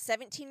 Robin, the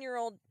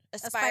 17-year-old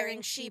aspiring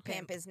Aspiring she-pimp,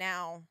 she-pimp. is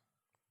now...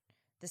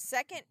 The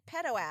second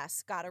pedo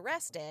ass got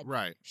arrested,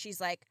 Right.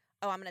 she's like,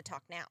 oh, I'm going to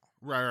talk now.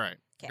 Right.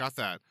 'Kay. Got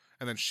that.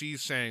 And then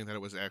she's saying that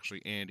it was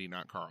actually Andy,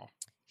 not Carl.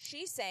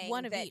 She's saying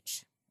one of that,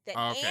 each. that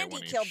Okay, Andy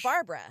one killed each.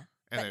 Barbara,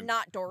 And but then-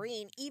 not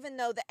Doreen, even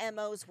though the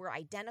MOs were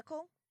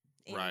identical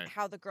in Right.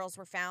 how the girls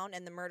were found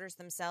and the murders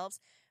themselves.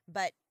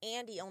 But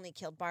Andy only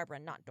killed Barbara,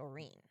 not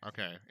Doreen.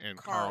 Okay. And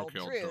Carl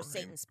killed Drew, Doreen.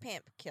 Satan's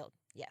pimp, killed.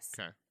 Yes.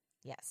 Okay.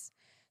 Yes.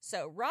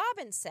 So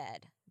Robin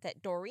said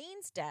that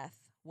Doreen's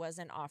death was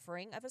an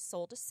offering of a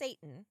soul to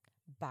Satan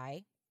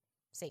by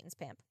Satan's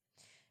pimp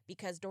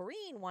because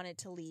Doreen wanted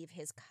to leave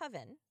his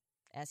coven,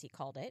 as he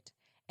called it,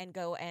 and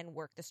go and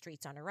work the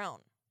streets on her own.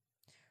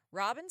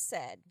 Robin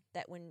said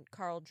that when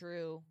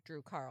Drew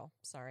Carl.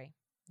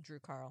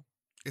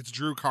 It's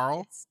Drew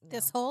Carl?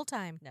 This whole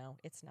time. No,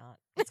 it's not.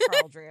 It's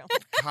Carl Drew.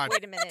 God.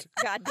 Wait a minute.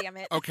 God damn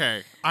it.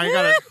 Okay.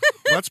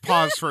 Let's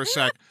pause for a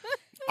sec.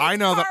 I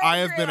know that Carl I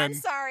have Drew, been I'm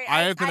sorry.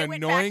 I have been went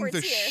annoying the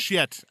backwards here.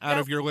 shit out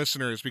Nope. of your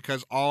listeners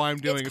because all I'm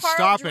doing is Carl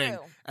stopping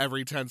Drew.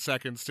 every 10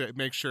 seconds to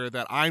make sure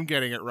that I'm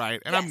getting it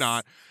right, and I'm Yes.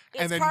 not.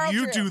 It's And then Carl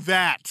you Drew. do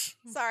that.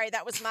 Sorry,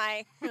 that was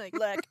my Like,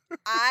 look.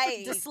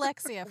 I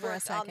dyslexia for a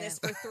worked on second. this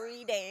for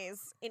 3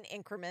 days in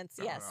increments.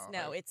 No, Yes,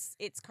 no, no, it's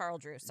Carl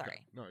Drew.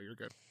 Sorry. No, you're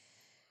good.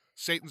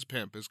 Satan's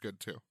pimp is good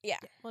too. Yeah.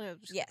 Well,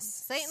 just- Yes.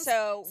 Satan's,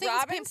 so Satan's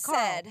Robin pimp Carl.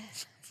 said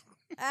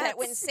that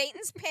when That's-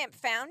 Satan's pimp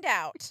found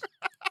out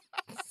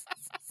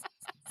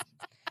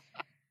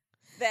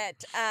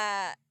that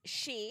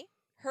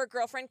her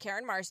girlfriend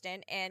Karen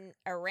Marsden, and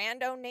a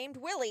rando named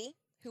Willie,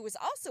 who was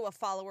also a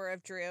follower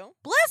of Drew,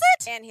 Bless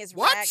it! and his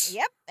What?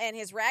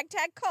 his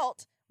ragtag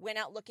cult went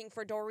out looking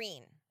for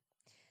Doreen.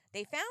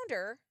 They found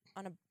her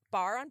on a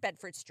bar on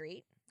Bedford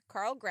Street.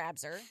 Carl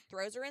grabs her,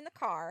 throws her in the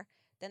car.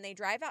 Then they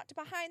drive out to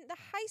behind the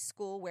high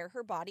school where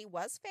her body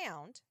was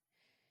found.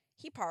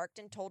 He parked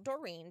and told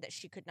Doreen that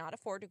she could not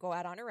afford to go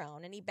out on her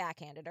own, and he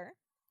backhanded her.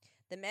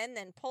 The men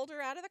then pulled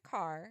her out of the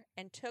car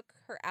and took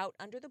her out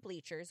under the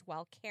bleachers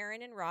while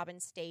Karen and Robin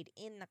stayed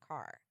in the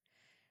car.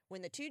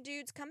 When the two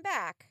dudes come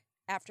back,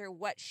 after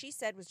what she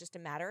said was just a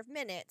matter of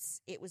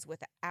minutes, it was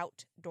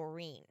without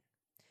Doreen.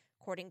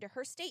 According to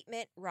her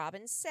statement,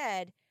 Robin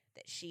said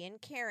that she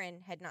and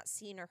Karen had not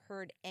seen or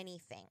heard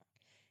anything.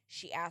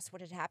 She asked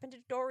what had happened to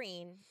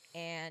Doreen,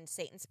 and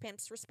Satan's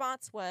pimp's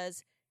response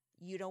was,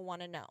 "You don't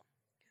want to know."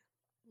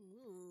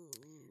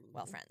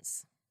 Well,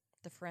 friends,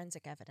 the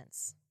forensic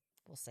evidence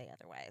will say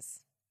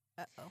otherwise.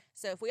 Uh-oh.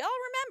 So if we all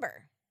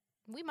remember,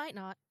 We might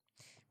not.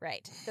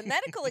 right, the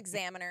medical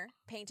examiner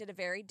painted a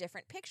very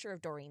different picture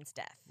of Doreen's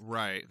death.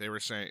 Right. They were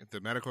saying the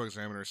medical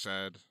examiner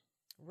said,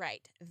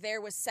 Right,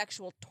 there was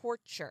sexual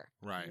torture,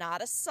 right.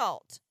 not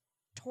assault,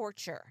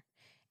 torture.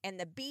 And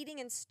the beating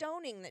and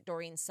stoning that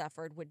Doreen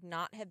suffered would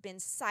not have been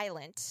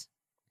silent.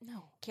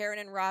 No. Karen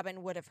and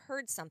Robin would have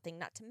heard something,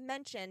 not to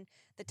mention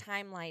the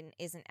timeline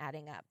isn't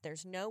adding up.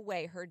 There's no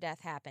way her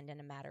death happened in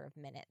a matter of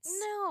minutes.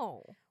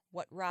 No.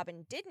 What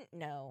Robin didn't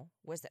know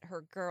was that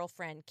her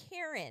girlfriend,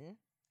 Karen,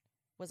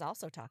 was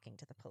also talking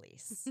to the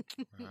police.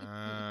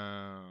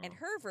 Oh. And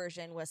her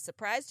version was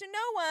surprise to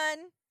no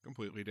one.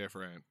 Completely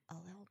different. A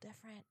little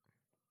different.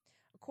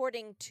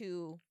 According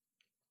to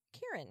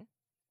Karen,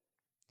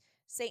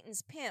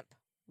 Satan's pimp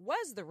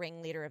was the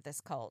ringleader of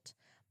this cult,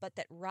 but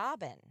that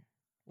Robin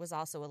was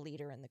also a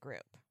leader in the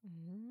group.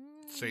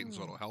 Satan's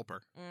little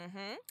helper.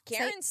 Mm-hmm.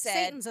 Karen said...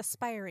 Satan's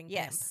aspiring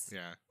Yes.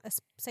 Yeah. pimp.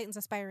 Satan's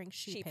aspiring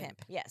she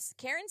pimp. Yes.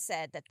 Karen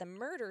said that the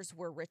murders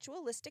were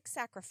ritualistic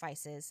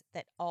sacrifices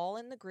that all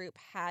in the group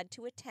had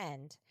to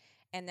attend,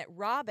 and that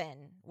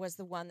Robin was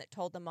the one that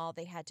told them all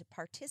they had to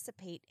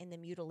participate in the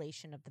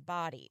mutilation of the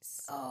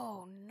bodies.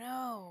 Oh,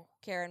 no.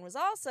 Karen was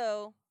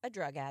also a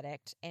drug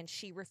addict, and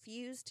she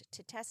refused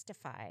to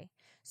testify,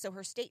 so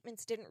her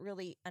statements didn't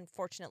really,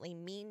 unfortunately,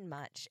 mean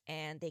much,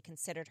 and they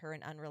considered her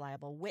an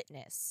unreliable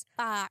witness.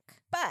 Fuck.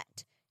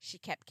 But she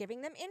kept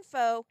giving them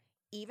info,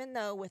 even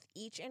though with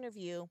each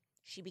interview,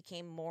 she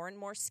became more and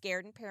more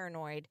scared and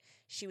paranoid.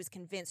 She was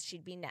convinced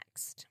she'd be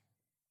next.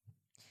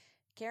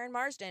 Karen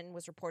Marsden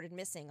was reported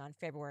missing on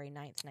February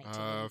 9th,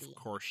 1980. Of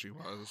course she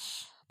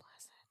was.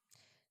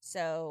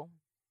 So,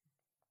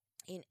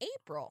 in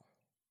April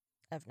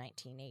of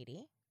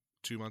 1980,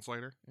 2 months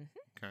later? Mhm.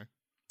 Okay.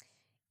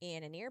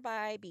 in a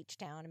nearby beach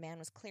town, a man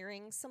was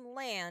clearing some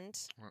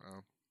land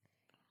Uh-oh.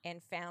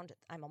 and found,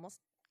 I'm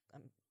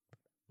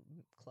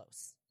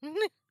close,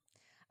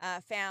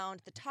 found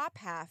the top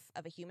half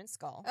of a human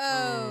skull.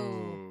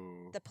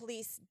 Oh. The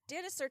police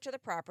did a search of the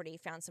property,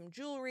 found some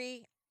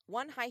jewelry,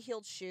 one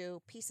high-heeled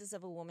shoe, pieces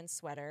of a woman's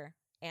sweater,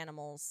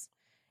 animals,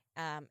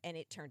 and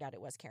it turned out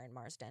it was Karen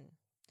Marsden.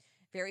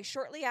 Very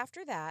shortly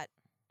after that,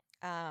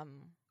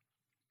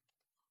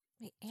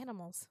 Wait,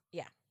 animals.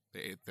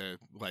 They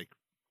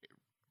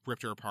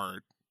ripped her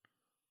apart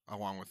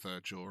along with the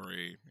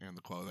jewelry and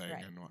the clothing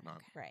Right. and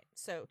whatnot. right,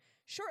 so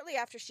shortly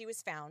after she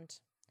was found,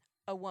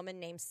 a woman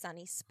named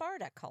Sunny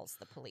Sparta calls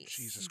the police.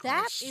 Jesus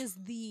That Christ. is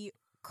the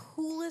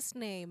coolest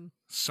name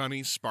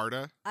Sunny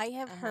Sparta. I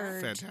have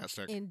heard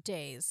Fantastic. in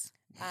days.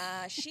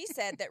 She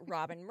said that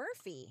Robin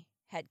Murphy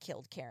had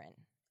killed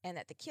Karen and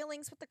that the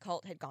killings with the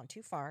cult had gone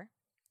too far.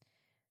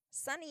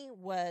 Sunny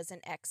was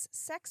an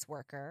ex-sex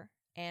worker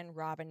and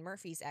Robin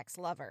Murphy's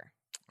ex-lover.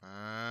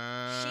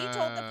 She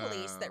told the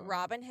police that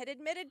Robin had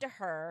admitted to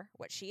her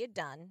what she had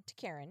done to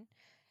Karen,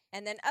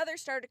 and then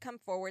others started to come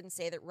forward and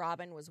say that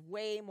Robin was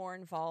way more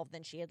involved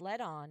than she had let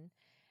on,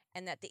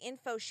 and that the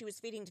info she was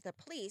feeding to the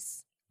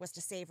police was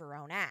to save her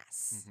own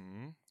ass.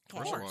 Mm-hmm. Of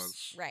Okay. course it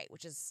was. Right,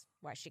 which is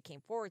why she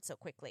came forward so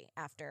quickly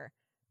after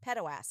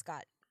Pedo Ass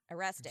got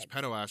arrested. This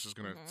pedo ass is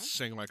going to Mhm.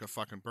 sing like a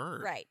fucking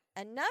bird. Right.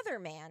 Another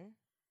man,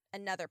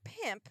 another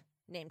pimp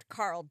named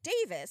Carl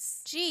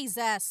Davis,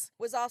 Jesus.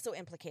 was also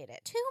implicated.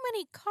 Too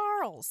many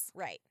Carls.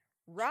 Right.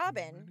 Too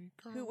Robin,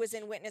 many who was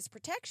girls. in witness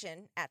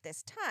protection at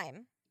this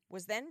time,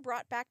 was then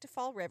brought back to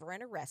Fall River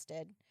and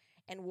arrested,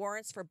 and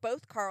warrants for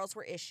both Carls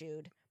were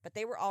issued, but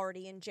they were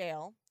already in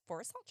jail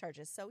for assault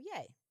charges, so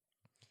yay.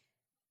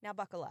 Now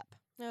buckle up.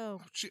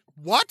 Oh. Oh,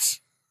 what?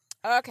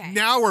 Okay.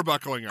 Now we're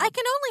buckling up. I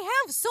can only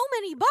have so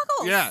many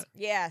buckles. Yeah.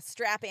 Yeah,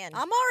 strap in.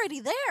 I'm already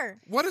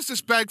there. What is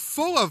this bag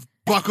full of?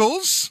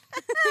 Buckles?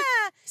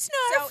 Snarf.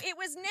 So it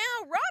was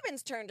now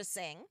Robin's turn to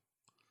sing,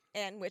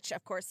 and which,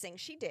 of course, sing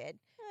she did.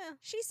 Yeah.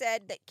 She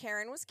said that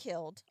Karen was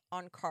killed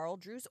on Carl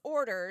Drew's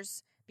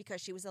orders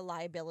because she was a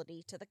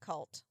liability to the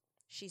cult.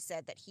 She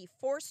said that he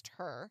forced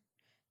her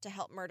to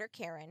help murder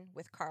Karen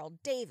with Carl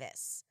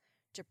Davis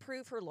to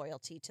prove her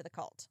loyalty to the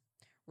cult.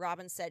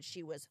 Robin said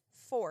she was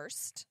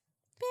forced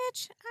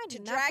Bitch, I to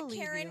did not drag believe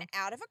Karen you.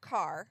 out of a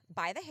car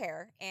by the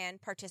hair and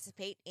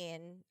participate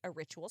in a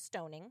ritual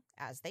stoning,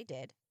 as they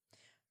did.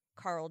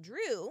 Carl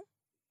Drew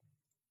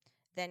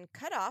then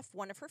cut off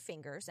one of her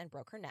fingers and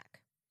broke her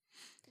neck.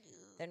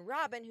 Then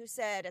Robin, who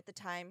said at the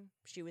time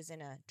she was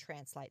in a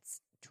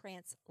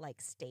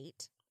trance-like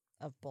state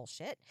of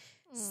bullshit,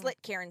 slit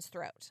Karen's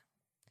throat.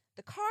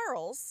 The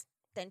Carls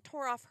then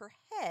tore off her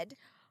head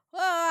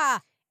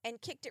Ah! and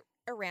kicked it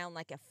around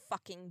like a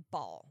fucking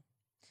ball.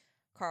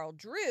 Carl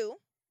Drew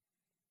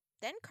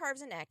then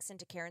carves an X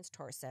into Karen's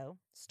torso,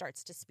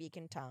 starts to speak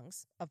in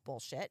tongues of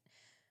bullshit.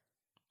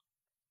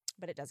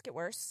 But it does get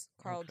worse.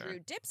 Carl Okay. Drew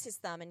dips his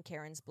thumb in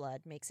Karen's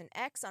blood, makes an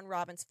X on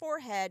Robin's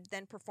forehead,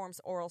 then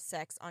performs oral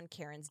sex on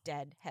Karen's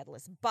dead,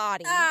 headless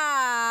body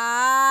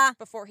Ah!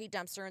 before he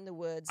dumps her in the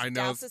woods, I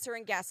know- douses her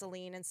in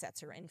gasoline, and sets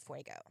her in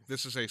fuego.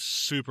 This is a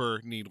super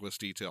needless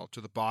detail.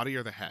 To the body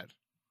or the head?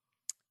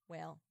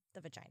 Well,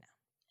 the vagina.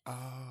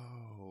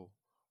 Oh.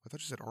 I thought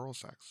you said oral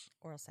sex.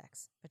 Oral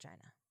sex,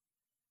 vagina.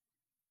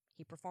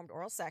 He performed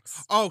oral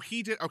sex. Oh,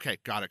 he did. Okay,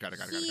 got it.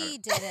 He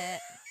did it.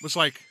 Was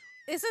like,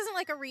 This isn't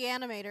like a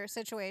reanimator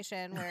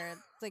situation where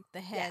like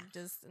the head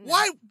just.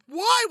 No.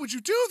 why would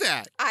you do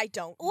that? I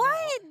don't know.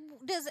 Why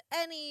does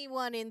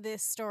anyone in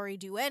this story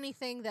do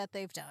anything that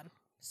they've done?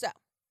 So,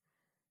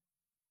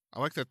 I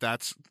like that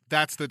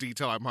that's the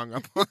detail I'm hung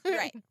up on.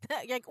 right.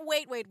 Like,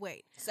 wait.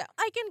 So,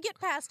 I can get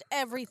past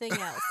everything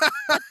else.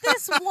 But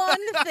this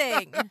one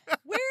thing.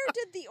 where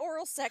did the oral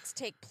oral sex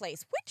take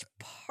place? Which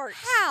part?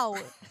 How?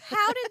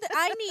 How did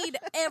I need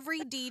every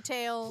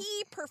detail?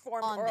 He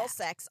performed on oral that.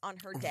 sex on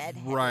her dead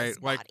Right,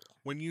 headless like body.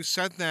 when you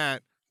said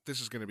that,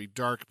 this is going to be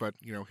dark, but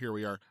here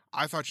we are.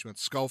 I thought you meant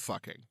skull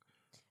fucking.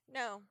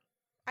 No.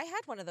 I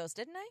had one of those,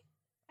 didn't I?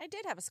 I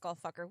did have a skull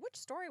fucker. Which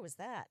story was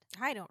that?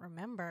 I don't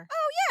remember.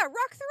 Oh, yeah,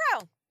 Rock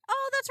Thoreau.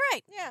 Oh, that's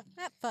right. Yeah.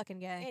 That fucking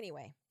guy.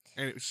 Anyway.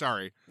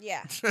 Sorry,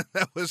 Yeah.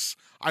 that was.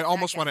 I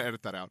almost Okay. want to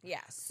edit that out.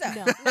 Yeah. So,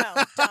 No.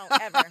 no,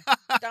 don't ever.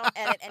 Don't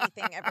edit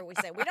anything ever we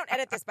say. We don't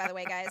edit this, by the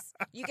way, guys.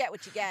 You get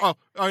what you get. Oh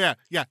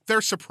yeah.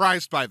 They're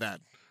surprised by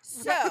that.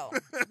 So,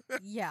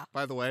 Yeah.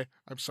 By the way,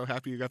 I'm so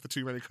happy you got the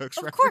Too Many Cooks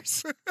Of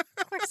reference. course.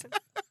 Of course.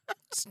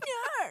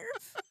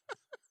 Snarf.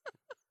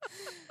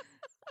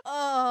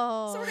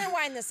 Oh. so we're going to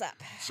wind this up.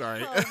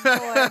 Sorry. Oh,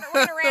 boy.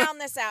 We're going to round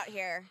this out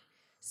here.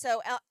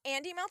 So,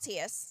 Andy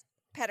Maltius,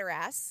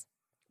 Pederass,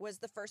 was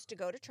the first to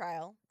go to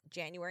trial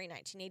January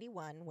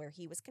 1981, where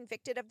he was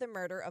convicted of the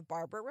murder of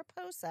Barbara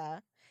Raposa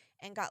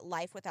and got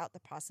life without the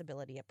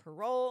possibility of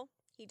parole.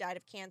 He died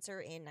of cancer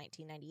in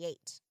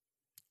 1998.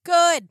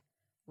 Good.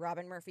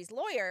 Robin Murphy's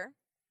lawyer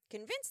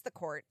convinced the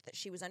court that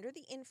she was under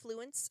the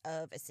influence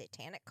of a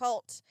satanic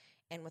cult,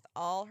 and with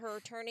all her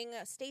turning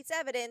state's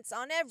evidence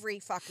on every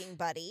fucking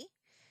buddy,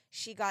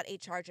 she got a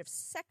charge of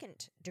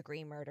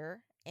second-degree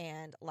murder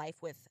and life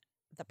with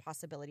the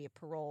possibility of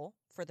parole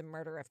for the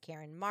murder of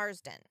Karen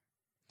Marsden.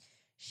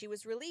 She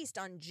was released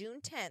on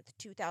June 10th,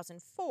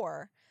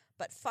 2004,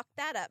 but fucked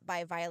that up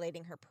by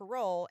violating her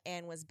parole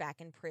and was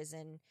back in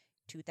prison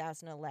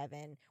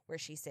 2011, where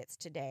she sits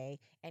today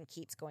and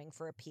keeps going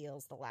for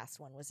appeals. The last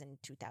one was in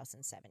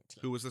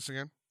 2017. Who was this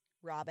again?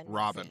 Robin.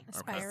 Robin. Murphy,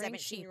 Okay. Aspiring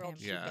 17-year-old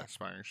sheep Yeah, sheep.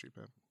 aspiring sheep.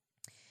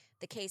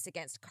 The case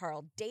against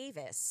Carl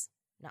Davis,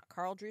 not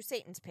Carl Drew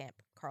Satan's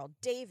pimp, Carl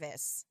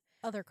Davis,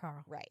 Other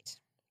Carl. right,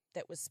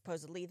 that was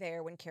supposedly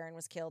there when Karen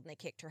was killed and they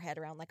kicked her head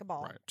around like a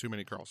ball. Right. Too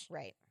many curls.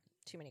 Right.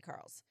 Too many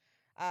Carls.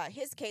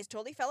 His case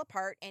totally fell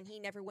apart and he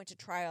never went to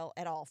trial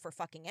at all for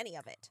fucking any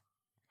of it.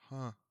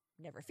 Huh.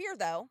 Never fear,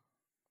 though,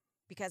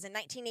 because in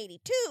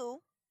 1982,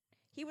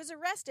 he was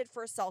arrested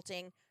for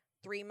assaulting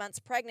 3 months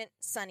pregnant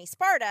Sunny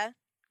Sparta.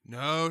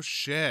 No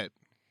shit.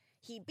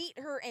 He beat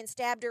her and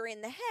stabbed her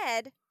in the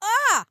head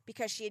Ah!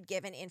 because she had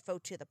given info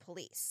to the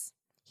police.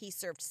 He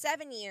served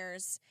 7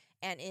 years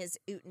and is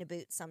oot and a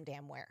boot some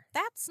damn where.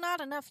 That's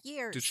not enough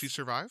years. Did she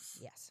survive?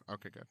 Yes.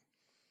 Okay, good.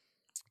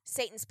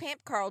 Satan's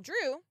pimp, Carl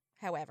Drew,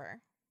 however,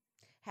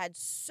 had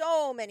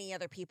so many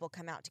other people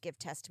come out to give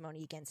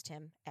testimony against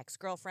him.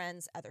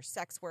 Ex-girlfriends, other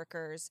sex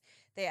workers.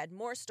 They had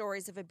more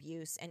stories of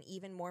abuse and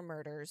even more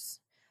murders.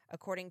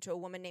 According to a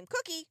woman named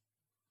Cookie,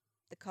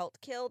 the cult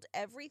killed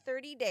every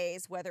 30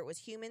 days, whether it was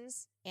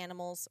humans,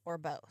 animals, or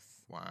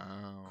both.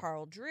 Wow.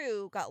 Carl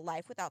Drew got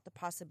life without the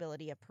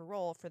possibility of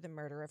parole for the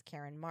murder of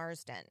Karen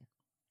Marsden.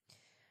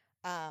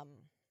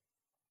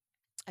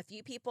 A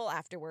few people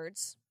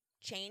afterwards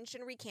changed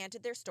and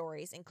recanted their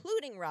stories,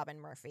 including Robin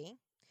Murphy,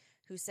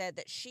 who said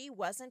that she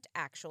wasn't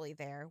actually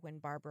there when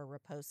Barbara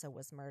Raposa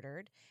was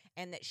murdered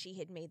and that she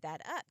had made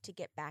that up to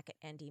get back at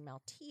Andy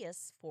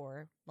Maltius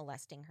for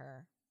molesting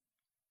her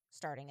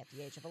starting at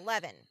the age of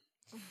 11.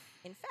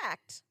 In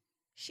fact,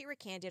 she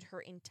recanted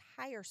her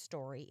entire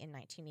story in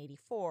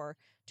 1984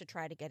 to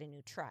try to get a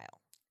new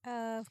trial.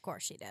 Of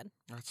course she did.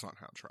 That's not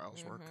how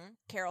trials work.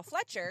 Carol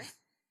Fletcher,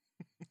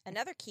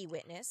 another key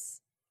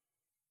witness,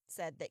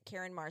 said that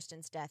Karen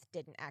Marsden's death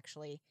didn't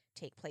actually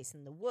take place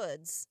in the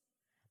woods,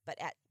 but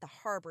at the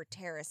Harbor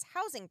Terrace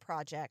housing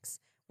projects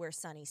where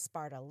Sunny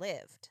Sparta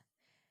lived.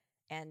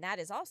 And that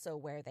is also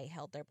where they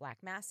held their black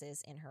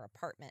masses, in her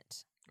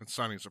apartment. It's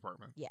Sonny's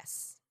apartment.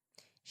 Yes.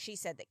 She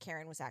said that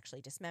Karen was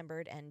actually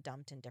dismembered and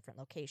dumped in different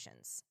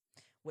locations,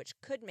 which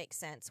could make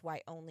sense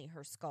why only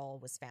her skull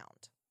was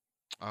found.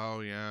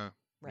 Oh, yeah.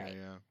 Right.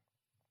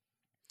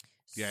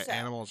 Yeah, So,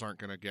 animals aren't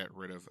going to get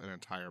rid of an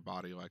entire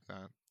body like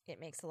that. it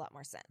makes a lot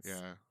more sense.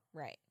 Yeah.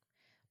 Right.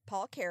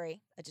 Paul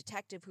Carey, a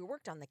detective who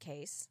worked on the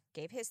case,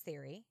 gave his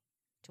theory,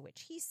 to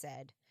which he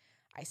said,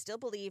 "I still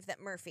believe that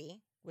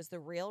Murphy was the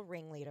real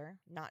ringleader,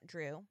 not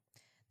Drew,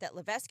 that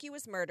Levesque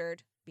was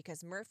murdered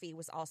because Murphy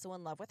was also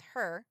in love with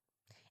her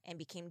and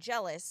became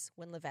jealous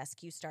when Levesque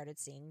started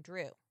seeing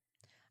Drew.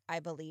 I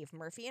believe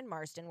Murphy and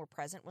Marsden were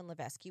present when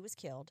Levesque was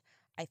killed.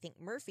 I think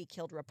Murphy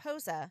killed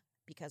Raposa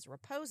because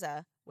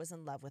Raposa was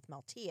in love with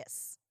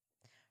Maltius."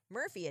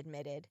 Murphy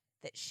admitted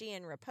that she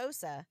and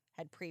Raposa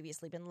had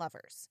previously been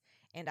lovers,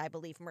 and I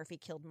believe Murphy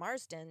killed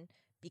Marsden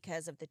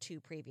because of the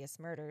 2 previous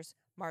murders.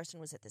 Marsden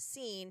was at the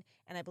scene,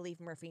 and I believe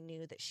Murphy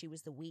knew that she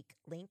was the weak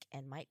link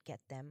and might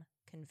get them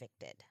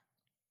convicted.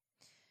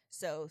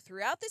 So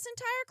throughout this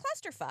entire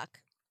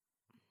clusterfuck,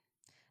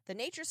 the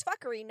nature's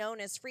fuckery known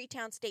as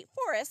Freetown State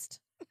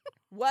Forest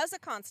was a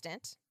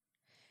constant,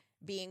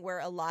 being where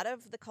a lot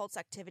of the cult's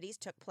activities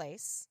took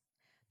place.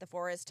 The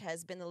forest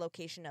has been the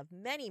location of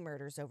many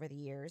murders over the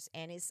years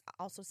and is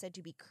also said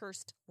to be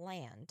cursed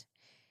land.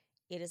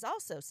 It is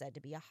also said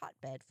to be a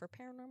hotbed for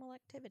paranormal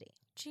activity.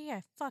 Gee,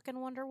 I fucking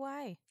wonder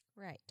why.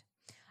 Right.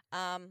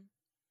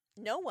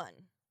 No one,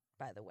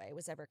 by the way,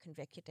 was ever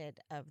convicted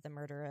of the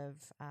murder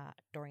of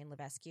Doreen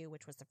Lebescu,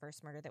 which was the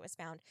first murder that was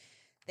found.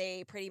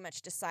 They pretty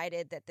much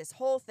decided that this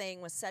whole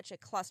thing was such a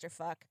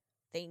clusterfuck.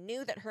 They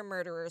knew that her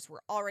murderers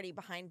were already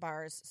behind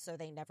bars, so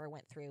they never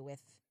went through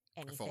with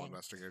anything. Full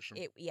investigation.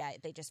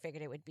 They just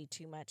figured it would be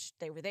too much.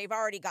 They've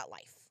already got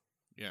life.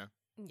 Yeah.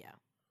 Yeah.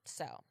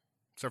 So,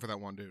 Except for that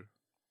one dude.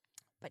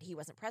 but he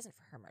wasn't present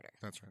for her murder.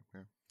 That's right.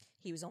 Yeah.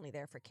 He was only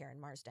there for Karen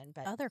Marsden,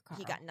 but Other Carl.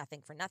 he got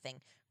nothing for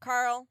nothing.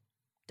 Carl,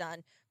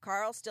 done.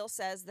 Carl still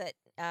says that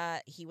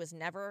there was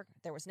never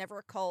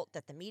a cult,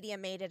 that the media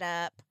made it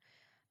up.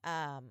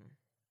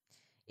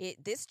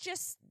 This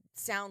just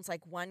sounds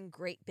like one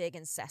great big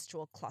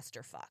incestual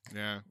clusterfuck.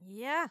 Yeah.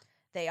 Yeah.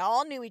 They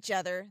all knew each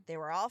other. They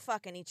were all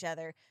fucking each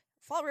other.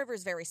 Fall River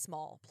is a very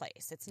small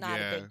place. It's not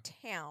Yeah. a big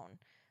town.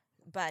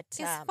 But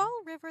Is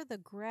Fall River the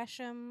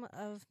Gresham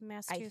of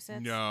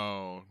Massachusetts?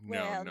 No.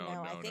 well,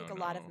 No. I think a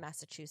lot of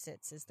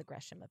Massachusetts is the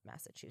Gresham of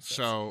Massachusetts.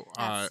 So,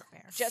 That's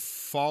fair. just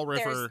Fall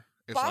River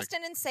is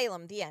Boston and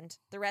Salem, the end.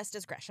 The rest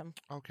is Gresham.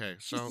 like, okay,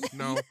 so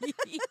no,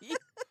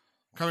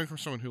 coming from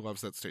someone who loves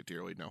that state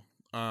dearly, no.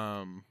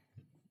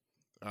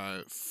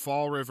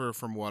 Fall River,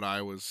 from what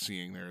I was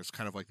seeing there, is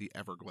kind of like the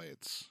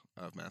Everglades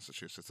of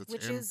Massachusetts. It's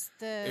Which in, is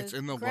the it's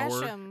in the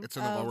Gresham lower, it's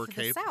in the lower of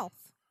Cape. the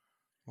South.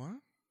 What?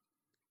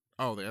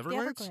 Oh, the The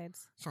Everglades?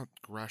 Everglades. It's not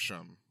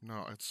Gresham.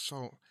 No, it's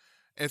so.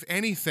 If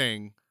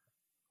anything,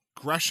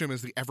 Gresham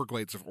is the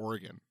Everglades of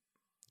Oregon.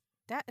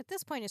 That at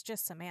this point is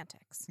just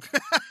semantics.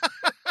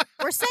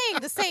 We're saying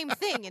the same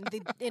thing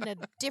in a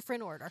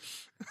different order.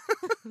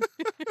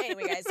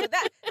 Anyway, guys, so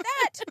that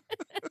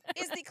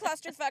is the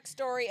clusterfuck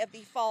story of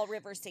the Fall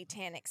River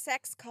Satanic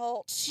Sex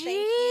Cult. Thank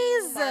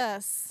you, Mark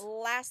Jesus.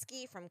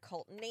 Lasky from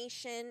Cult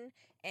Nation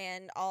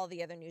and all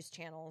the other news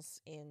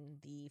channels in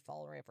the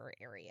Fall River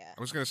area.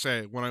 I was going to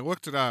say, when I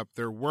looked it up,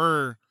 there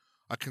were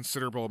a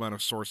considerable amount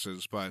of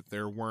sources, but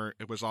there weren't.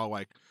 It was all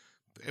like,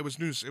 it was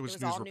news. It was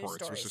was news all news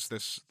reports. It was stories.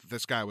 just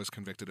this guy was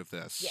convicted of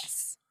this.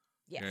 Yes.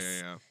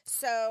 Yes. Yeah.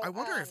 So I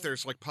wonder if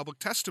there's like public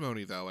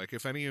testimony though, like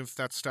if any of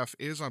that stuff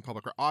is on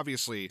public.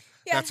 Obviously,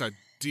 Yeah. that's a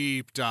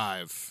deep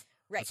dive.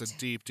 right. That's a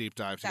deep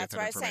dive to That's get that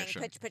why I was saying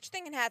information. put your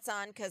thinking hats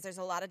on because there's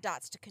a lot of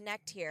dots to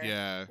connect here.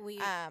 Yeah. We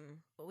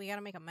We got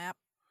to make a map.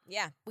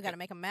 yeah. We got to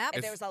make a map.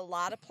 There was a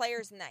lot of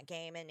players in that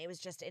game, and it was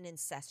just an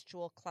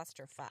incestual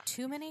clusterfuck.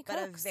 Too many But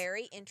cooks. a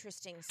very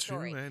interesting Too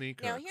story. many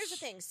Now, here's the cooks.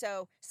 thing.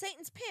 So,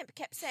 Satan's Pimp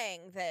kept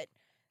saying that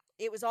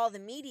it was all the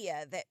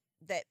media that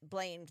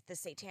blamed the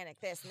satanic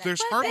this. And that.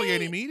 There's But hardly they-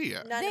 any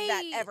media. None of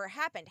that they- ever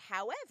happened.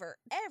 However,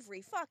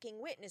 every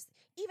fucking witness,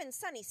 even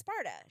Sunny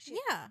Sparta,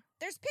 Yeah.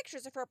 there's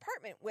pictures of her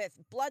apartment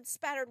with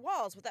blood-spattered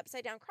walls with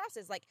upside-down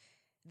crosses. Like,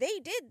 they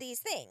did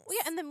these things. Well,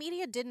 yeah, and the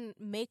media didn't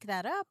make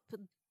that up.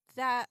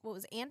 What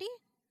was Andy?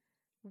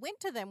 Went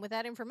to them with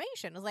that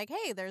information. It was like,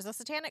 hey, there's a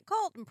satanic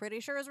cult I'm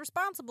pretty sure is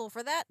responsible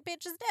for that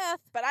bitch's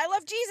death. But I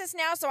love Jesus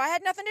now, so I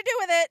had nothing to do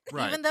with it.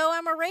 Right. Even though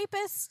I'm a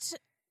rapist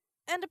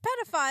and a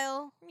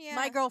pedophile, Yeah.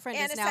 my girlfriend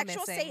And is a now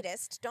sexual missing.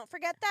 sadist. Don't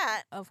forget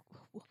that.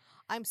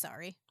 I'm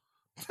sorry.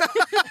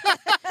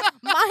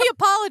 My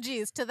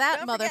apologies to that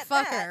Don't forget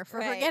motherfucker that, for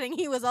right. forgetting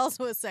he was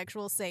also a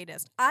sexual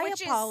sadist. I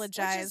Which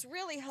apologize. is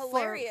really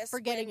hilarious. for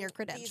getting when your These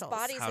credentials.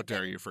 bodies How have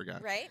dare been, you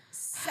forget? Right?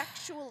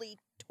 Sexually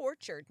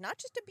tortured, not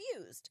just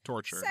abused.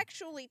 Torture.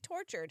 Sexually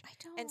tortured. I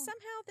don't. And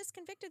somehow this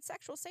convicted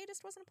sexual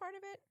sadist wasn't a part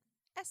of it.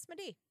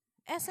 Esmody.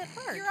 S at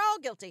heart. You're all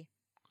guilty.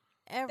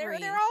 Every,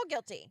 They're all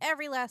guilty.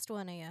 every last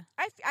one of you.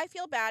 I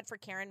feel bad for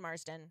Karen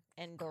Marsden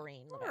and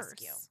Doreen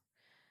Lebescu.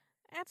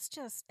 That's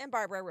just And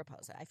Barbara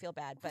Raposa. I feel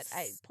bad, but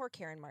poor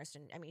Karen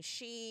Marsden. I mean,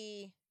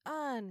 she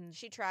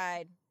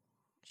tried.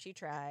 She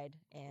tried,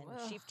 and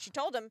she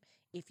told him,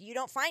 if you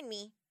don't find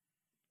me,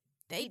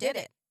 They he did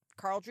it.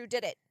 Carl Drew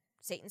did it.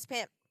 Satan's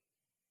pimp.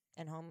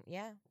 And home,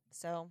 yeah.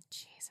 So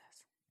Jesus.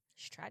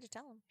 she tried to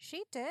tell him.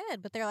 She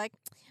did, but they're like,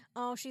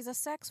 oh, she's a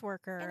sex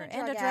worker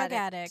And a drug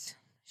addict.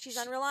 She's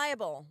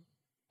unreliable.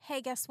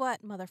 Hey, guess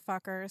what,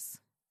 motherfuckers?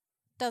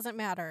 Doesn't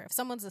matter. If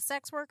someone's a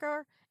sex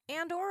worker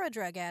and or a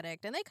drug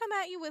addict and they come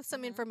at you with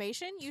some Mhm.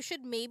 information, you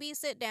should maybe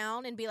sit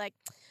down and be like,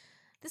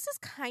 this is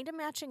kind of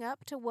matching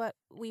up to what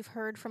we've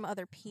heard from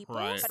other people.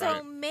 Right, so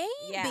right.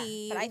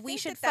 maybe but I we think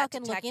should that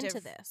fucking look into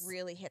detective this.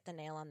 Really hit the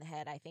nail on the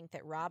head. I think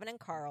that Robin and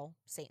Carl,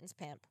 Satan's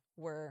pimp,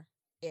 were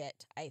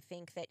it. I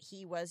think that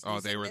he was Oh,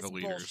 they using were this the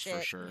leaders for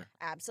bullshit. sure.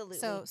 Absolutely.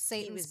 So He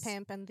Satan's was-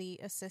 pimp and the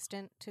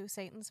assistant to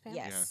Satan's pimp?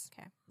 Yes.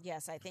 Okay.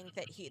 Yes, I think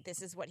that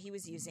this is what he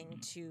was using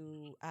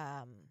to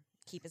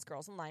keep his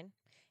girls in line.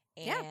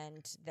 Yeah.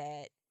 And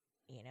that,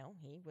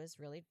 he was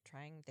really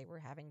trying, they were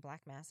having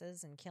black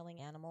masses and killing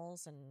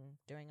animals and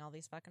doing all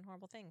these fucking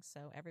horrible things.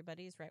 So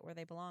everybody's right where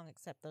they belong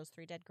except those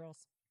 3 dead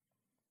girls.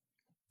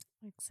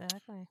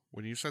 Exactly.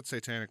 When you said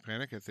Satanic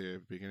Panic at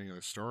the beginning of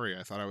the story,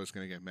 I thought I was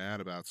going to get mad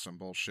about some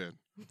bullshit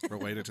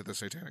related to the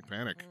Satanic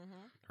Panic.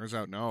 Mm-hmm. Turns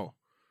out, no.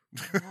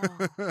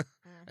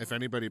 If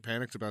anybody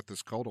panicked about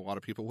this cult, a lot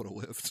of people would have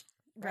lived.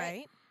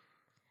 Right.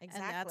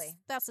 Exactly. And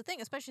that's the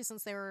thing, especially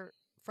since they were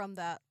from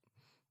that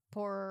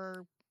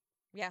poor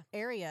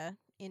area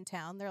in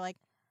town. They're like,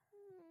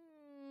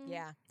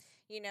 Yeah.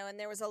 And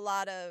there was a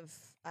lot of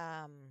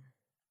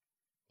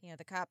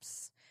the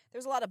cops.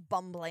 There's a lot of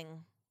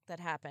bumbling that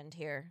happened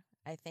here.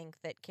 I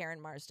think that Karen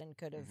Marsden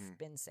could have Mhm.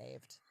 been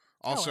saved.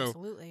 Also,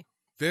 absolutely.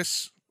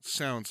 this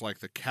sounds like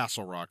the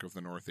Castle Rock of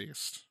the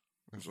Northeast.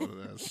 Is what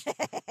it is.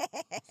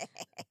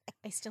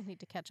 I still need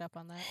to catch up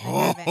on that. I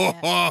haven't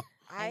yet.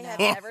 I know. have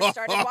never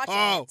started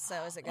watching it,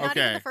 so is it good? Not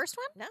even Okay. the first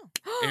one?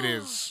 No. It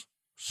is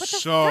But the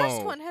so.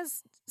 first one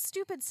has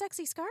stupid,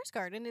 sexy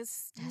Skarsgård and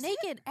his Does it?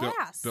 naked Bill,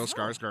 ass. Bill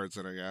Skarsgård's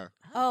in it, yeah.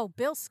 Oh,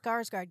 Bill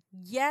Skarsgård.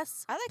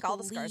 Yes. I like all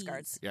the please.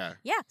 Skarsgårds. Yeah.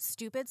 Yeah,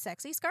 stupid,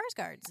 sexy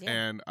Skarsgårds. Yeah.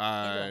 And Into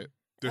 'em.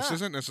 this Ugh.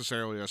 isn't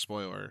necessarily a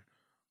spoiler,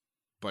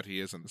 but he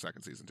is in the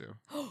second season too.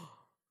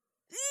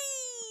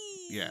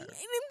 Yeah. I didn't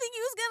think he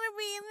was gonna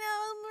be, and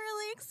now I'm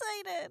really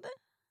excited.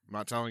 I'm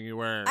not telling you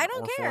where I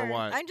don't or care. for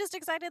what. I'm just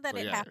excited that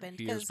but it yeah, happened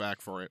he is because back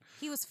for it.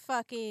 he was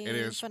fucking It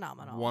is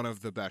phenomenal. one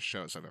of the best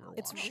shows I've ever watched.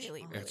 It's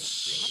really, really,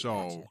 It's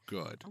really so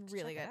good.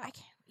 really Check good. it I out.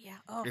 can't. Yeah.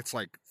 Oh. It's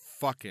like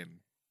fucking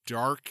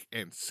dark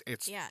and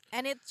it's yeah,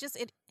 and it's just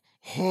it.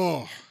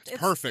 oh, it's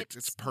perfect.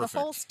 It's perfect. The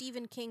whole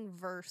Stephen King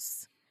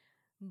verse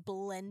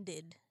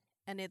blended,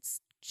 and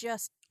it's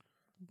just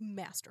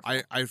masterful.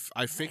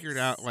 I figured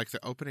out Nice. like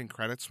the opening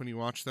credits when you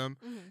watch them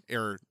Mhm.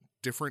 are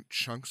different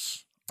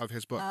chunks of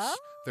his books. Oh.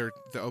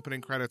 The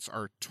opening credits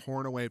are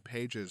torn away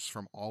pages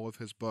from all of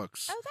his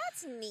books. Oh,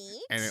 that's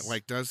neat. And it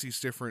like does these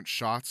different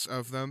shots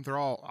of them. They're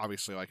all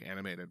obviously like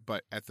animated,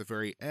 but at the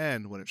very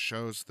end when it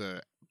shows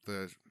the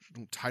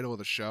title of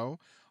the show,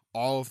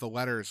 all of the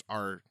letters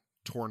are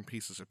torn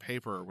pieces of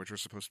paper, which are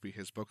supposed to be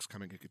his books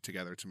coming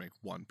together to make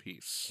one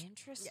piece.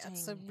 Interesting.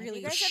 it's a Have really-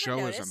 you The guys ever show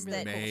is noticed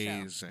that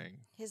amazing.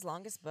 his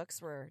longest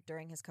books were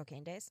during his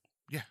cocaine days?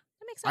 That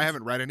makes sense. I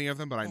haven't read any of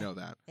them, but I Yeah. know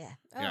that. Oh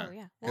yeah.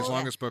 yeah. His Well,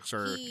 longest books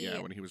are he-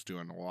 when he was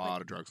doing a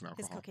lot of drugs and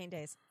His alcohol. cocaine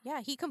days.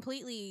 yeah, he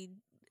completely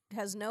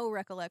has no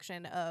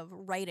recollection of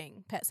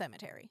writing Pet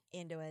Cemetery,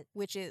 Into it.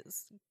 which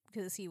is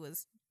because he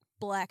was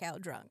blackout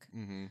drunk.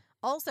 Mm-hmm.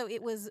 Also,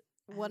 it was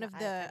one of the. I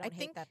don't I hate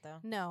think that though.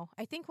 no,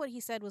 I think what he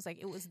said was like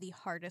it was the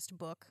hardest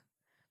book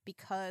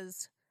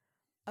because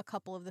a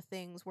couple of the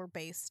things were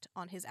based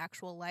on his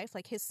actual life.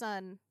 Like his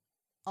son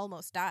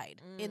almost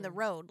died in the Mm.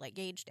 road, like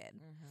Gage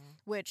did, Mm-hmm.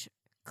 which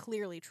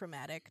clearly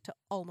traumatic to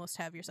almost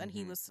have your son.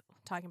 He Mhm. was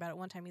talking about it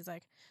one time. He's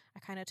like, I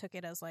kind of took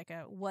it as like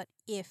a what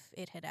if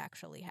it had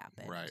actually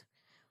happened, Right.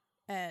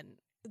 and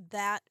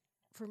that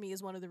for me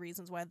is one of the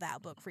reasons why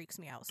that book freaks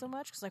me out so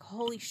much. Because like,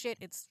 holy shit,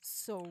 it's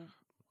so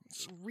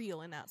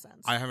real in that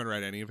sense. I haven't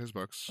read any of his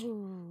books.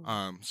 Ooh.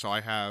 So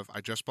I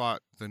just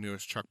bought the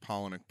newest Chuck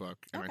Palahniuk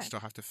book, and I Okay. still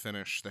have to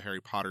finish the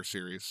Harry Potter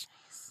series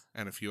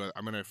and a few.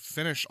 I'm going to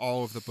finish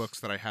all of the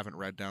books that I haven't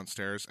read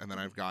downstairs, and then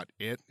I've got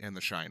It and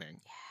The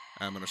Shining.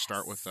 I'm going to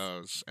start with Yes.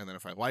 those, and then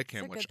if I like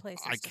him, They're good which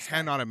places I to start.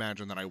 cannot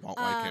imagine that I won't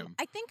like him.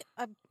 I think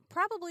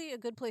probably a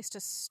good place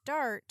to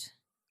start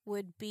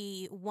would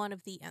be one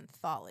of the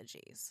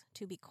anthologies.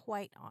 To be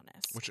quite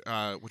honest,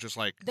 Which is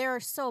like there are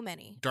so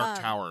many. Dark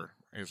Tower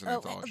is an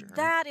anthology, right?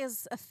 That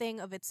is a thing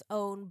of its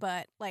own,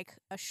 but like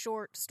a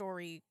short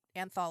story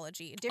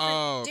anthology.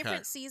 Oh, okay.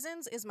 Different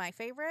seasons is my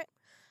favorite.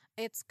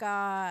 It's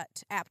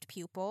got Apt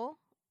Pupil,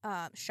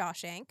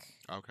 Shawshank.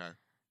 Okay,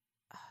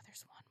 Oh,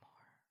 there's one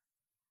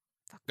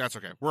more. that's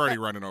okay. We're already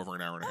running over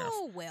an hour and a half.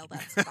 Oh well,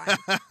 that's fine.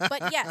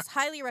 But yes,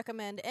 highly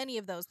recommend any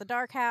of those. The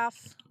Dark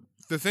Half.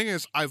 The thing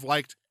is, I've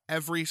liked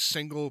every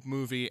single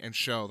movie and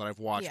show that I've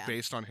watched Yeah.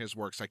 based on his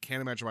works. I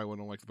can't imagine why I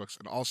wouldn't like the books.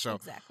 And also,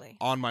 Exactly.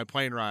 on my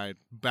plane ride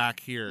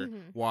back here,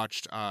 Mhm.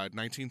 watched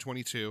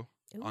 1922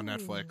 on Ooh,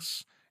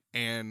 Netflix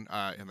and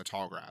In the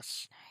Tall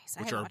Grass. Nice.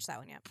 I which haven't are- watched that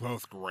one yet.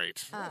 Both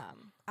great.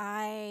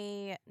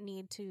 I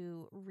need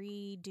to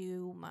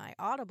redo my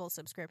Audible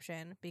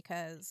subscription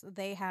because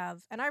they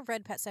have, and I've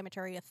read Pet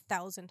Cemetery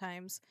 1,000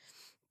 times,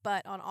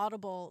 but on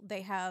Audible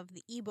they have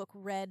the ebook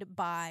read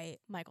by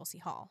Michael C.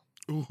 Hall,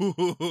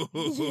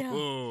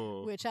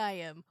 which I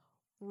am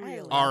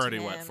really love Already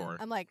him. wet for.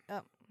 I'm like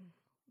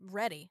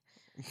ready,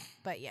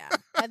 but yeah.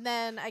 And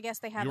then I guess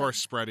they have You are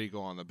spread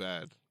eagle on the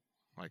bed.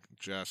 Like,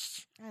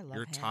 just, I love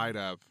you're him. tied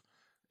up,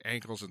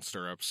 ankles in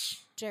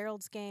stirrups.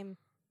 Gerald's Game.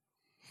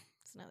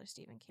 It's another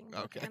Stephen King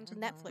book Okay. and Mhm.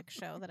 Netflix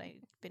show that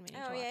I've been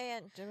meaning to Oh watch. yeah,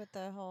 do with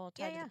the whole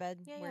tied to yeah, the bed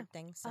yeah, weird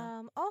thing.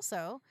 So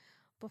Also,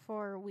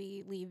 before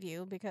we leave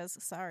you,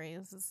 because sorry,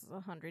 this is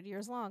 100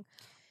 years long.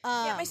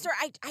 yeah, my story.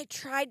 I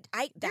tried.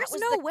 That There's was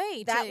no the,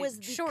 way that to was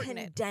the shorten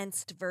it.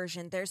 condensed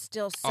version. There's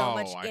still so Oh,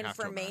 much I have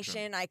to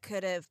information I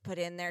could have put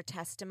in there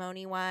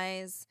testimony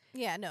wise.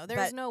 Yeah, no,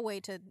 there's But no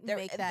way to There,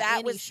 make that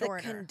any was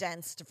shorter. the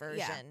condensed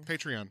version.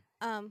 Patreon.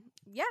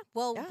 Yeah,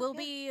 well, Yeah, we'll yeah.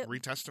 be.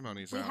 Read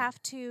testimonies We out.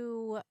 have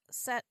to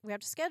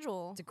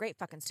schedule It's a great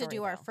fucking to story.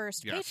 do our though.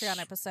 first Yes, Patreon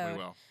we episode.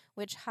 will.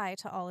 Which hi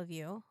to all of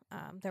you.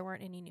 There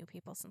weren't any new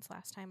people since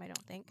last time, I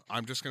don't think.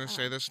 I'm just going to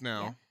say this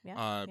now. Yeah,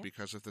 yeah.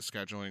 Because of the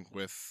scheduling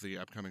with the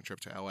upcoming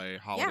trip to LA,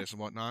 holidays and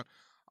whatnot.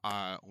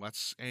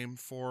 Let's aim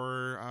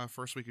for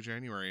first week of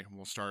January, and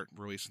we'll start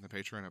releasing the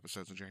Patreon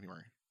episodes in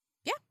January.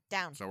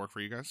 Down. Does that work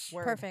for you guys?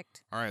 Word.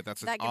 Perfect. All right, that's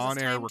That an gives us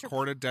on-air time to-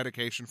 recorded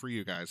dedication for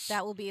you guys.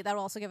 That'll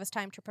also give us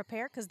time to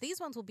prepare because these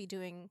ones will be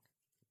doing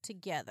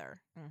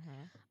together.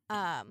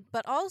 Mm-hmm.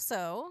 But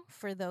also,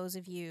 for those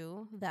of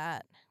you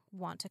that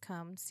want to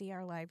come see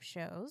our live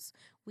shows,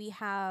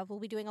 we'll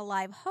be doing a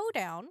live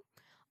hoedown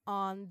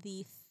on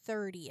the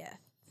 30th.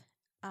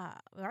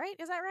 Right?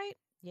 Is that right?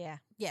 Yeah.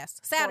 Yes.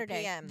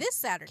 Saturday. PM. This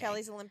Saturday.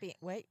 Kelly's Olympian.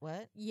 Wait,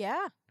 what?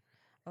 Yeah.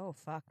 Oh,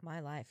 fuck my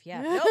life.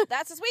 Yeah. Nope,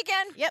 that's this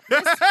weekend. Yep.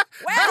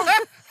 Well,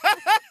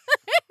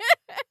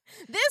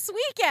 This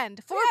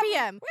weekend, 4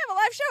 p.m. we have a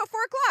live show at 4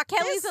 o'clock.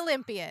 Kelly's this,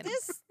 Olympian.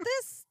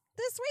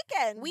 this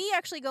weekend. We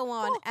actually go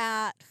on Cool.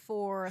 at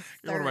 4:30.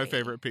 You're one of my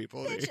favorite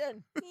people. Dee.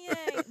 Kitchen.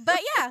 Yay. But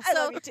yeah, I so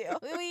love you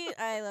too.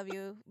 I love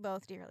you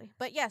both dearly.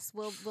 But yes,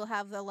 we'll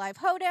have the live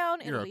hoedown.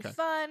 You're It'll be okay.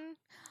 fun.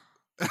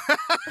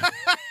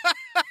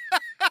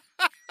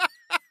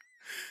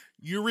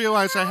 You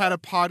realize I had a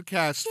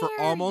podcast for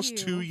dare almost you.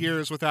 2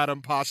 years with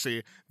Adam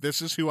Posse.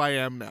 This is who I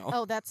am now.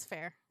 Oh, that's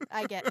fair.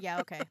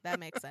 Okay, that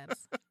makes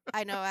sense.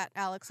 I know at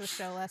Alex's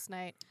show last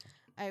night,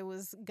 I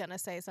was gonna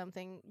say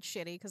something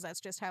shitty because that's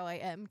just how I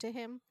am to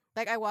him.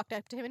 Like, I walked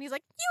up to him and he's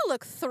like, "You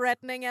look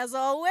threatening as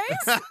always."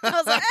 I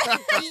was like,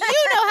 "You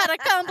know how to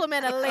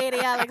compliment a lady,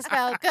 Alex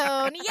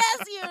Falcone. Yes,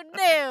 you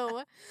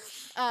do."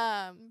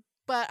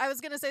 But I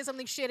was gonna say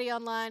something shitty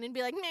online and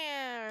be like,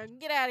 "Nah,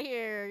 get out of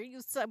here."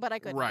 But I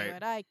couldn't Right. do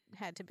it. I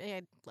had to.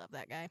 I love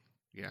that guy.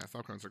 Yeah,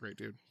 Falcon's a great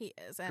dude. He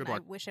is, and Good I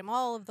luck. wish him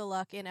all of the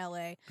luck in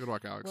LA. Good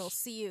luck, Alex. We'll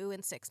see you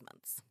in 6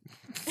 months.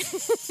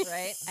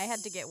 Right? I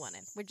had to get one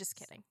in. We're just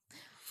kidding.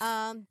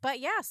 But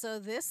yeah, so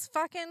this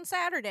fucking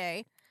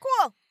Saturday,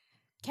 Cool.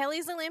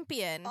 Kelly's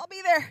Olympian. I'll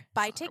be there.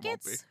 Buy won't be.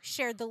 tickets.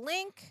 Share the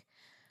link.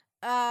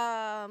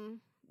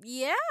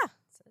 Yeah,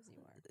 Says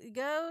you are.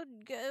 go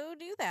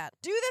do that.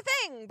 Do the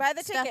thing. Buy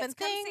the Stuff tickets. and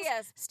Come things. see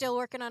us. Still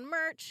working on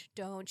merch.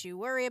 Don't you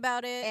worry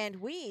about it. And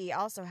we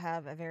also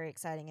have a very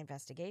exciting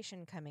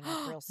investigation coming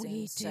up real soon.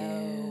 We So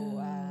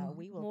do.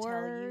 we will More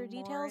tell you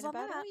details more in on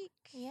about that. a week.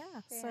 yeah,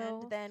 And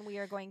so then we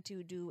are going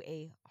to do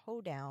a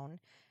hoedown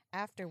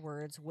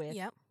afterwards with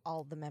yep.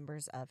 all the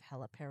members of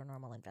Hella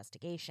Paranormal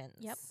Investigations.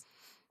 Yep.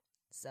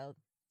 So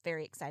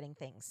very exciting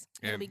things.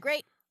 It'll And be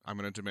great. I'm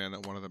going to demand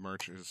that one of the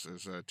merch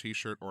is a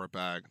T-shirt or a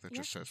bag that Yeah.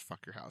 just says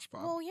 "Fuck your house,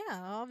 Bob." Well, yeah,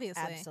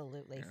 obviously.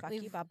 Absolutely. Yeah. Fuck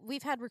you, Bob.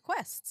 We've had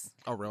requests.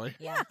 Oh, really?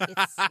 Yeah,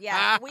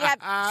 we have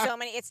so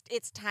many.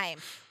 It's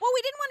time. Well,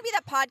 we didn't want to be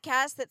that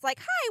podcast that's like,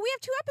 "Hi, we have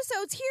 2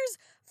 episodes. Here's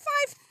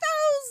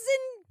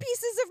 5,000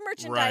 pieces of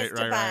merchandise to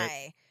Right, buy."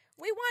 right.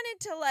 We wanted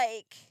to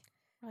like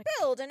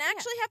build and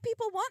actually have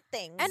people want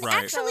things And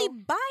Right. actually So-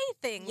 buy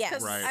things. Yes.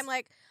 'Cause Right. I'm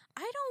like,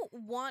 I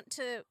don't want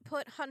to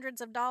put hundreds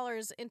of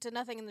dollars into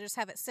nothing and just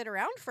have it sit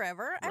around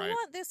forever. I Right.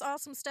 want this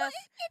awesome stuff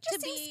it just to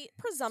seems be.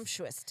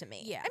 presumptuous to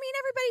me. Yeah. I mean,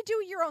 everybody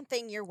do your own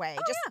thing your way.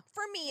 Oh, just yeah.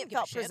 for me, Don't it give a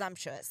felt shit.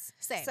 presumptuous.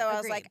 Same. So I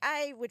was like,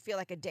 agreed. I would feel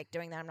like a dick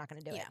doing that. I'm not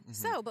going to do yeah. it.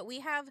 So, but we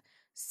have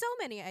so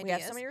many ideas. We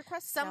have so many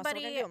requests. now, so we're gonna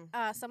Somebody, do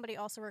 'em. somebody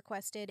also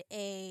requested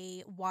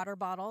a water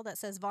bottle that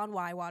says Von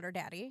Y Water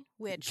Daddy,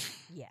 which,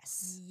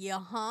 Yes.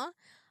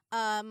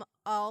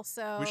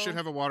 also We should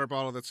have a water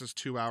bottle that says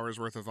 2 hours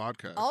worth of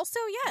vodka. Also,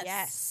 yes,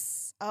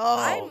 Yes. Oh,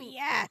 I'm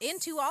yes.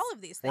 into all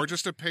of these things. Or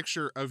just a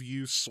picture of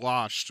you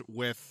sloshed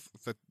with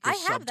the I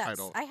have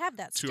subtitle, that. I have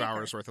that. 2 sticker.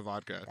 hours worth of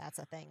vodka. That's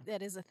a thing.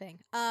 That is a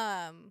thing.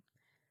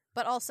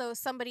 But also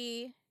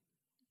somebody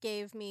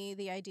gave me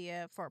the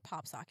idea for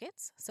pop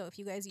sockets. So if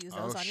you guys use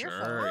those Oh, on your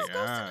sure, phone,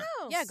 yeah.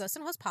 yeah, Ghost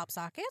and Host pop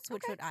sockets,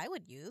 which Okay. I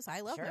would use. I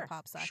love my Sure.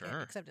 pop socket,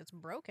 Sure. except it's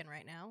broken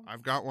right now.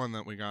 I've got one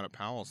that we got at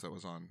Powell's that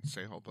was on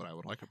sale, but I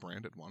would like a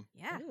branded one.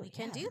 Yeah, Ooh, we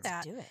can yeah, do let's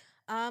that. Do it.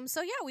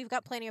 So yeah, we've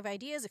got plenty of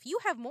ideas. If you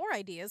have more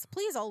ideas,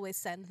 please always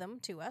send them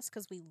to us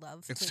because we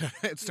love to.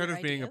 Instead your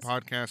of being a ideas.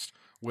 podcast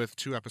with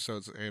 2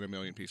 episodes and a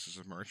million pieces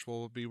of merch,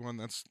 will be one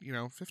that's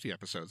 50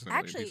 episodes and a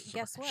million Actually, pieces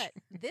guess of merch.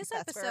 what? This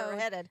That's where we're episode,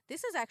 headed.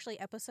 this is actually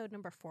episode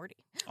number 40.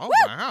 Oh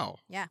wow!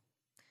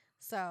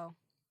 So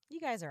You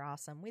guys are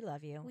awesome. We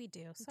love you. we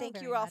do. So Thank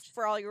very you all much.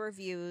 for all your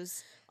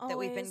reviews that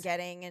we've been Always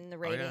getting and the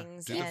Oh, yeah.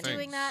 ratings. Do the and thing.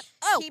 doing that.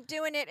 keep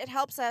doing it. It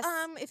helps us.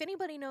 If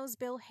anybody knows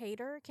Bill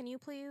Hader, can you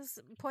please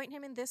point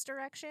him in this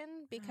direction?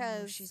 Oh,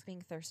 Because she's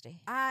being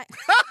thirsty. I'm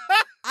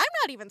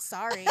not even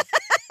sorry.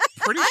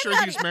 Pretty I'm sure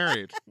not he's even-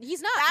 married.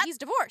 He's not. He's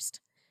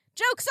divorced.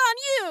 Joke's on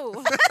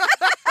you.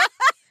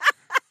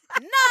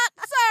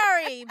 Not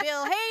sorry,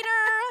 Bill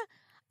Hader.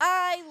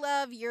 I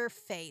love your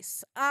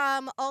face.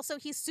 Also,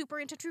 he's super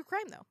into true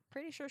crime, though.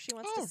 Pretty sure she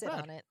wants Oh, to sit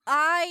rad. on it.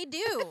 I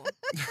do.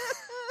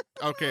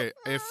 Okay,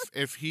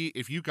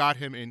 if you got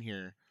him in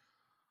here,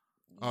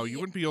 you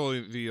wouldn't be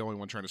the only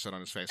one trying to sit on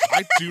his face.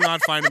 I do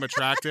not find him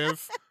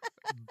attractive,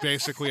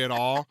 basically at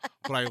all,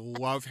 but I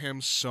love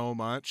him so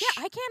much.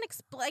 Yeah, I can't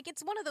explain. Like,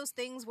 it's one of those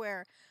things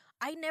where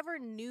I never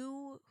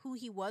knew who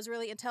he was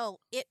really until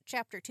It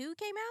Chapter 2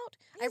 came out.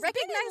 I He's been in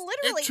recognized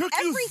literally It took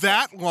everything. you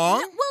that long?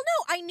 No, well,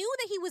 no, I knew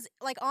that he was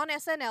like on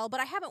SNL, but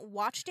I haven't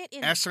watched it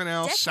in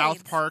SNL, decades.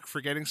 South Park,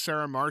 Forgetting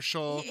Sarah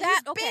Marshall, He's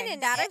that. been Okay,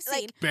 in that it, I've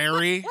seen. like,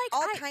 Barry. Like,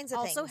 all I kinds of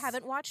also things.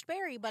 haven't watched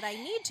Barry, but I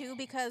need to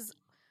because.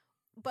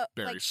 But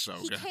Barry's like, so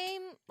he good.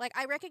 came like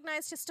I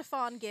recognized his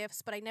Stefan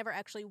gifts, but I never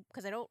actually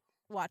because I don't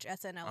watch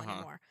SNL Uh-huh.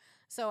 anymore.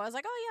 So I was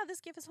like, oh yeah, this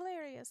gif is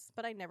hilarious,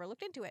 but I never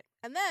looked into it.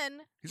 And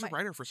then He's a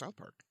writer for South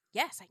Park.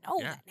 yes, I know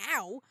Yeah. that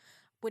now,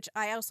 which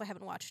I also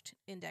haven't watched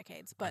in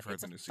decades, but I've heard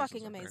it's the a new season's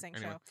fucking okay. amazing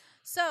Anyway. show.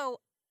 So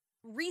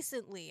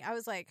recently, I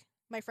was like,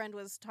 my friend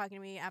was talking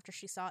to me after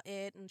she saw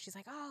it, and she's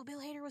like, "Oh, Bill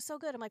Hader was so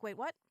good." I'm like, "Wait,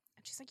 what?"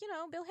 And she's like,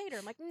 Bill Hader.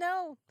 I'm like,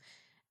 "No."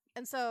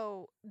 And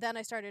so then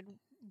I started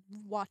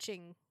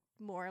watching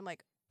more. I'm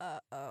like,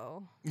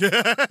 "Uh-oh."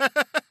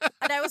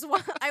 And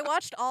I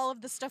watched all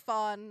of the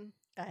Stefan,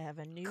 I have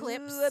a new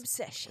Clips.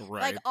 obsession.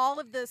 Right. like all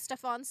of the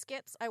Stefan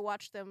skits. I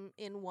watched them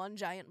in one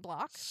giant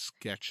block.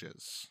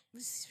 Sketches.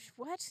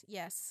 What?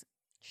 Yes.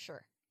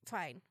 Sure.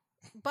 Fine.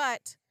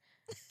 But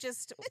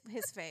just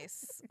his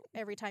face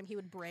every time he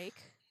would break.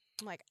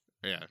 I'm like,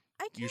 Yeah.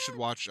 I can't. You should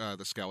watch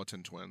The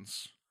Skeleton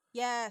Twins.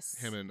 Yes.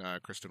 Him and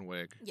Kristen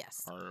Wiig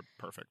Yes. are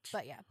perfect.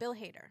 But yeah, Bill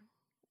Hader.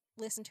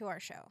 Listen to our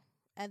show.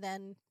 And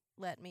then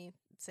let me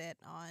sit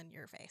on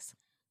your face.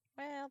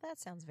 Well, that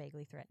sounds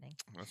vaguely threatening.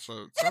 That's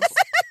sounds, No, that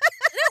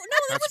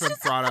that's was been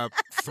just brought up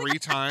 3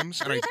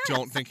 times, and I Three don't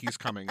times. think he's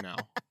coming now.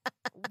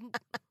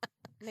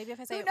 maybe if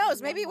I say Who it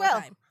knows? one Maybe he more will.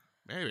 time.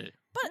 Maybe.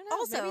 But Who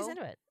knows? Maybe he's also,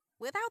 into it.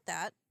 without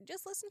that,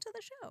 just listen to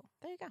the show.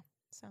 There you go.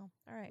 So,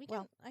 all right. We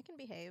Well, can, I can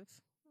behave.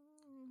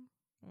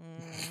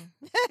 mm.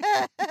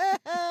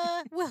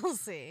 We'll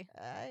see.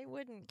 I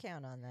wouldn't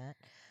count on that.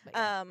 But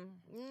yeah.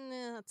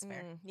 That's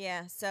fair.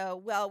 Yeah.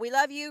 So, well, we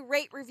love you.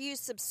 Rate, review,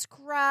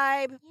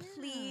 subscribe. Yeah.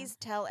 Please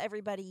tell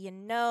everybody you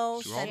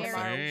know. Do all Send the them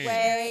our things.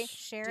 way.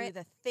 Share Do it.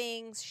 the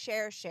things.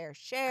 Share, share, Come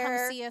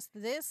share. see us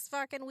this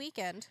fucking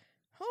weekend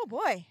Oh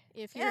boy.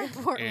 if you're Yeah. in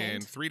Portland.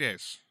 In 3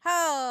 days.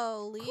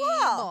 Holy Cool.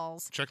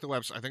 balls. Check the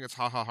website. I think it's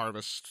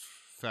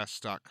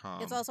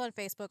hahaharvestfest.com. It's also on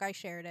Facebook. I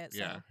shared it. So.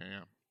 Yeah,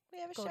 yeah. We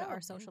have a Go show to our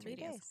in social 3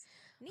 medias. days.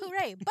 Neat.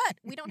 Hooray. But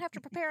we don't have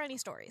to prepare any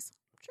stories.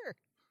 Sure.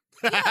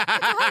 Yeah,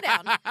 it's a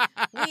hoedown.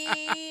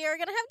 We are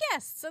going to have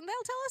guests, and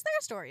they'll tell us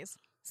their stories.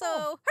 So,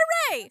 Oh.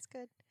 hooray! That's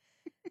good.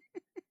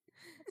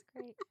 That's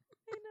great.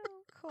 I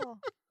know. Cool.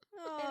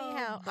 Oh,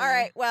 Anyhow, boy. all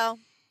right. Well,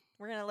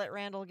 we're gonna let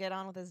Randall get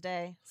on with his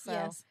day. So,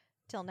 Yes.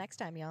 till next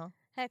time, y'all.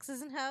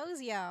 Hexes and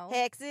hoes, y'all.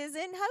 Hexes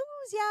and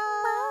hoes,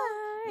 y'all.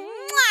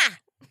 Bye. Mwah!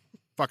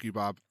 Fuck you,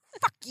 Bob.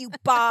 Fuck you,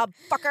 Bob.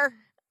 Fucker.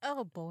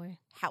 Oh, boy.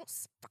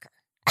 House fucker.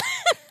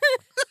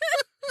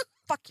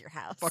 Fuck your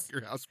house. Fuck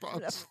your house, I'm Bob.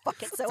 gonna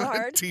fuck it so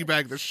hard.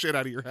 Teabag the shit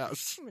out of your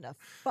house. I'm gonna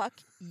fuck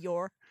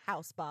your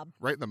house, Bob.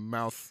 Right in the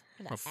mouth.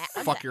 I'm I'll gonna,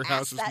 I'm fuck gonna your ass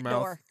house's that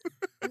mouth. door.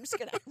 I'm just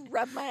gonna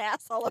rub my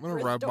ass all I'm over gonna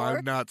his rub door.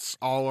 my nuts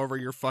all over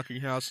your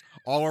fucking house,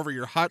 all over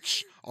your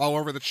hutch, all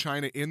over the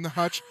china in the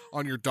hutch,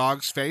 on your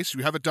dog's face.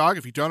 You have a dog?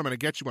 If you don't, I'm gonna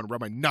get you one and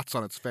rub my nuts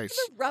on its face.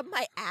 I'm gonna rub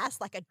my ass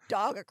like a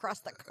dog across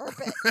the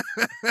carpet.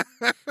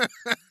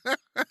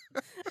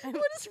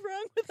 What is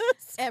wrong with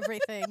us?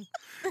 Everything.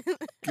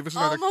 Give us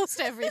another. Almost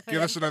everything.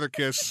 Give us another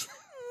kiss.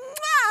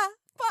 Mwah!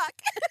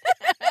 Fuck.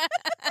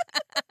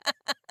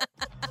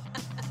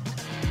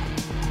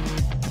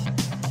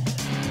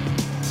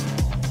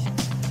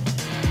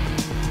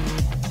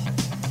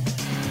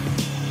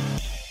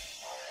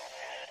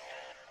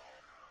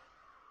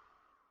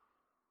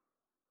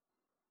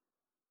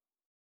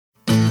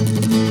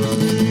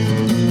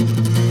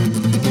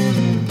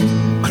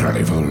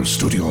 Carnival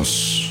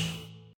Studios.